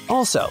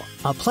 Also,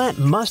 a plant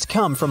must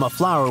come from a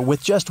flower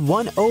with just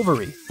 1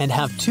 ovary and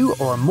have 2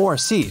 or more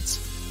seeds.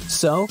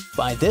 So,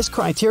 by this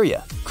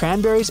criteria,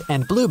 cranberries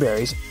and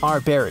blueberries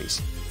are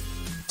berries.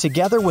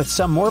 Together with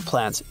some more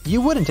plants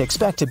you wouldn't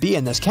expect to be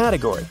in this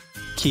category: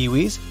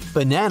 kiwis,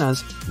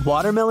 bananas,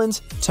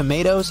 watermelons,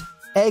 tomatoes,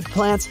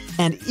 eggplants,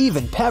 and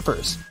even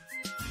peppers.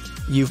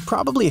 You've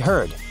probably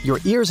heard your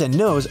ears and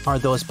nose are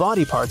those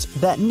body parts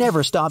that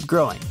never stop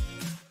growing.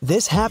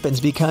 This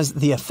happens because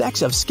the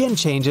effects of skin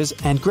changes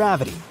and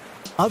gravity.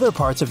 Other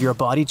parts of your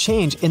body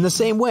change in the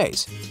same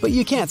ways, but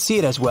you can't see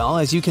it as well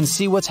as you can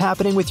see what's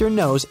happening with your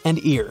nose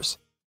and ears.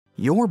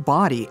 Your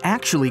body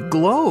actually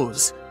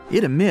glows.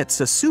 It emits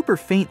a super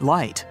faint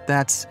light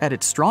that's at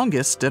its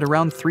strongest at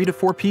around 3 to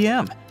 4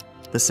 p.m.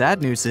 The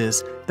sad news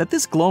is that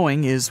this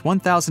glowing is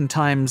 1,000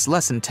 times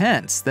less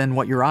intense than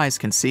what your eyes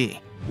can see.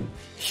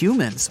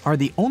 Humans are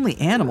the only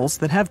animals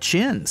that have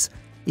chins.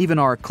 Even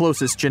our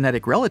closest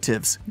genetic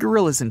relatives,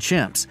 gorillas and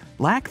chimps,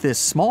 lack this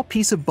small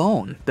piece of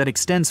bone that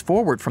extends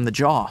forward from the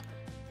jaw.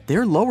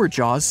 Their lower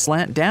jaws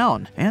slant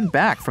down and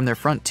back from their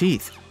front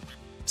teeth.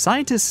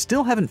 Scientists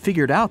still haven't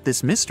figured out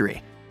this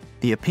mystery.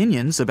 The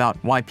opinions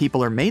about why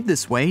people are made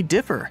this way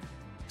differ.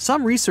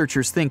 Some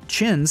researchers think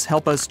chins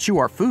help us chew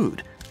our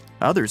food.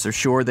 Others are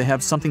sure they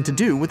have something to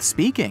do with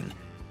speaking.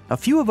 A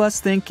few of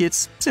us think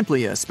it's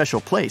simply a special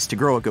place to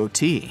grow a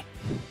goatee.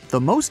 The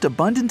most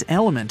abundant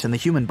element in the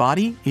human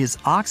body is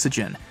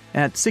oxygen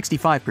at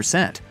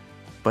 65%,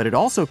 but it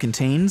also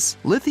contains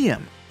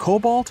lithium,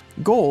 cobalt,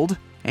 gold,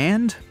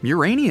 and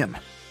uranium.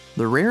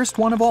 The rarest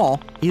one of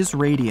all is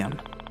radium.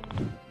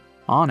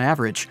 On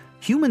average,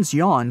 humans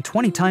yawn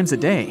 20 times a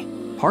day,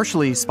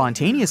 partially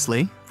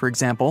spontaneously, for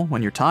example,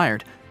 when you're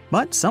tired,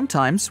 but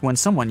sometimes when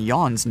someone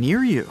yawns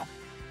near you.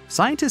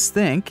 Scientists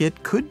think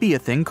it could be a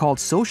thing called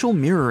social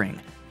mirroring.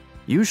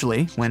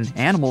 Usually, when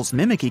animals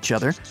mimic each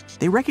other,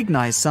 they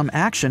recognize some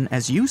action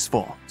as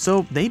useful,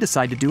 so they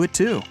decide to do it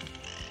too.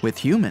 With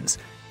humans,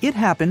 it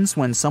happens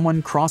when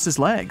someone crosses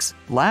legs,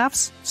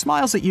 laughs,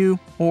 smiles at you,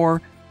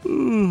 or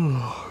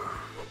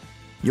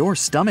your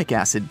stomach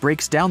acid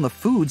breaks down the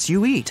foods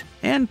you eat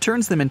and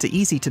turns them into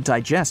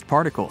easy-to-digest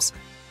particles.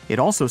 It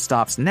also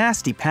stops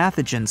nasty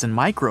pathogens and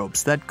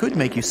microbes that could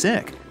make you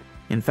sick.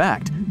 In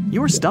fact,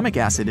 your stomach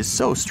acid is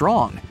so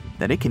strong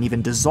that it can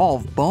even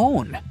dissolve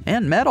bone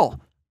and metal.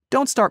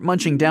 Don't start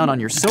munching down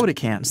on your soda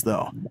cans,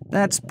 though.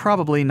 That's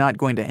probably not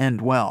going to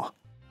end well.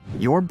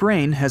 Your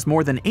brain has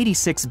more than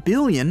 86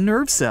 billion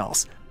nerve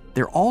cells.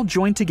 They're all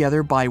joined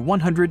together by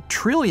 100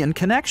 trillion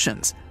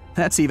connections.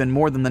 That's even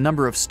more than the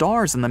number of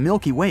stars in the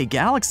Milky Way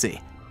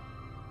galaxy.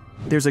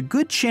 There's a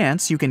good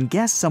chance you can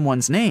guess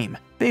someone's name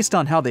based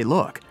on how they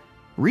look.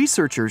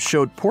 Researchers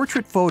showed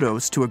portrait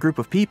photos to a group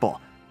of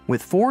people.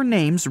 with 4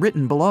 names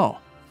written below.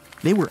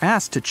 They were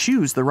asked to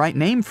choose the right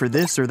name for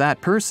this or that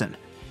person.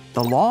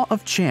 The law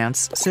of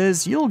chance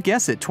says you'll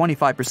guess it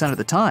 25% of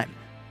the time,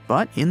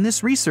 but in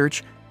this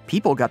research,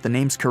 people got the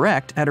names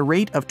correct at a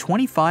rate of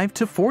 25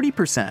 to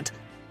 40%,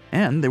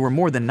 and there were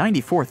more than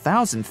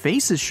 94,000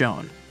 faces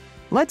shown.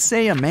 Let's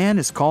say a man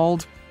is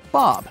called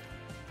Bob.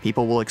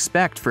 People will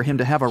expect for him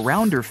to have a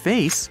rounder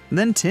face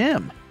than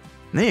Tim.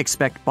 They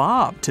expect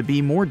Bob to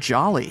be more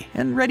jolly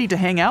and ready to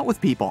hang out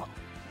with people.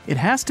 It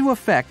has to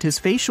affect his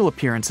facial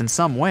appearance in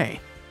some way.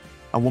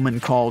 A woman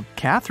called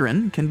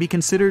Catherine can be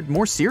considered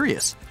more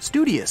serious,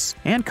 studious,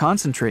 and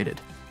concentrated.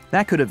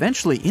 That could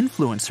eventually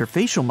influence her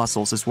facial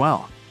muscles as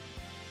well.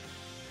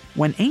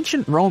 When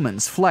ancient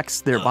Romans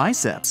flexed their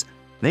biceps,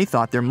 they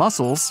thought their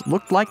muscles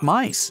looked like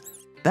mice.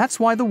 That's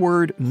why the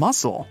word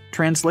muscle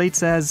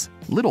translates as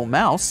little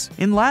mouse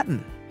in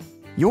Latin.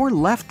 Your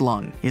left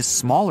lung is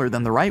smaller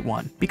than the right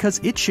one because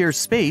it shares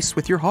space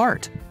with your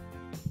heart.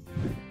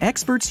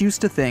 Experts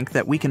used to think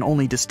that we can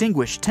only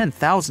distinguish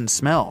 10,000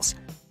 smells.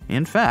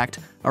 In fact,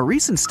 a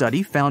recent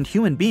study found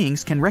human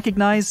beings can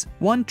recognize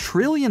 1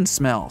 trillion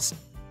smells.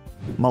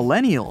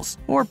 Millennials,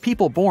 or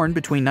people born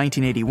between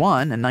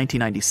 1981 and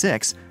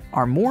 1996,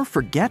 are more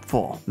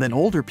forgetful than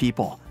older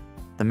people.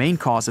 The main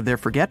cause of their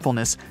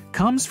forgetfulness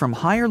comes from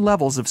higher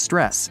levels of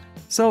stress.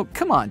 So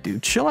come on,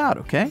 dude, chill out,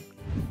 okay?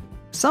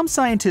 Some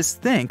scientists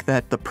think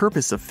that the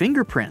purpose of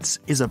fingerprints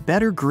is a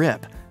better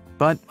grip,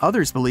 but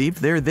others believe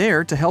they're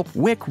there to help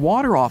wick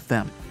water off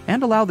them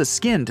and allow the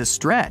skin to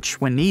stretch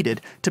when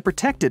needed to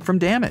protect it from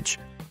damage.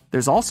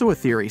 There's also a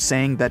theory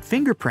saying that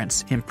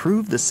fingerprints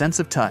improve the sense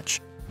of touch.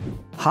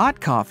 Hot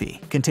coffee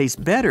can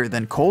taste better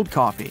than cold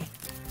coffee.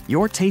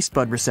 Your taste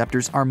bud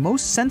receptors are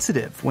most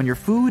sensitive when your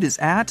food is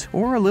at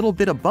or a little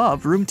bit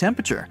above room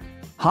temperature.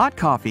 Hot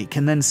coffee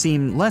can then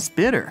seem less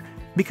bitter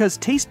because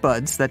taste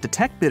buds that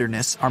detect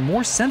bitterness are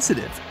more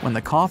sensitive when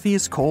the coffee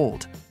is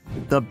cold.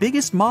 The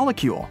biggest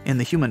molecule in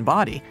the human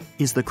body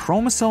is the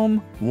chromosome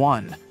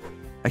 1.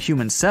 A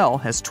human cell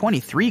has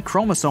 23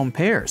 chromosome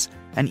pairs,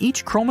 and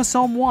each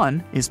chromosome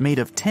 1 is made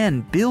of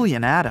 10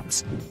 billion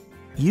atoms.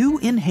 You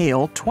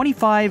inhale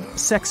 25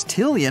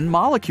 sextillion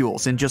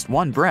molecules in just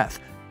one breath.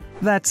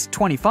 That's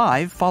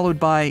 25 followed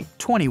by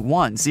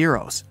 21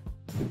 zeros.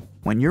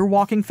 When you're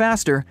walking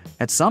faster,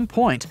 at some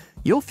point,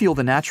 you'll feel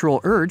the natural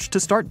urge to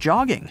start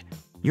jogging.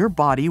 Your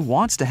body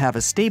wants to have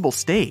a stable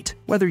state,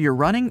 whether you're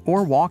running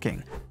or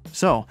walking.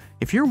 So,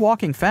 if you're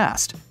walking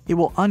fast, it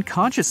will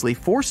unconsciously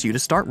force you to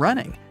start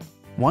running.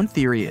 One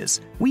theory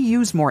is, we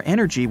use more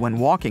energy when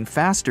walking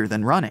faster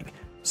than running,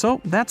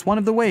 so that's one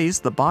of the ways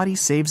the body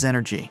saves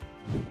energy.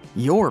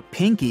 Your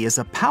pinky is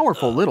a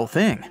powerful little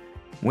thing.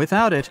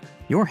 Without it,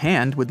 your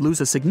hand would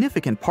lose a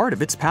significant part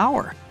of its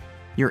power.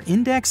 Your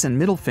index and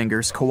middle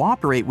fingers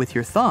cooperate with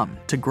your thumb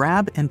to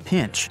grab and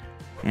pinch,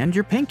 and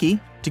your pinky,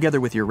 together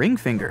with your ring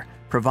finger,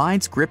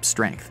 provides grip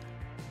strength.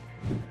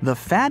 The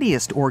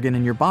fattiest organ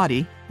in your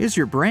body is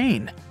your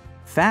brain.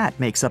 Fat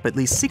makes up at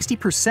least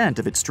 60%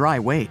 of its dry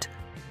weight.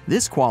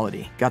 This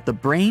quality got the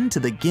brain to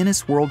the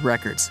Guinness World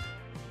Records.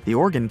 The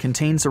organ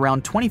contains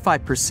around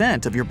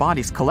 25% of your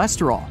body's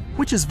cholesterol,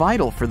 which is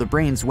vital for the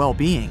brain's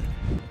well-being.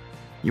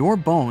 Your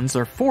bones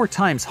are 4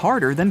 times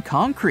harder than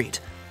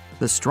concrete.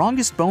 The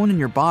strongest bone in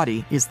your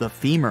body is the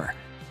femur.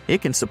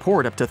 It can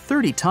support up to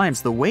 30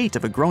 times the weight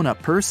of a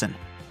grown-up person.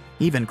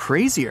 Even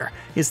crazier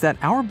is that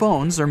our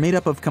bones are made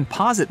up of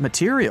composite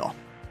material,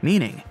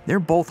 meaning they're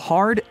both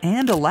hard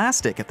and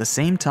elastic at the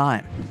same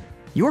time.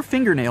 Your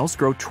fingernails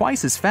grow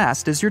twice as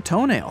fast as your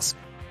toenails.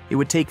 It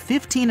would take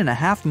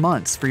 15.5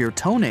 months for your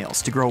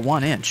toenails to grow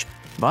 1 inch,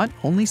 but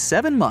only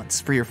 7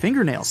 months for your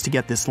fingernails to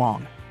get this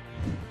long.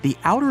 The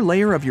outer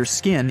layer of your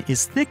skin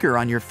is thicker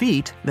on your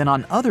feet than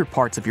on other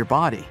parts of your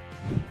body.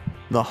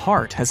 The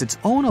heart has its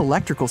own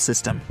electrical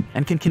system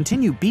and can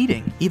continue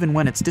beating even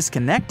when it's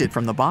disconnected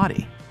from the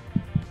body.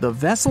 The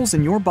vessels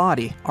in your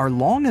body are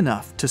long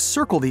enough to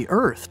circle the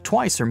earth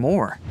twice or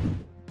more.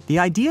 The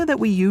idea that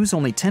we use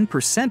only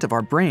 10% of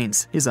our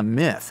brains is a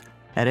myth.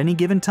 At any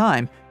given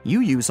time,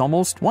 you use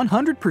almost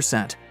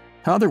 100%.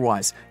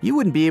 Otherwise, you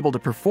wouldn't be able to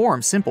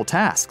perform simple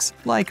tasks,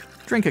 like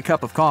drink a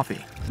cup of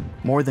coffee.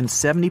 More than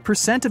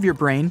 70% of your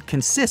brain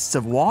consists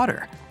of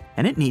water,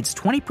 and it needs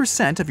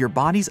 20% of your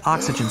body's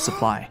oxygen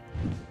supply.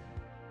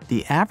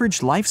 The average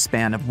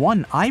lifespan of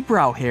one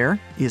eyebrow hair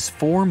is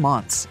 4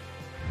 months.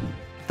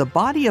 The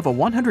body of a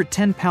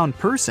 110-pound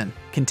person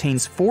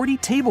contains 40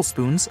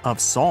 tablespoons of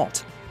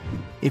salt.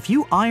 If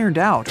you ironed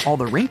out all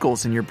the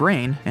wrinkles in your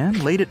brain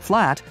and laid it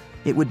flat,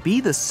 it would be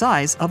the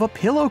size of a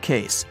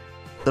pillowcase.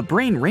 The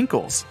brain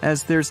wrinkles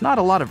as there's not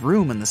a lot of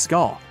room in the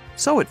skull,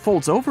 so it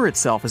folds over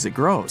itself as it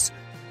grows.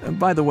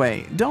 By the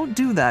way, don't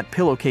do that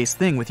pillowcase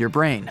thing with your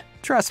brain.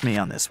 Trust me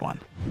on this one.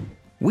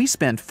 We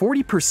spend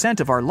 40%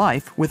 of our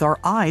life with our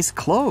eyes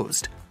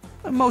closed.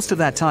 Most of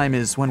that time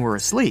is when we're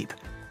asleep.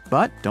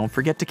 But don't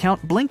forget to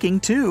count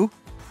blinking too,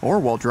 or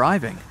while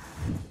driving.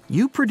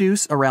 You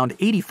produce around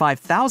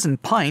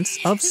 85,000 pints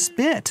of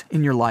spit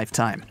in your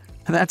lifetime.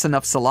 That's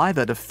enough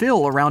saliva to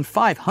fill around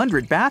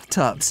 500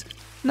 bathtubs.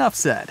 Enough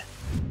said.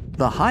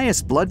 The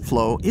highest blood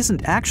flow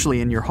isn't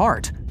actually in your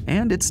heart,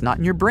 and it's not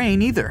in your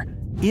brain either.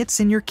 It's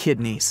in your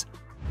kidneys.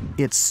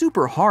 It's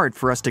super hard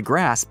for us to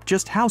grasp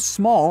just how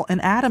small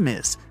an atom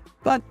is.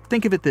 But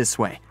think of it this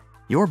way.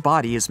 Your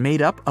body is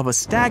made up of a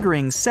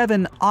staggering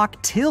 7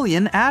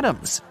 octillion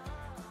atoms.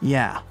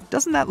 Yeah,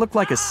 doesn't that look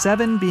like a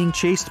 7 being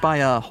chased by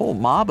a whole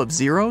mob of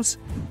zeros?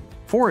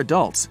 For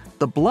adults,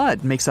 the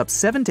blood makes up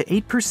 7 to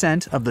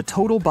 8% of the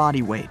total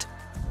body weight.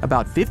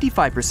 About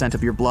 55%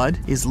 of your blood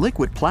is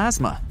liquid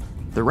plasma.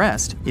 The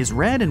rest is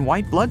red and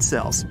white blood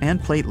cells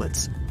and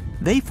platelets.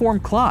 They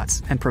form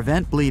clots and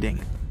prevent bleeding.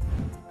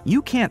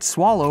 You can't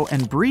swallow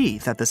and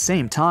breathe at the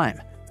same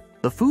time.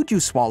 The food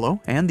you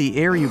swallow and the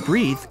air you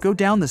breathe go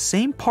down the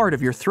same part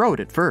of your throat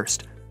at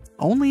first.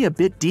 Only a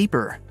bit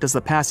deeper does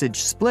the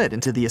passage split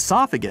into the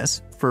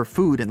esophagus for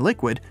food and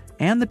liquid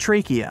and the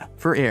trachea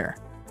for air.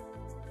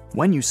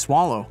 When you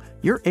swallow,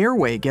 your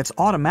airway gets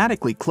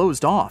automatically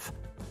closed off.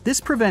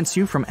 This prevents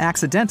you from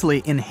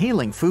accidentally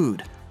inhaling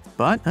food,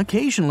 but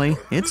occasionally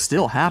it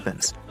still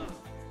happens.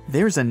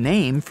 There's a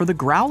name for the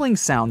growling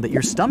sound that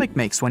your stomach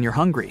makes when you're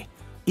hungry.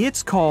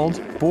 It's called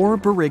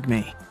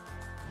borborygmi.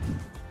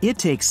 It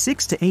takes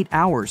 6 to 8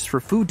 hours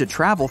for food to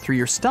travel through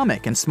your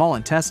stomach and small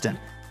intestine.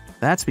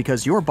 That's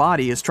because your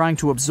body is trying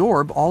to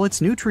absorb all its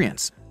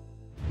nutrients.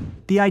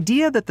 The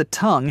idea that the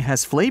tongue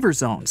has flavor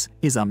zones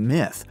is a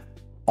myth.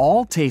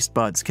 All taste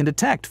buds can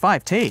detect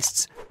 5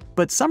 tastes,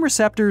 but some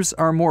receptors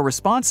are more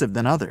responsive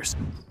than others.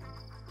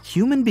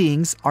 Human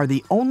beings are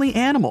the only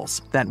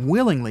animals that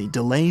willingly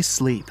delay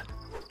sleep.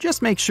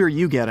 Just make sure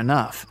you get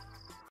enough.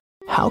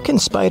 How can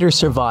spiders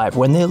survive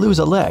when they lose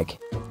a leg?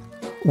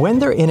 When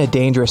they're in a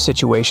dangerous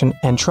situation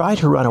and try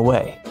to run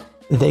away,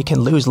 they can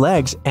lose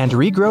legs and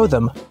regrow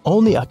them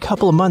only a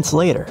couple months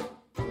later.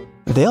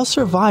 They'll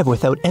survive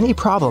without any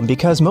problem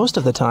because most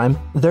of the time,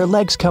 their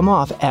legs come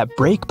off at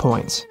break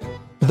points.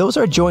 Those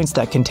are joints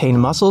that contain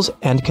muscles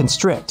and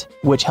constrict,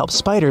 which helps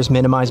spiders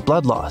minimize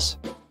blood loss.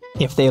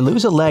 If they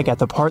lose a leg at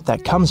the part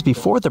that comes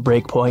before the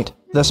break point,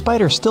 the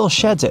spider still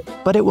sheds it,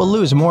 but it will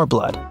lose more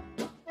blood.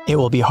 It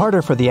will be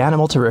harder for the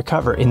animal to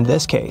recover in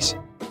this case.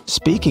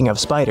 Speaking of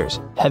spiders,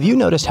 have you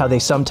noticed how they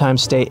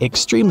sometimes stay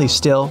extremely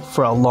still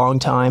for a long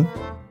time?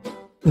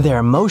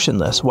 They're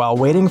motionless while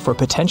waiting for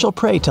potential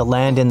prey to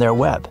land in their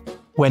web.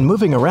 When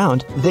moving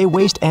around, they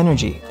waste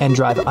energy and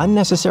drive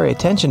unnecessary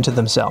attention to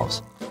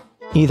themselves.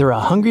 Either a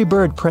hungry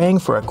bird praying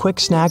for a quick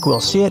snack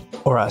will see it,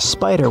 or a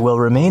spider will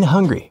remain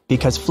hungry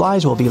because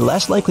flies will be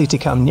less likely to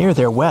come near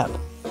their web.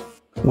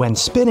 When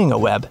spinning a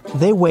web,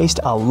 they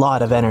waste a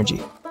lot of energy.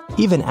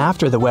 Even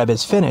after the web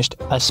is finished,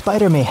 a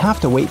spider may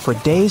have to wait for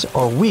days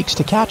or weeks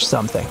to catch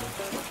something.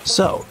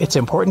 So, it's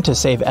important to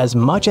save as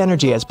much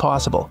energy as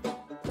possible.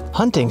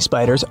 Hunting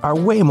spiders are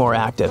way more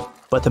active,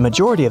 but the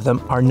majority of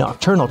them are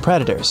nocturnal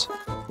predators.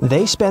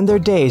 They spend their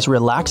days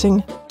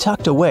relaxing,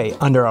 tucked away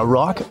under a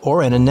rock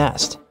or in a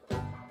nest.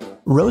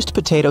 Roast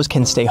potatoes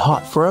can stay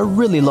hot for a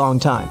really long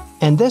time,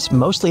 and this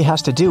mostly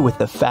has to do with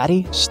the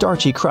fatty,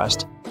 starchy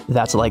crust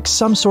that's like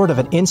some sort of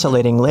an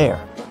insulating layer.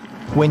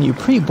 When you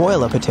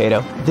pre-boil a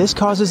potato, this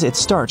causes its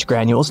starch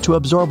granules to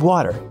absorb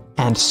water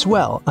and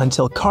swell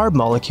until carb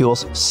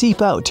molecules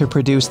seep out to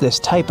produce this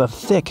type of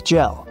thick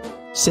gel.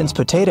 Since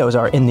potatoes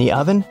are in the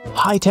oven,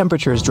 high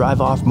temperatures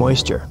drive off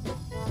moisture.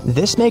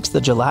 This makes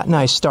the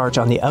gelatinized starch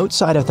on the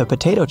outside of the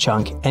potato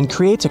chunk and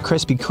creates a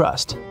crispy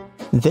crust.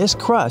 This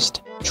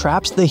crust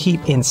traps the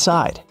heat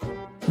inside.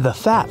 The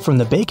fat from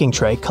the baking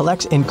tray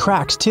collects in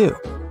cracks too,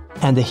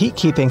 and the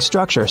heat-keeping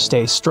structure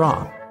stays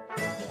strong.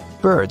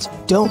 Birds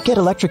don't get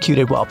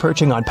electrocuted while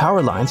perching on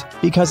power lines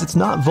because it's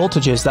not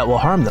voltages that will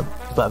harm them,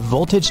 but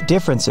voltage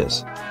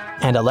differences,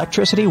 and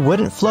electricity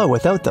wouldn't flow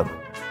without them.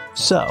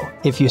 So,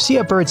 if you see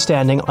a bird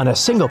standing on a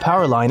single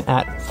power line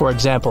at, for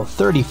example,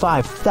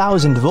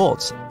 35,000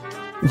 volts,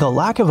 the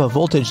lack of a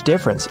voltage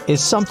difference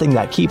is something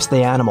that keeps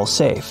the animal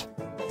safe.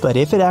 But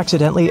if it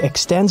accidentally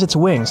extends its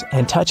wings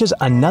and touches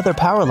another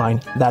power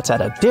line that's at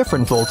a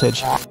different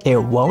voltage,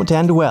 it won't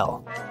end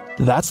well.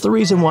 That's the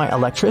reason why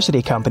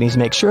electricity companies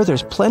make sure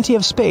there's plenty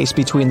of space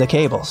between the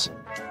cables.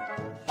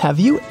 Have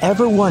you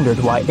ever wondered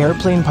why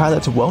airplane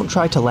pilots won't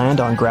try to land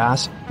on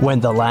grass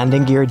when the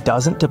landing gear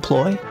doesn't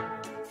deploy?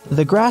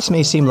 The grass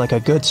may seem like a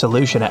good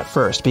solution at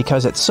first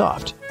because it's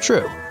soft,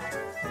 true.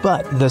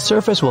 But the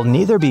surface will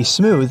neither be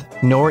smooth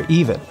nor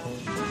even.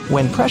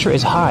 When pressure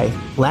is high,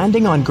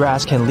 landing on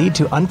grass can lead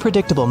to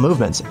unpredictable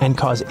movements and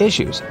cause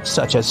issues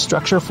such as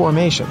structure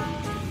formation.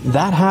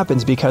 That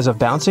happens because of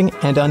bouncing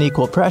and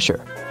unequal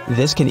pressure.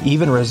 This can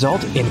even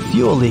result in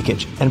fuel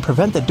leakage and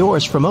prevent the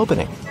doors from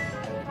opening.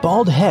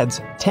 Bald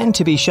heads tend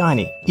to be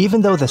shiny,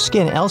 even though the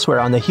skin elsewhere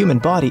on the human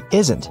body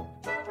isn't.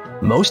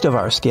 Most of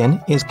our skin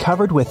is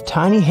covered with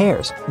tiny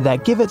hairs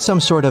that give it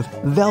some sort of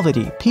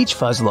velvety peach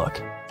fuzz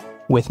look.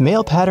 With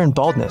male pattern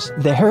baldness,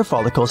 the hair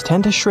follicles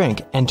tend to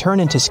shrink and turn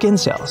into skin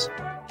cells,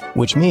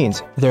 which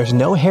means there's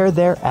no hair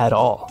there at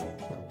all.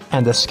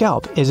 And the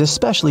scalp is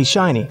especially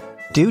shiny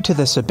due to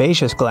the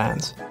sebaceous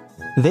glands.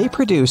 They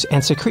produce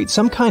and secrete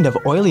some kind of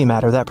oily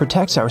matter that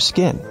protects our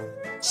skin.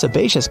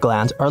 Sebaceous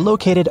glands are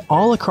located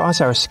all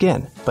across our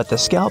skin, but the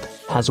scalp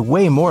has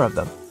way more of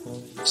them.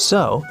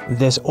 So,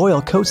 this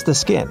oil coats the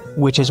skin,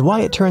 which is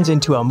why it turns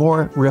into a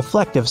more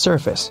reflective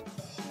surface.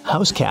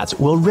 House cats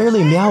will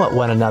rarely meow at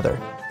one another,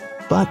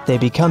 but they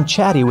become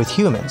chatty with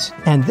humans,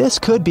 and this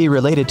could be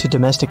related to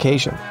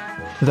domestication.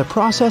 The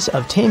process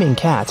of taming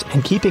cats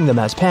and keeping them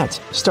as pets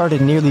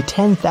started nearly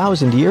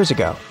 10,000 years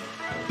ago.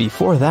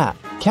 Before that,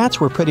 cats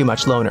were pretty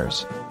much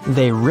loners.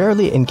 They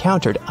rarely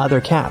encountered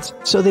other cats,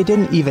 so they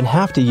didn't even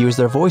have to use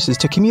their voices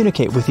to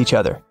communicate with each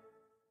other.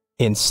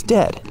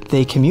 Instead,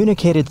 they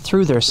communicated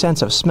through their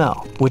sense of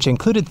smell, which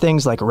included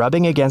things like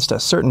rubbing against a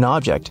certain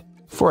object,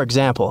 for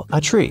example,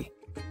 a tree.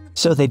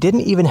 So they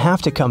didn't even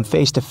have to come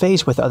face to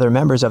face with other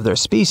members of their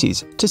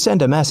species to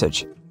send a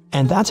message.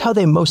 And that's how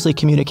they mostly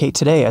communicate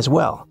today as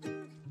well.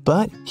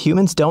 But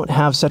humans don't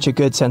have such a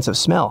good sense of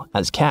smell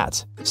as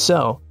cats,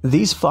 so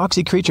these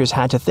foxy creatures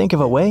had to think of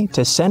a way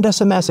to send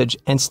us a message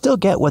and still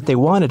get what they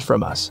wanted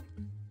from us,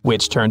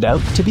 which turned out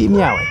to be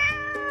meowing.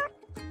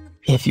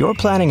 If you're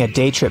planning a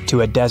day trip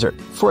to a desert,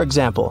 for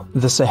example,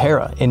 the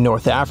Sahara in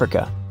North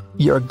Africa,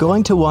 you're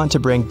going to want to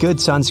bring good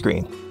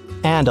sunscreen,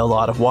 and a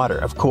lot of water,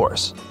 of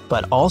course,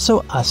 but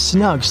also a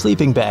snug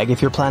sleeping bag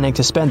if you're planning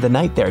to spend the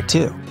night there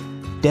too.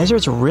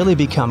 Deserts really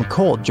become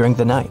cold during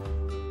the night.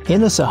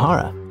 In the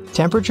Sahara,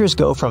 temperatures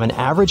go from an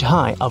average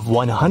high of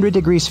 100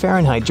 degrees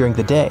Fahrenheit during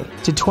the day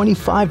to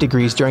 25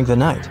 degrees during the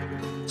night.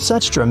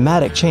 Such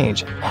dramatic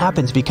change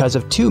happens because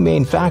of two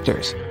main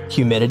factors: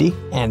 humidity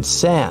and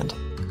sand.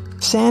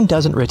 Sand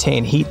doesn't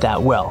retain heat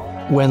that well.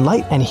 When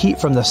light and heat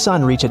from the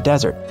sun reach a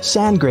desert,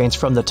 sand grains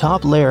from the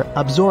top layer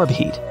absorb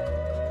heat.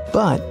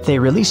 But they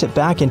release it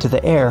back into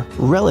the air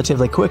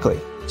relatively quickly.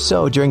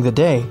 So during the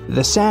day,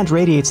 the sand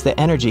radiates the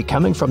energy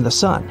coming from the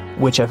sun,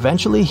 which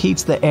eventually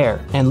heats the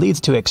air and leads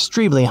to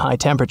extremely high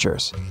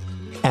temperatures.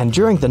 And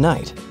during the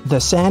night, the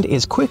sand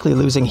is quickly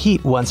losing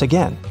heat once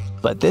again.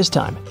 But this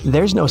time,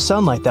 there's no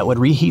sunlight that would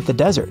reheat the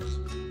desert.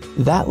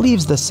 That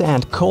leaves the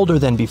sand colder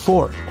than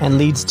before and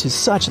leads to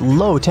such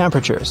low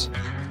temperatures.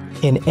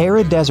 In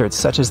arid deserts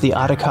such as the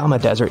Atacama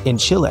Desert in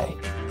Chile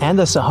and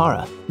the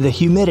Sahara, the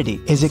humidity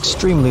is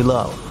extremely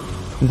low.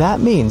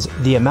 That means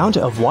the amount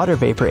of water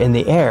vapor in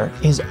the air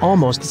is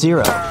almost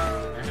zero.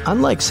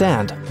 Unlike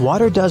sand,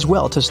 water does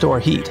well to store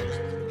heat.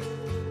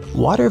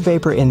 Water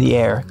vapor in the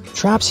air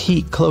traps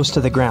heat close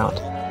to the ground.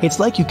 It's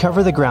like you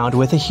cover the ground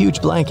with a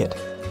huge blanket.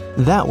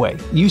 That way,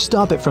 you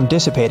stop it from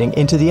dissipating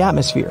into the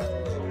atmosphere.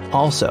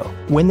 Also,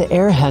 when the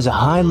air has a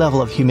high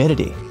level of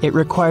humidity, it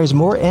requires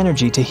more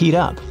energy to heat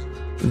up.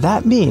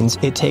 That means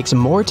it takes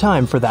more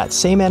time for that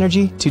same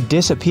energy to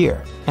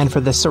disappear and for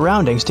the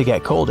surroundings to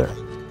get colder.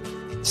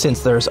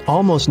 Since there's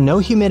almost no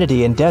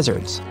humidity in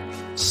deserts,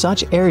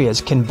 such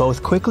areas can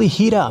both quickly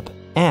heat up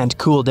and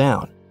cool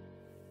down.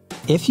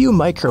 If you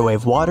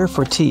microwave water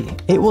for tea,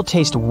 it will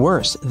taste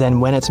worse than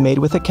when it's made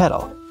with a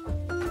kettle.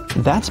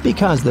 That's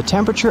because the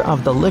temperature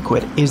of the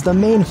liquid is the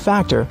main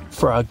factor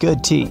for a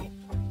good tea.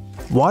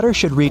 Water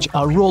should reach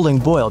a rolling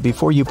boil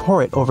before you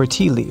pour it over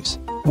tea leaves,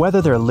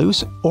 whether they're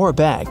loose or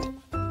bagged.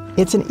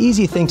 It's an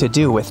easy thing to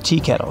do with tea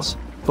kettles,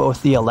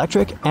 both the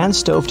electric and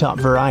stovetop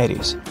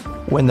varieties.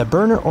 When the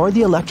burner or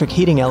the electric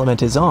heating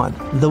element is on,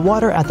 the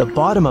water at the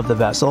bottom of the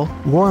vessel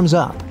warms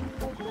up.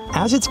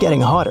 As it's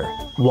getting hotter,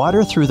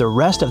 water through the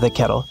rest of the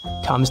kettle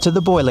comes to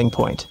the boiling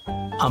point.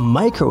 A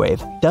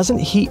microwave doesn't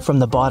heat from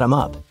the bottom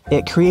up.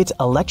 It creates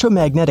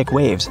electromagnetic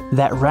waves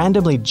that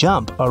randomly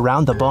jump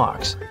around the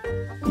box.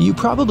 You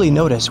probably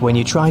notice when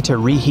you try to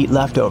reheat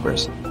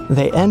leftovers,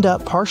 they end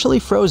up partially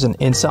frozen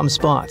in some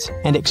spots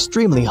and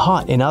extremely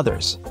hot in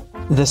others.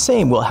 The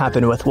same will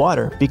happen with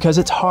water because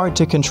it's hard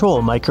to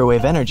control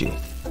microwave energy.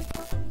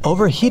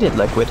 Overheated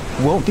liquid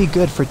won't be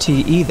good for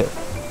tea either.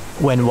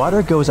 When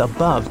water goes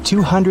above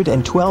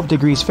 212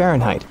 degrees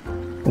Fahrenheit,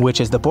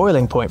 which is the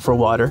boiling point for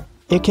water,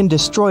 it can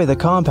destroy the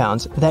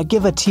compounds that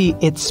give a tea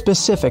its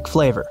specific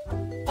flavor.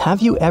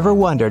 Have you ever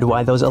wondered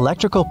why those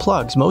electrical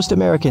plugs most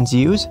Americans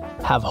use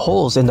have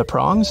holes in the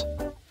prongs?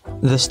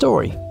 The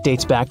story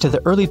dates back to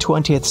the early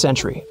 20th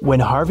century when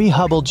Harvey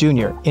Hubble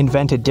Jr.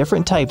 invented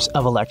different types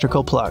of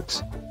electrical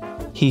plugs.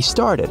 He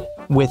started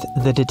with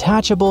the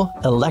detachable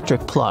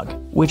electric plug,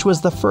 which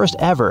was the first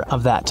ever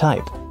of that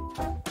type.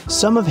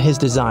 Some of his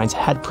designs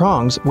had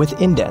prongs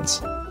with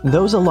indents,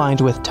 those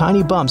aligned with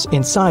tiny bumps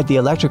inside the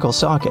electrical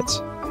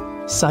sockets.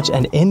 Such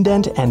an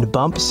indent and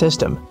bump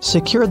system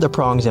secured the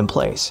prongs in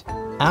place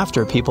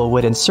after people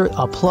would insert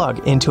a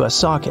plug into a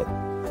socket.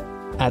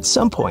 At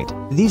some point,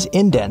 these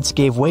indents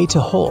gave way to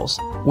holes,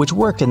 which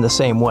worked in the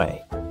same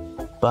way.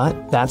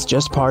 But that's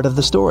just part of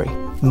the story.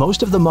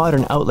 Most of the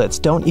modern outlets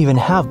don't even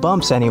have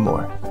bumps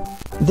anymore.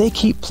 They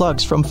keep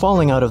plugs from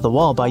falling out of the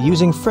wall by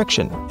using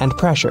friction and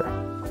pressure.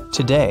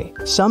 Today,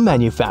 some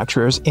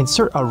manufacturers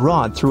insert a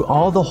rod through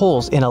all the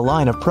holes in a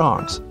line of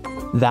prongs.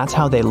 That's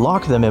how they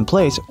lock them in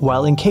place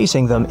while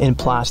encasing them in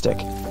plastic.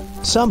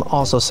 Some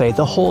also say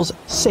the holes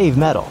save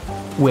metal,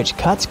 which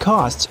cuts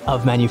costs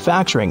of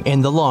manufacturing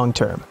in the long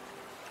term.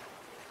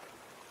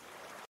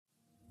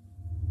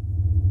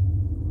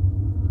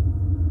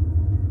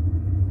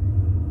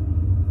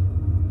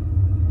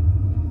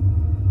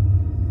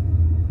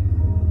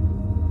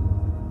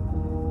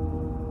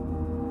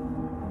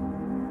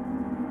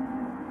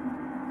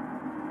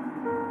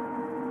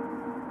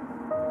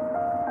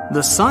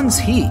 The sun's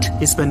heat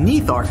is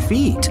beneath our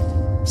feet.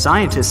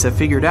 Scientists have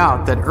figured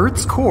out that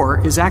Earth's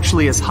core is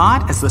actually as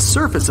hot as the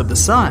surface of the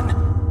sun,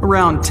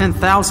 around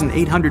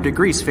 10,800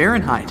 degrees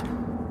Fahrenheit.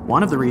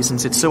 One of the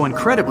reasons it's so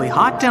incredibly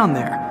hot down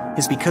there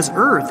is because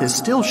Earth is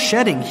still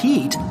shedding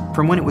heat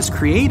from when it was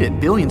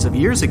created billions of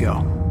years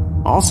ago.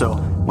 Also,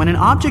 when an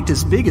object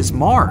as big as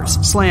Mars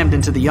slammed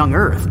into the young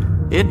Earth,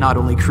 it not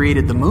only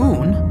created the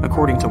moon,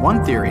 according to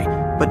one theory,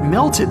 but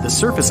melted the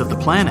surface of the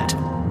planet.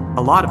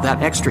 A lot of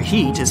that extra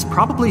heat is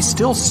probably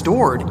still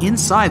stored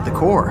inside the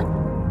core.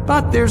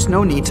 But there's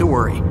no need to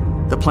worry.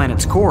 The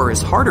planet's core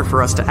is harder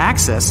for us to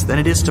access than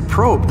it is to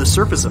probe the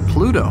surface of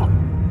Pluto.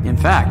 In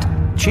fact,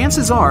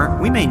 chances are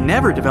we may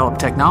never develop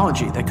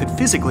technology that could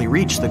physically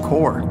reach the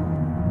core.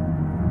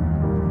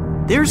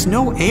 There's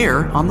no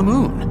air on the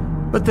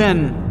moon. But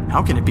then,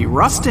 how can it be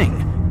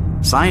rusting?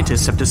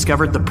 Scientists have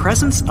discovered the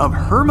presence of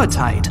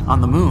hematite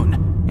on the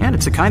moon, and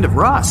it's a kind of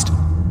rust.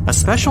 A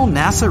special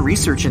NASA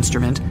research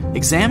instrument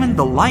examined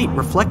the light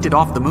reflected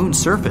off the moon's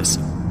surface.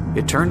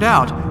 It turned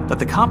out that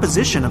the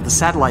composition of the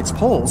satellite's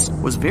poles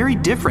was very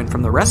different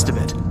from the rest of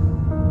it.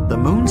 The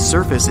moon's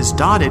surface is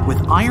dotted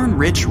with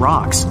iron-rich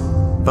rocks,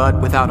 but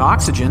without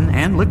oxygen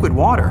and liquid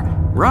water,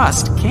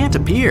 rust can't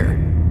appear.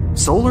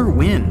 Solar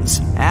winds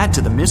add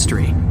to the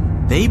mystery.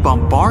 They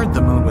bombard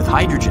the moon with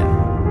hydrogen,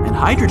 and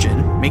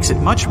hydrogen makes it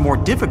much more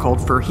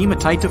difficult for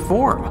hematite to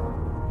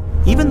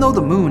form. Even though the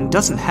moon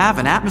doesn't have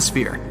an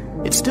atmosphere,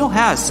 it still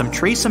has some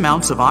trace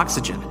amounts of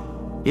oxygen.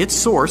 Its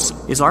source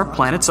is our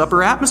planet's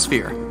upper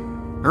atmosphere.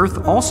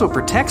 Earth also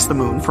protects the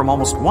moon from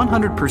almost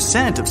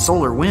 100% of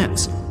solar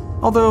winds,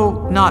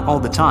 although not all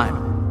the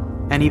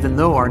time. And even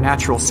though our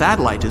natural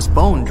satellite is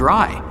bone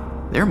dry,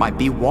 there might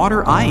be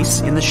water ice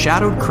in the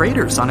shadowed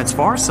craters on its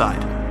far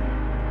side.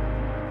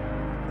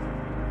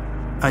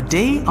 A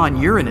day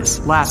on Uranus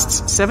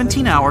lasts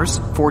 17 hours,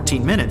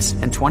 14 minutes,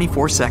 and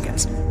 24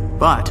 seconds.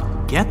 But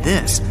get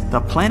this,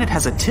 the planet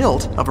has a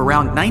tilt of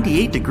around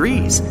 98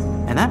 degrees,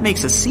 and that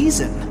makes a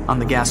season on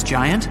the gas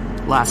giant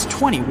last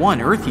 21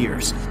 Earth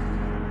years.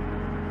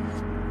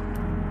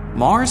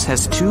 Mars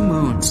has 2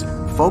 moons,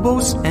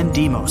 Phobos and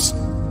Deimos.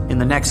 In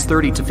the next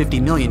 30 to 50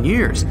 million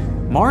years,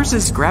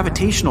 Mars's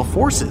gravitational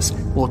forces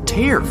will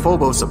tear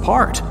Phobos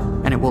apart,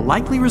 and it will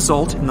likely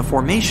result in the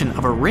formation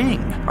of a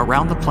ring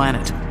around the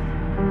planet.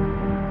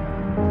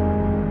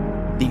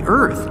 The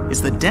Earth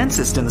is the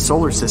densest in the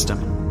solar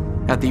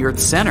system. At the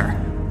Earth's center,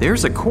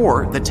 there's a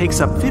core that takes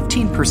up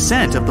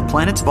 15% of the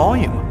planet's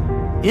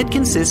volume. It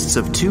consists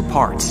of 2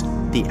 parts,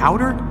 the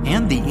outer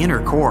and the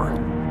inner core.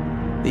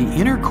 The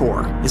inner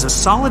core is a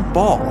solid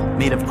ball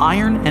made of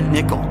iron and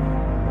nickel.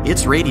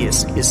 Its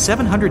radius is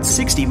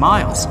 760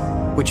 miles,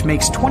 which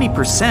makes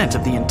 20%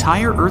 of the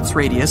entire Earth's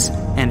radius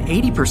and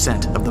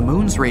 80% of the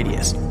Moon's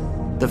radius.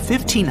 The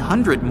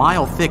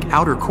 1,500-mile thick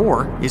outer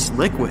core is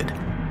liquid.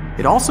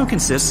 It also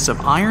consists of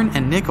iron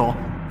and nickel,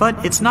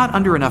 but it's not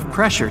under enough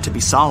pressure to be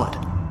solid.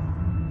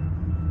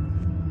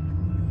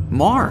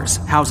 Mars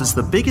houses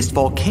the biggest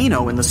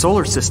volcano in the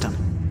solar system.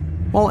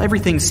 While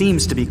everything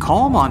seems to be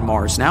calm on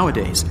Mars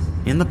nowadays,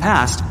 in the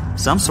past,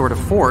 some sort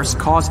of force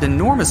caused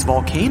enormous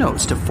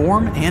volcanoes to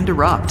form and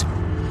erupt.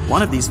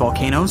 One of these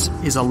volcanoes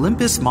is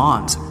Olympus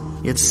Mons.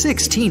 It's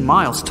 16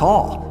 miles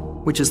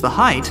tall, which is the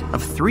height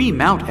of 3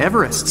 Mount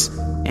Everests,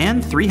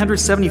 and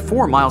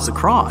 374 miles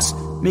across,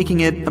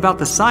 making it about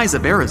the size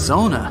of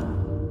Arizona.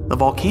 The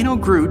volcano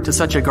grew to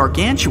such a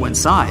gargantuan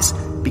size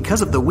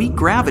because of the weak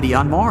gravity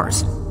on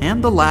Mars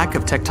and the lack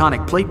of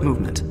tectonic plate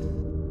movement.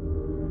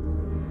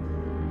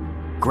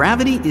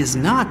 Gravity is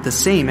not the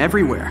same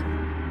everywhere.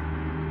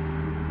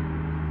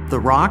 The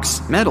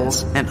rocks,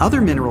 metals, and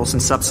other minerals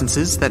and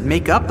substances that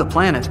make up the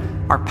planet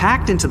are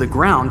packed into the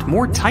ground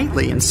more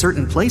tightly in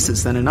certain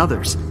places than in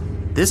others.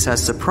 This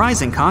has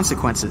surprising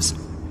consequences.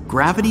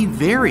 Gravity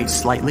varies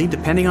slightly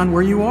depending on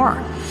where you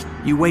are.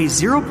 You weigh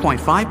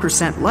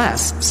 0.5%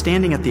 less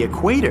standing at the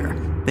equator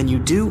than you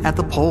do at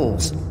the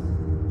poles.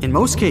 In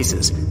most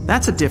cases,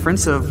 that's a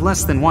difference of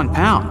less than 1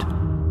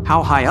 pound.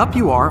 How high up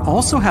you are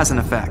also has an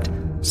effect.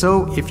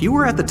 So if you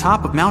were at the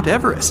top of Mount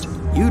Everest,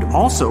 you'd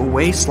also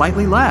weigh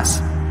slightly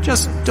less.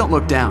 Just don't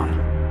look down.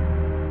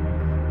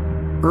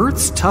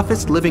 Earth's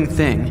toughest living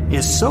thing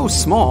is so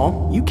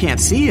small you can't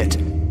see it.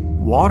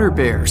 Water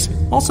bears,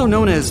 also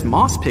known as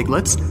moss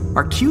piglets,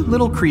 are cute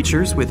little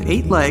creatures with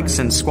 8 legs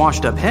and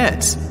squashed up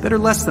heads that are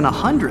less than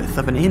 1/100th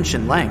of an inch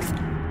in length.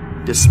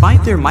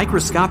 Despite their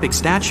microscopic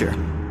stature,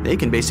 they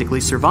can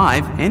basically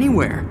survive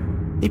anywhere.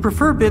 They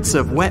prefer bits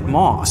of wet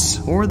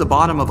moss or the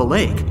bottom of a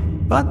lake,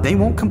 but they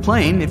won't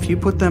complain if you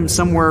put them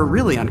somewhere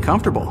really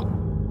uncomfortable.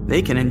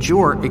 They can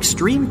endure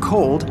extreme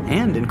cold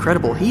and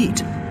incredible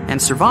heat,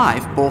 and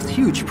survive both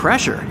huge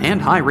pressure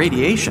and high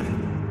radiation.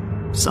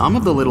 Some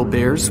of the little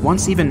bears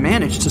once even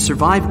managed to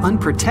survive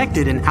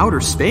unprotected in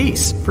outer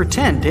space for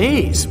 10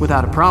 days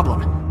without a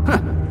problem.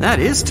 That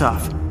is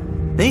tough.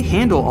 They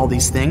handle all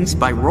these things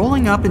by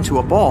rolling up into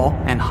a ball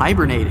and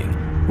hibernating,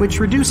 which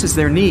reduces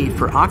their need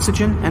for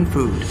oxygen and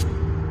food.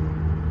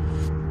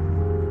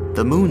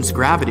 The moon's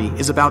gravity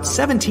is about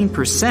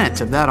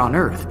 17% of that on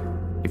Earth.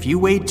 If you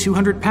weighed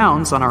 200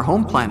 pounds on our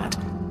home planet,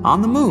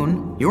 on the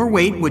moon, your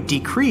weight would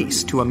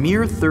decrease to a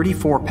mere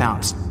 34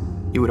 pounds.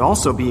 You would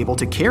also be able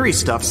to carry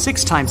stuff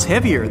 6 times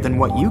heavier than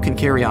what you can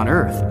carry on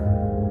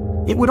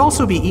Earth. It would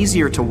also be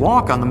easier to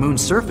walk on the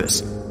moon's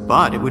surface,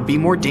 but it would be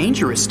more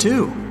dangerous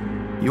too.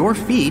 Your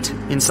feet,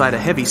 inside a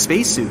heavy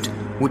spacesuit,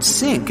 would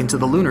sink into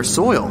the lunar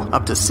soil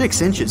up to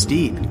 6 inches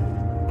deep.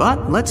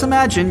 But let's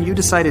imagine you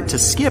decided to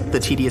skip the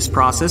tedious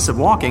process of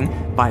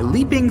walking by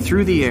leaping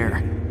through the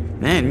air.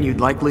 Then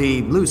you'd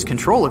likely lose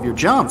control of your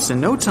jumps in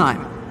no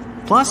time.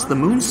 Plus, the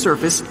moon's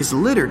surface is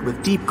littered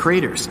with deep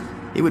craters.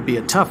 It would be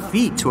a tough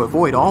feat to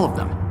avoid all of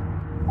them.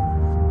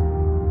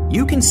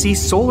 You can see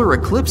solar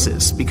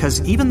eclipses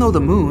because even though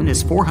the moon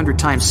is 400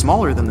 times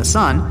smaller than the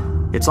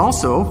sun, it's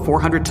also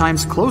 400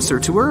 times closer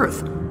to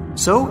Earth.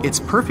 So it's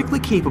perfectly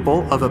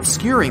capable of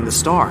obscuring the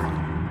star.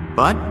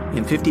 But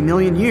in 50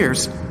 million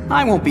years,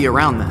 I won't be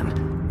around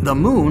then. The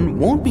moon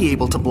won't be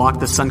able to block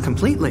the sun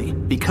completely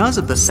because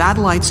of the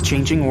satellite's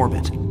changing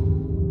orbit.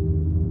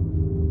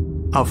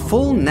 A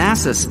full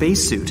NASA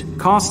spacesuit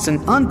costs an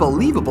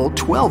unbelievable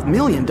 $12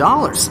 million.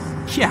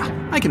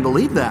 Yeah, I can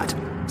believe that.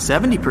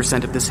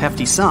 70% of this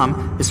hefty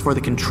sum is for the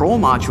control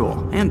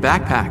module and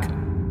backpack.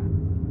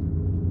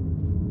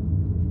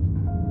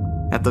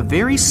 At the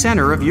very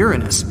center of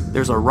Uranus,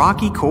 there's a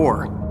rocky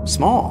core,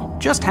 small,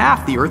 just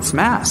half the Earth's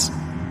mass.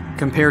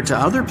 Compared to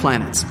other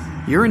planets,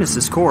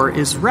 Uranus's core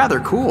is rather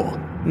cool,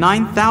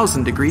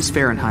 9,000 degrees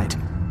Fahrenheit.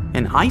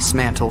 An ice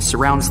mantle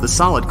surrounds the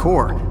solid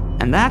core,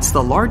 and that's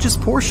the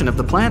largest portion of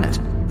the planet,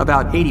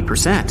 about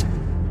 80%.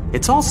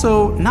 It's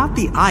also not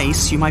the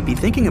ice you might be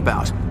thinking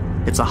about.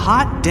 It's a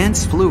hot,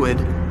 dense fluid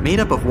made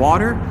up of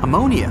water,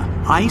 ammonia,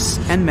 ice,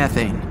 and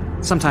methane,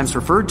 sometimes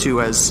referred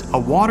to as a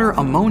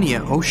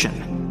water-ammonia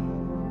ocean.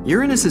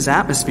 Uranus's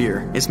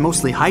atmosphere is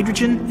mostly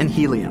hydrogen and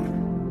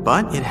helium,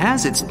 but it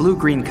has its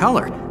blue-green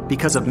color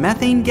because of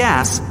methane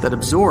gas that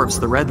absorbs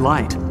the red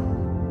light.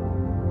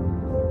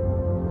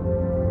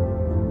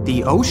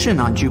 The ocean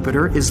on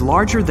Jupiter is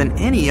larger than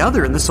any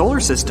other in the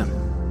solar system.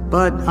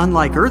 But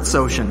unlike Earth's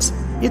oceans,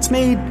 it's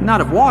made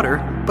not of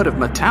water, but of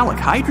metallic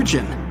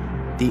hydrogen.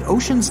 The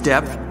ocean's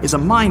depth is a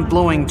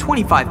mind-blowing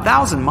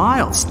 25,000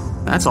 miles.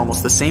 That's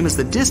almost the same as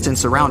the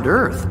distance around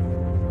Earth.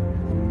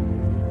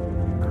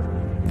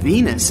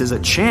 Venus is a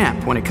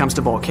champ when it comes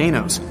to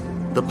volcanoes.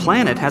 The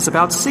planet has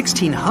about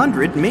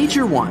 1,600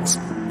 major ones,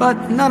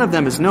 but none of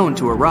them is known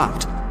to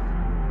erupt.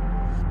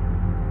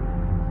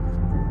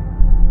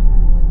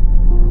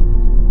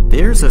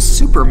 There's a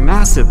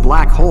supermassive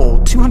black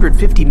hole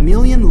 250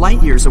 million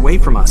light-years away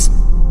from us.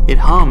 It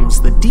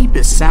hums the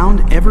deepest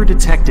sound ever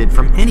detected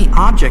from any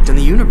object in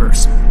the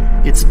universe.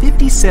 It's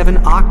 57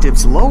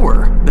 octaves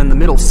lower than the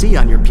middle C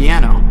on your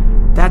piano.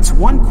 That's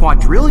 1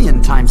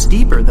 quadrillion times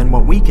deeper than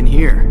what we can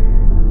hear.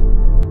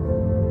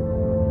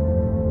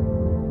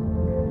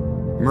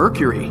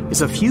 Mercury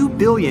is a few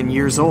billion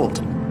years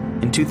old.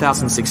 In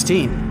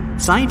 2016,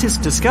 scientists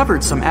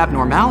discovered some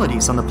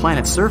abnormalities on the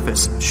planet's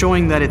surface,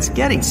 showing that it's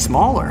getting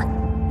smaller.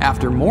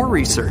 After more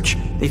research,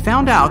 they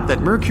found out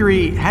that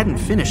Mercury hadn't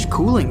finished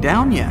cooling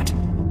down yet.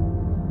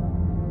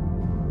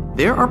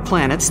 There are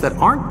planets that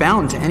aren't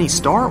bound to any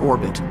star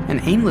orbit and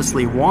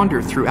aimlessly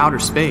wander through outer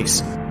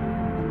space.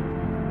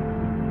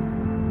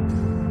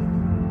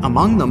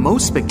 Among the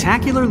most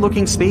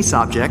spectacular-looking space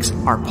objects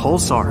are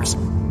pulsars.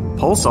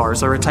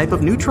 Pulsars are a type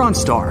of neutron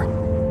star.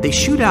 They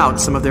shoot out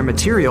some of their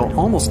material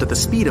almost at the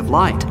speed of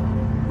light.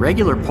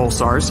 Regular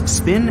pulsars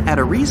spin at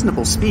a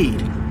reasonable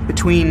speed,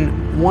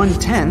 between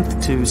 1/10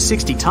 to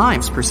 60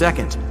 times per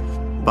second.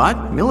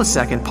 But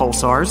millisecond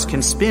pulsars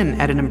can spin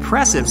at an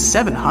impressive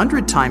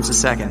 700 times a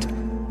second,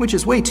 which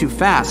is way too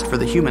fast for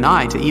the human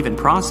eye to even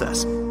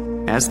process.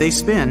 As they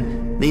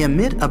spin, they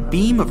emit a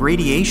beam of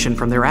radiation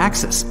from their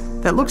axis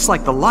that looks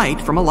like the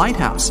light from a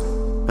lighthouse.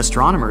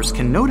 Astronomers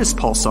can notice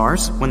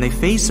pulsars when they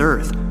face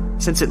Earth,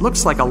 since it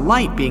looks like a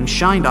light being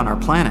shined on our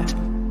planet.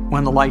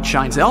 When the light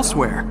shines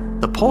elsewhere,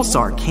 the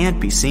pulsar can't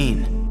be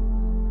seen.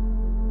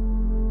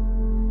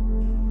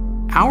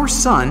 Our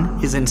Sun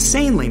is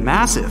insanely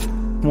massive.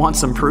 Want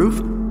some proof?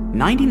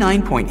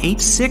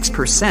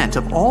 99.86%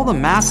 of all the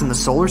mass in the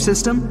solar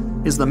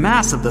system is the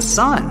mass of the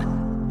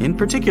Sun. In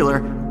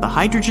particular, the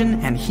hydrogen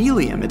and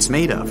helium it's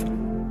made of.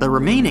 The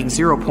remaining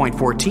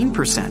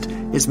 0.14%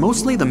 is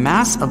mostly the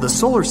mass of the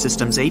solar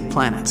system's 8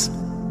 planets.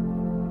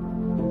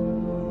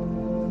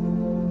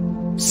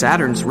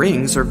 Saturn's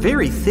rings are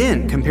very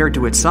thin compared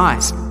to its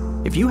size.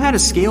 If you had a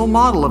scale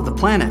model of the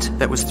planet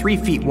that was 3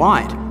 feet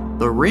wide,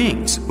 the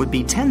rings would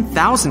be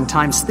 10,000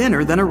 times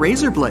thinner than a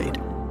razor blade.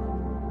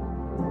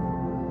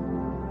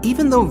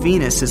 Even though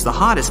Venus is the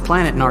hottest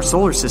planet in our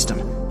solar system,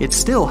 it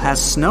still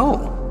has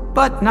snow.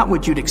 But not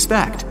what you'd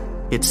expect.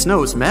 It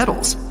snows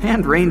metals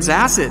and rains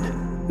acid.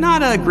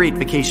 Not a great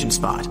vacation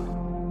spot.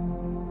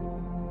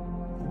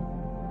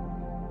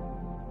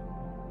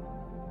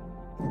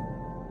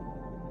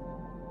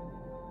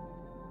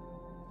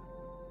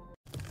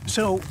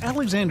 So,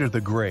 Alexander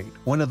the Great,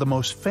 one of the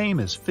most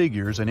famous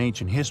figures in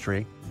ancient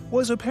history,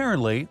 was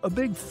apparently a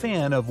big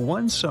fan of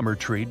one summer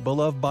treat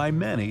beloved by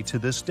many to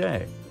this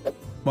day.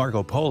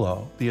 Marco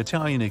Polo, the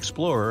Italian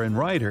explorer and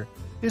writer,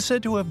 is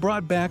said to have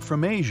brought back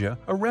from Asia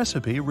a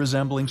recipe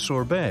resembling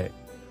sorbet,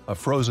 a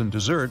frozen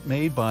dessert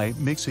made by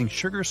mixing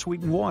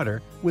sugar-sweetened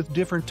water with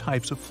different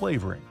types of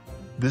flavoring.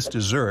 This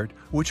dessert,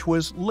 which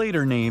was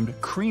later named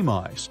cream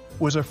ice,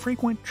 was a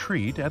frequent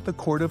treat at the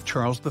court of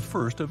Charles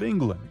I of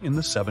England in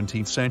the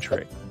 17th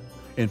century.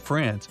 In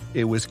France,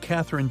 it was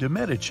Catherine de'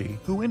 Medici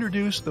who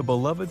introduced the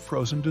beloved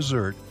frozen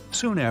dessert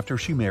soon after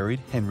she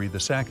married Henry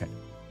II.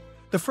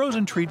 The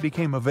frozen treat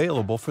became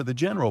available for the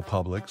general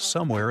public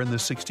somewhere in the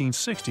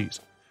 1660s,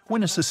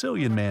 when a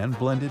Sicilian man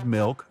blended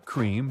milk,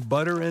 cream,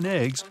 butter, and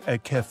eggs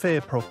at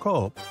Café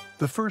Procope,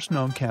 the first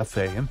known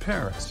café in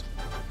Paris.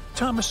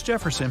 Thomas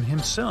Jefferson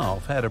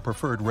himself had a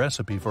preferred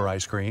recipe for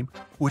ice cream,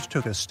 which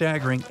took a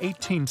staggering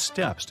 18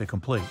 steps to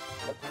complete.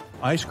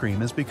 Ice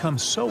cream has become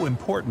so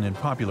important in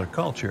popular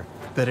culture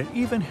that it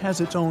even has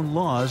its own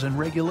laws and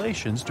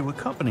regulations to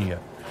accompany it,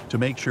 to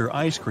make sure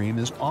ice cream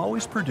is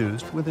always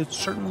produced with its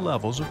certain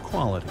levels of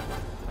quality.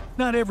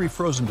 Not every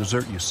frozen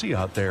dessert you see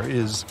out there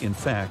is, in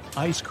fact,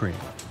 ice cream.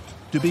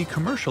 To be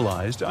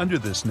commercialized under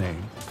this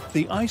name,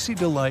 the Icy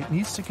Delight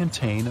needs to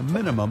contain a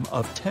minimum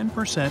of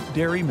 10%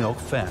 dairy milk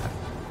fat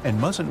and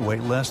mustn't weigh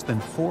less than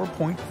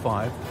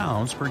 4.5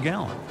 pounds per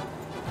gallon.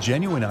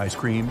 Genuine ice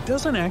cream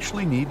doesn't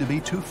actually need to be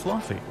too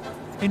fluffy.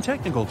 In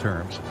technical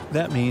terms,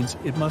 that means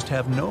it must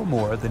have no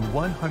more than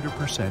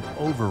 100%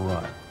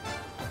 overrun.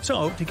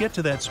 So, to get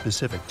to that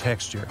specific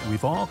texture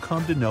we've all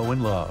come to know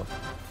and love,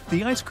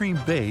 the ice cream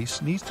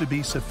base needs to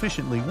be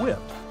sufficiently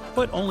whipped,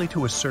 but only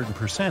to a certain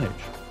percentage.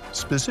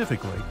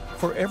 Specifically,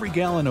 for every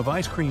gallon of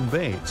ice cream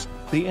base,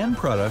 the end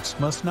products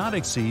must not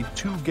exceed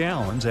 2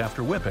 gallons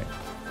after whipping.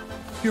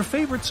 Your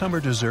favorite summer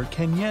dessert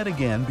can yet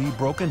again be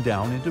broken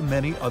down into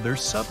many other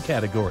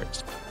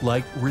subcategories,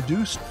 like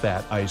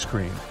reduced-fat ice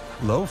cream,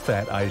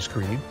 low-fat ice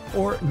cream,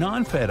 or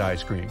non-fat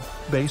ice cream,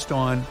 based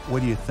on,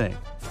 what do you think,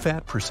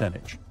 fat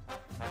percentage.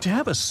 To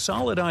have a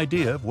solid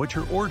idea of what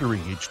you're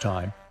ordering each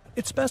time,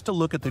 it's best to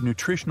look at the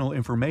nutritional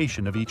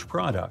information of each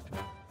product.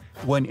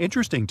 One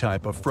interesting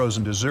type of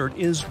frozen dessert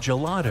is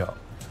gelato.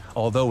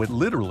 Although it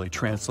literally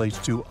translates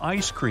to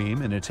ice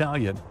cream in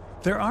Italian,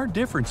 there are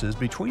differences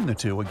between the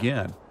two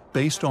again,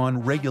 based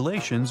on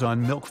regulations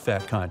on milk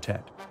fat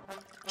content.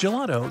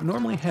 Gelato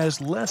normally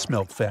has less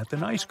milk fat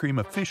than ice cream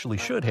officially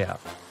should have,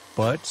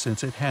 but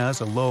since it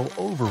has a low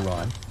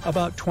overrun,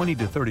 about 20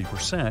 to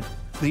 30%,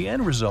 the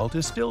end result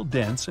is still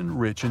dense and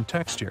rich in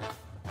texture.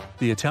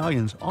 The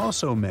Italians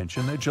also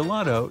mention that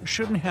gelato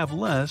shouldn't have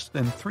less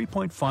than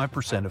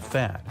 3.5% of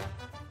fat.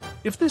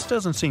 If this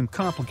doesn't seem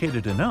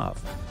complicated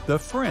enough, the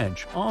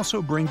French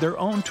also bring their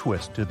own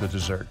twist to the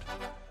dessert.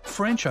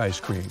 French ice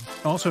cream,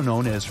 also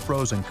known as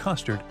frozen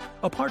custard,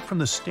 apart from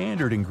the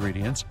standard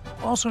ingredients,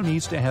 also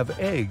needs to have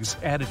eggs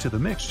added to the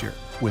mixture,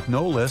 with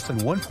no less than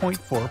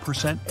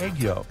 1.4% egg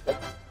yolk.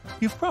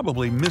 You've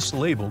probably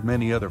mislabeled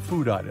many other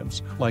food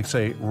items, like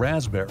say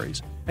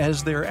raspberries,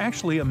 as they're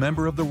actually a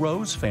member of the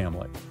rose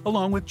family,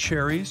 along with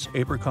cherries,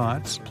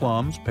 apricots,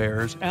 plums,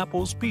 pears,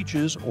 apples,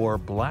 peaches, or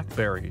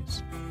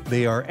blackberries.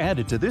 They are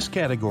added to this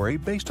category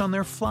based on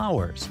their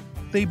flowers.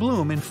 They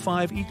bloom in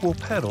 5 equal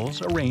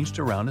petals arranged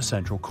around a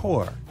central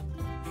core.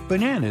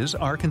 Bananas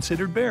are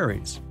considered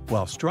berries,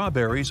 while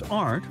strawberries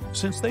aren't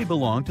since they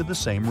belong to the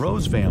same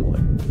rose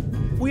family.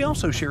 We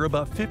also share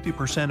about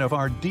 50% of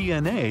our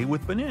DNA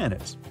with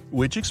bananas,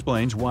 which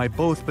explains why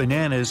both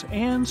bananas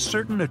and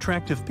certain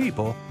attractive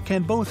people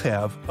can both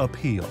have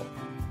appeal.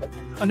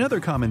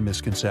 Another common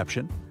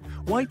misconception: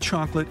 white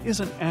chocolate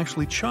isn't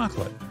actually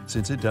chocolate,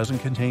 since it doesn't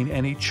contain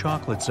any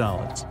chocolate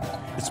solids.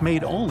 It's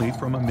made only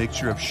from a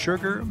mixture of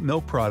sugar,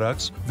 milk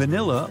products,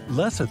 vanilla,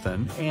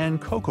 lecithin, and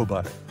cocoa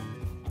butter.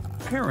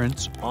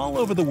 Parents all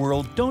over the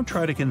world don't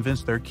try to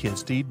convince their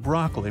kids to eat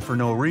broccoli for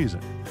no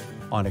reason.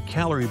 On a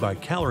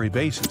calorie-by-calorie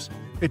basis,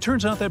 it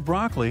turns out that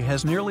broccoli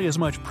has nearly as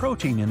much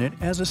protein in it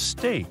as a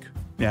steak.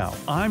 Now,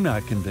 I'm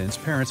not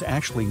convinced parents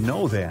actually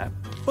know that,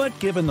 but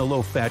given the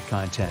low fat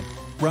content,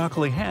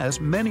 broccoli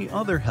has many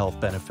other health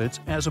benefits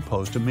as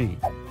opposed to meat.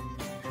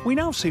 We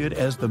now see it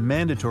as the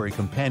mandatory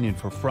companion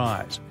for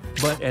fries,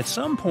 but at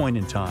some point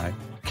in time,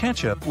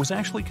 ketchup was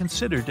actually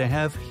considered to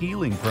have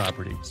healing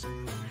properties.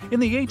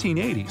 In the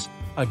 1880s,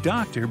 a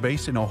doctor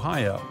based in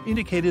Ohio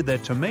indicated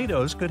that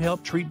tomatoes could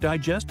help treat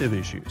digestive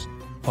issues,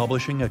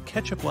 publishing a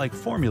ketchup-like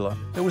formula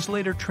that was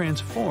later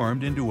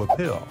transformed into a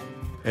pill.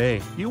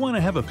 Hey, you want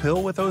to have a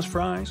pill with those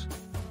fries?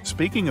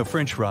 Speaking of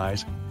French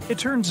fries, it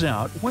turns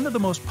out one of the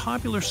most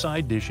popular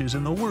side dishes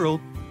in the world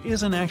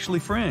isn't actually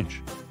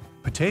French.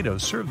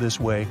 Potatoes served this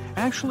way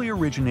actually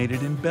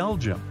originated in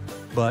Belgium,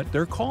 but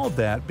they're called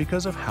that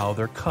because of how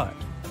they're cut,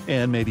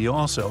 and maybe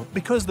also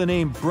because the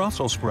name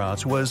Brussels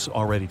sprouts was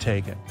already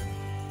taken.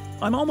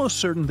 I'm almost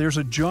certain there's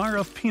a jar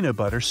of peanut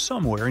butter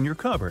somewhere in your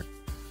cupboard,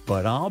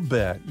 but I'll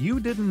bet you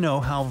didn't know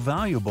how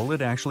valuable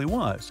it actually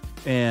was,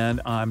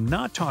 and I'm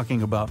not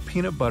talking about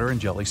peanut butter and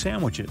jelly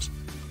sandwiches.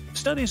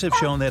 Studies have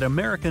shown that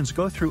Americans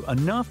go through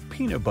enough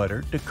peanut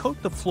butter to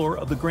coat the floor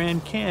of the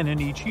Grand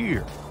Canyon each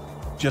year.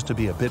 Just to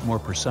be a bit more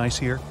precise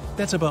here,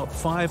 that's about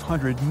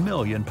 500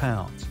 million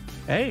pounds.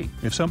 Hey,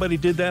 if somebody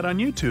did that on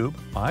YouTube,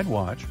 I'd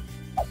watch.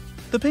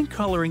 The pink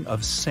coloring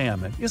of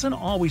salmon isn't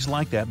always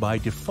like that by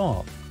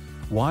default.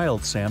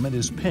 Wild salmon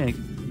is pink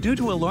due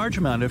to a large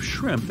amount of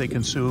shrimp they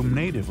consume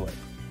natively.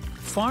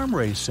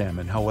 Farm-raised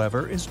salmon,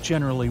 however, is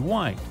generally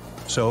white,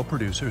 so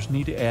producers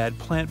need to add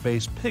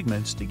plant-based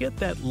pigments to get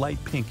that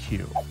light pink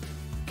hue.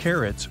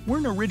 Carrots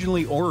weren't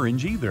originally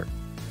orange either.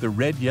 The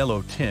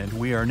red-yellow tint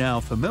we are now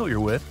familiar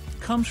with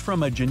comes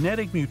from a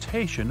genetic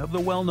mutation of the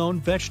well-known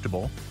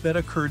vegetable that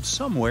occurred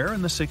somewhere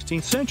in the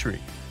 16th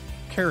century.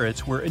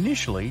 Carrots were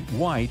initially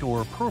white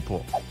or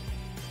purple.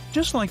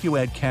 Just like you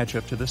add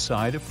ketchup to the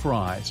side of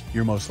fries,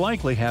 you're most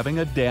likely having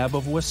a dab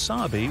of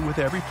wasabi with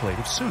every plate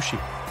of sushi.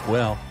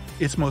 Well,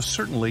 it's most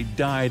certainly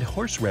dyed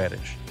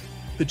horseradish.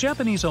 The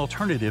Japanese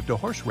alternative to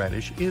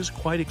horseradish is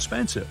quite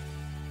expensive.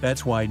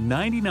 That's why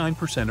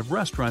 99% of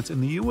restaurants in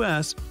the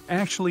US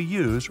actually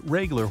use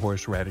regular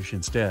horseradish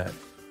instead.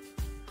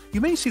 You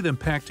may see them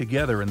packed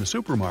together in the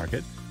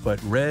supermarket, but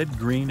red,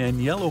 green,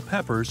 and yellow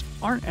peppers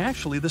aren't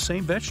actually the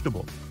same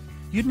vegetable.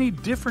 You'd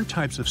need different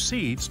types of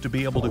seeds to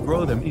be able to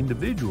grow them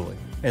individually,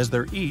 as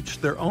they're each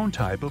their own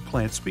type of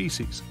plant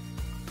species.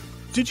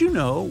 Did you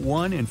know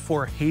 1 in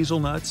 4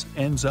 hazelnuts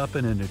ends up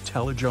in a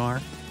Nutella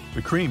jar?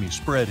 The creamy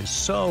spread is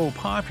so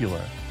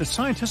popular that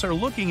scientists are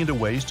looking into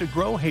ways to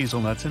grow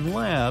hazelnuts in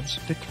labs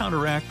to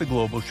counteract the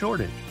global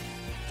shortage.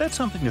 That's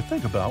something to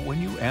think about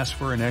when you ask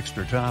for an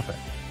extra topping.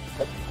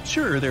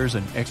 Sure, there's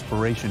an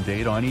expiration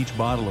date on each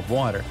bottle of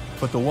water,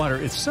 but the water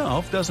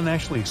itself doesn't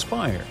actually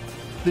expire.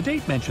 The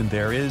date mentioned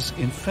there is,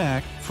 in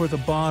fact, for the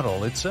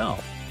bottle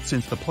itself,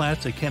 since the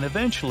plastic can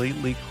eventually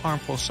leak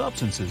harmful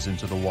substances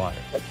into the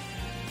water.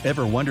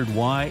 Ever wondered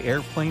why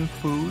airplane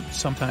food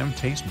sometimes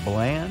tastes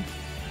bland?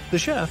 The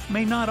chef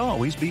may not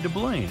always be to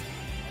blame.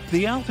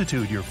 The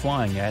altitude you're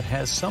flying at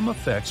has some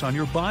effects on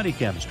your body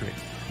chemistry,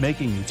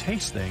 making you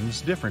taste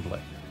things differently.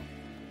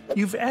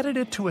 You've added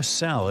it to a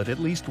salad at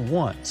least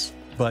once,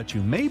 but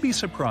you may be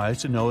surprised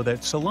to know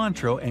that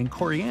cilantro and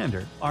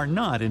coriander are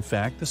not in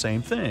fact the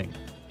same thing.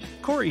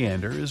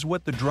 Coriander is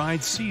what the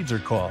dried seeds are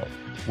called,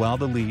 while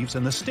the leaves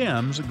and the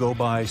stems go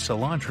by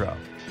cilantro.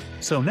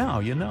 So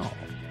now you know.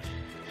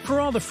 For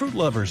all the fruit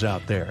lovers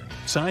out there,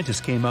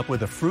 scientists came up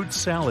with a fruit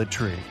salad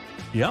tree.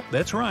 Yep,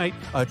 that's right,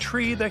 a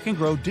tree that can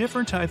grow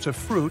different types of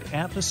fruit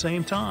at the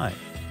same time.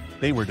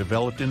 They were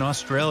developed in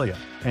Australia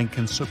and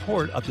can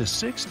support up to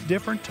 6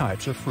 different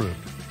types of fruit.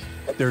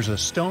 There's a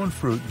stone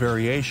fruit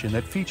variation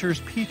that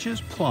features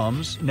peaches,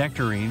 plums,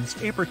 nectarines,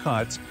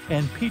 apricots,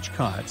 and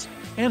peachcots,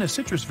 and a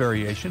citrus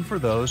variation for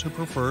those who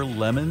prefer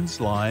lemons,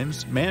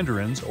 limes,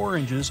 mandarins,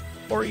 oranges,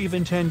 or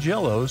even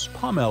tangelos,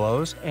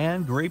 pomelos,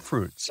 and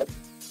grapefruits.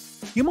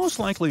 You most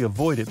likely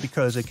avoid it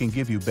because it can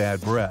give you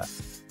bad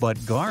breath.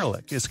 But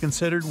garlic is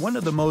considered one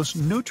of the most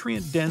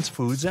nutrient-dense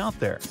foods out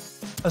there.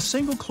 A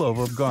single clove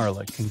of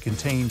garlic can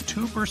contain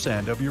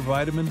 2% of your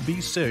vitamin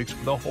B6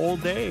 for the whole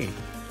day.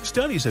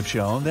 Studies have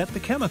shown that the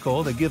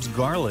chemical that gives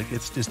garlic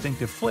its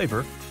distinctive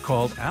flavor,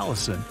 called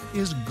allicin,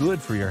 is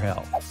good for your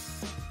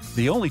health.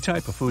 The only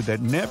type of food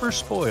that never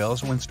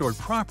spoils when stored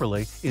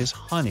properly is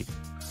honey,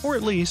 or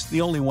at least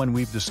the only one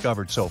we've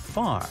discovered so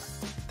far.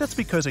 That's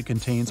because it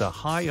contains a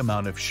high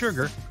amount of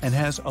sugar and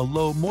has a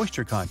low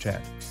moisture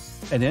content.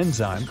 An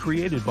enzyme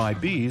created by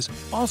bees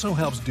also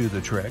helps do the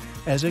trick,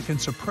 as it can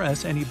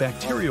suppress any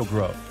bacterial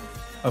growth.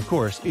 Of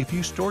course, if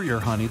you store your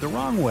honey the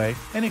wrong way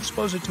and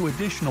expose it to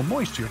additional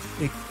moisture,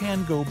 it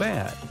can go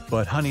bad.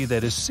 But honey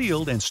that is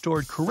sealed and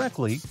stored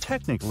correctly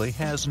technically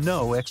has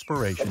no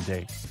expiration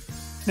date.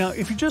 Now,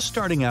 if you're just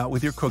starting out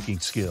with your cooking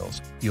skills,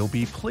 you'll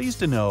be pleased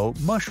to know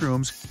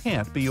mushrooms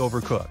can't be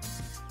overcooked.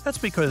 That's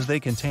because they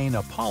contain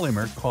a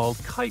polymer called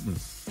chitin.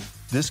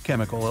 This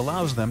chemical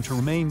allows them to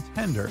remain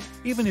tender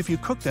even if you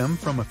cook them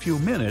from a few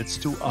minutes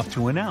to up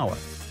to an hour.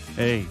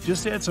 Hey,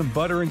 just add some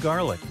butter and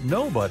garlic.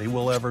 Nobody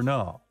will ever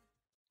know.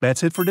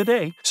 That's it for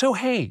today. So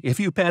hey, if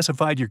you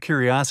pacified your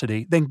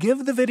curiosity, then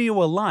give the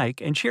video a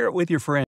like and share it with your friends.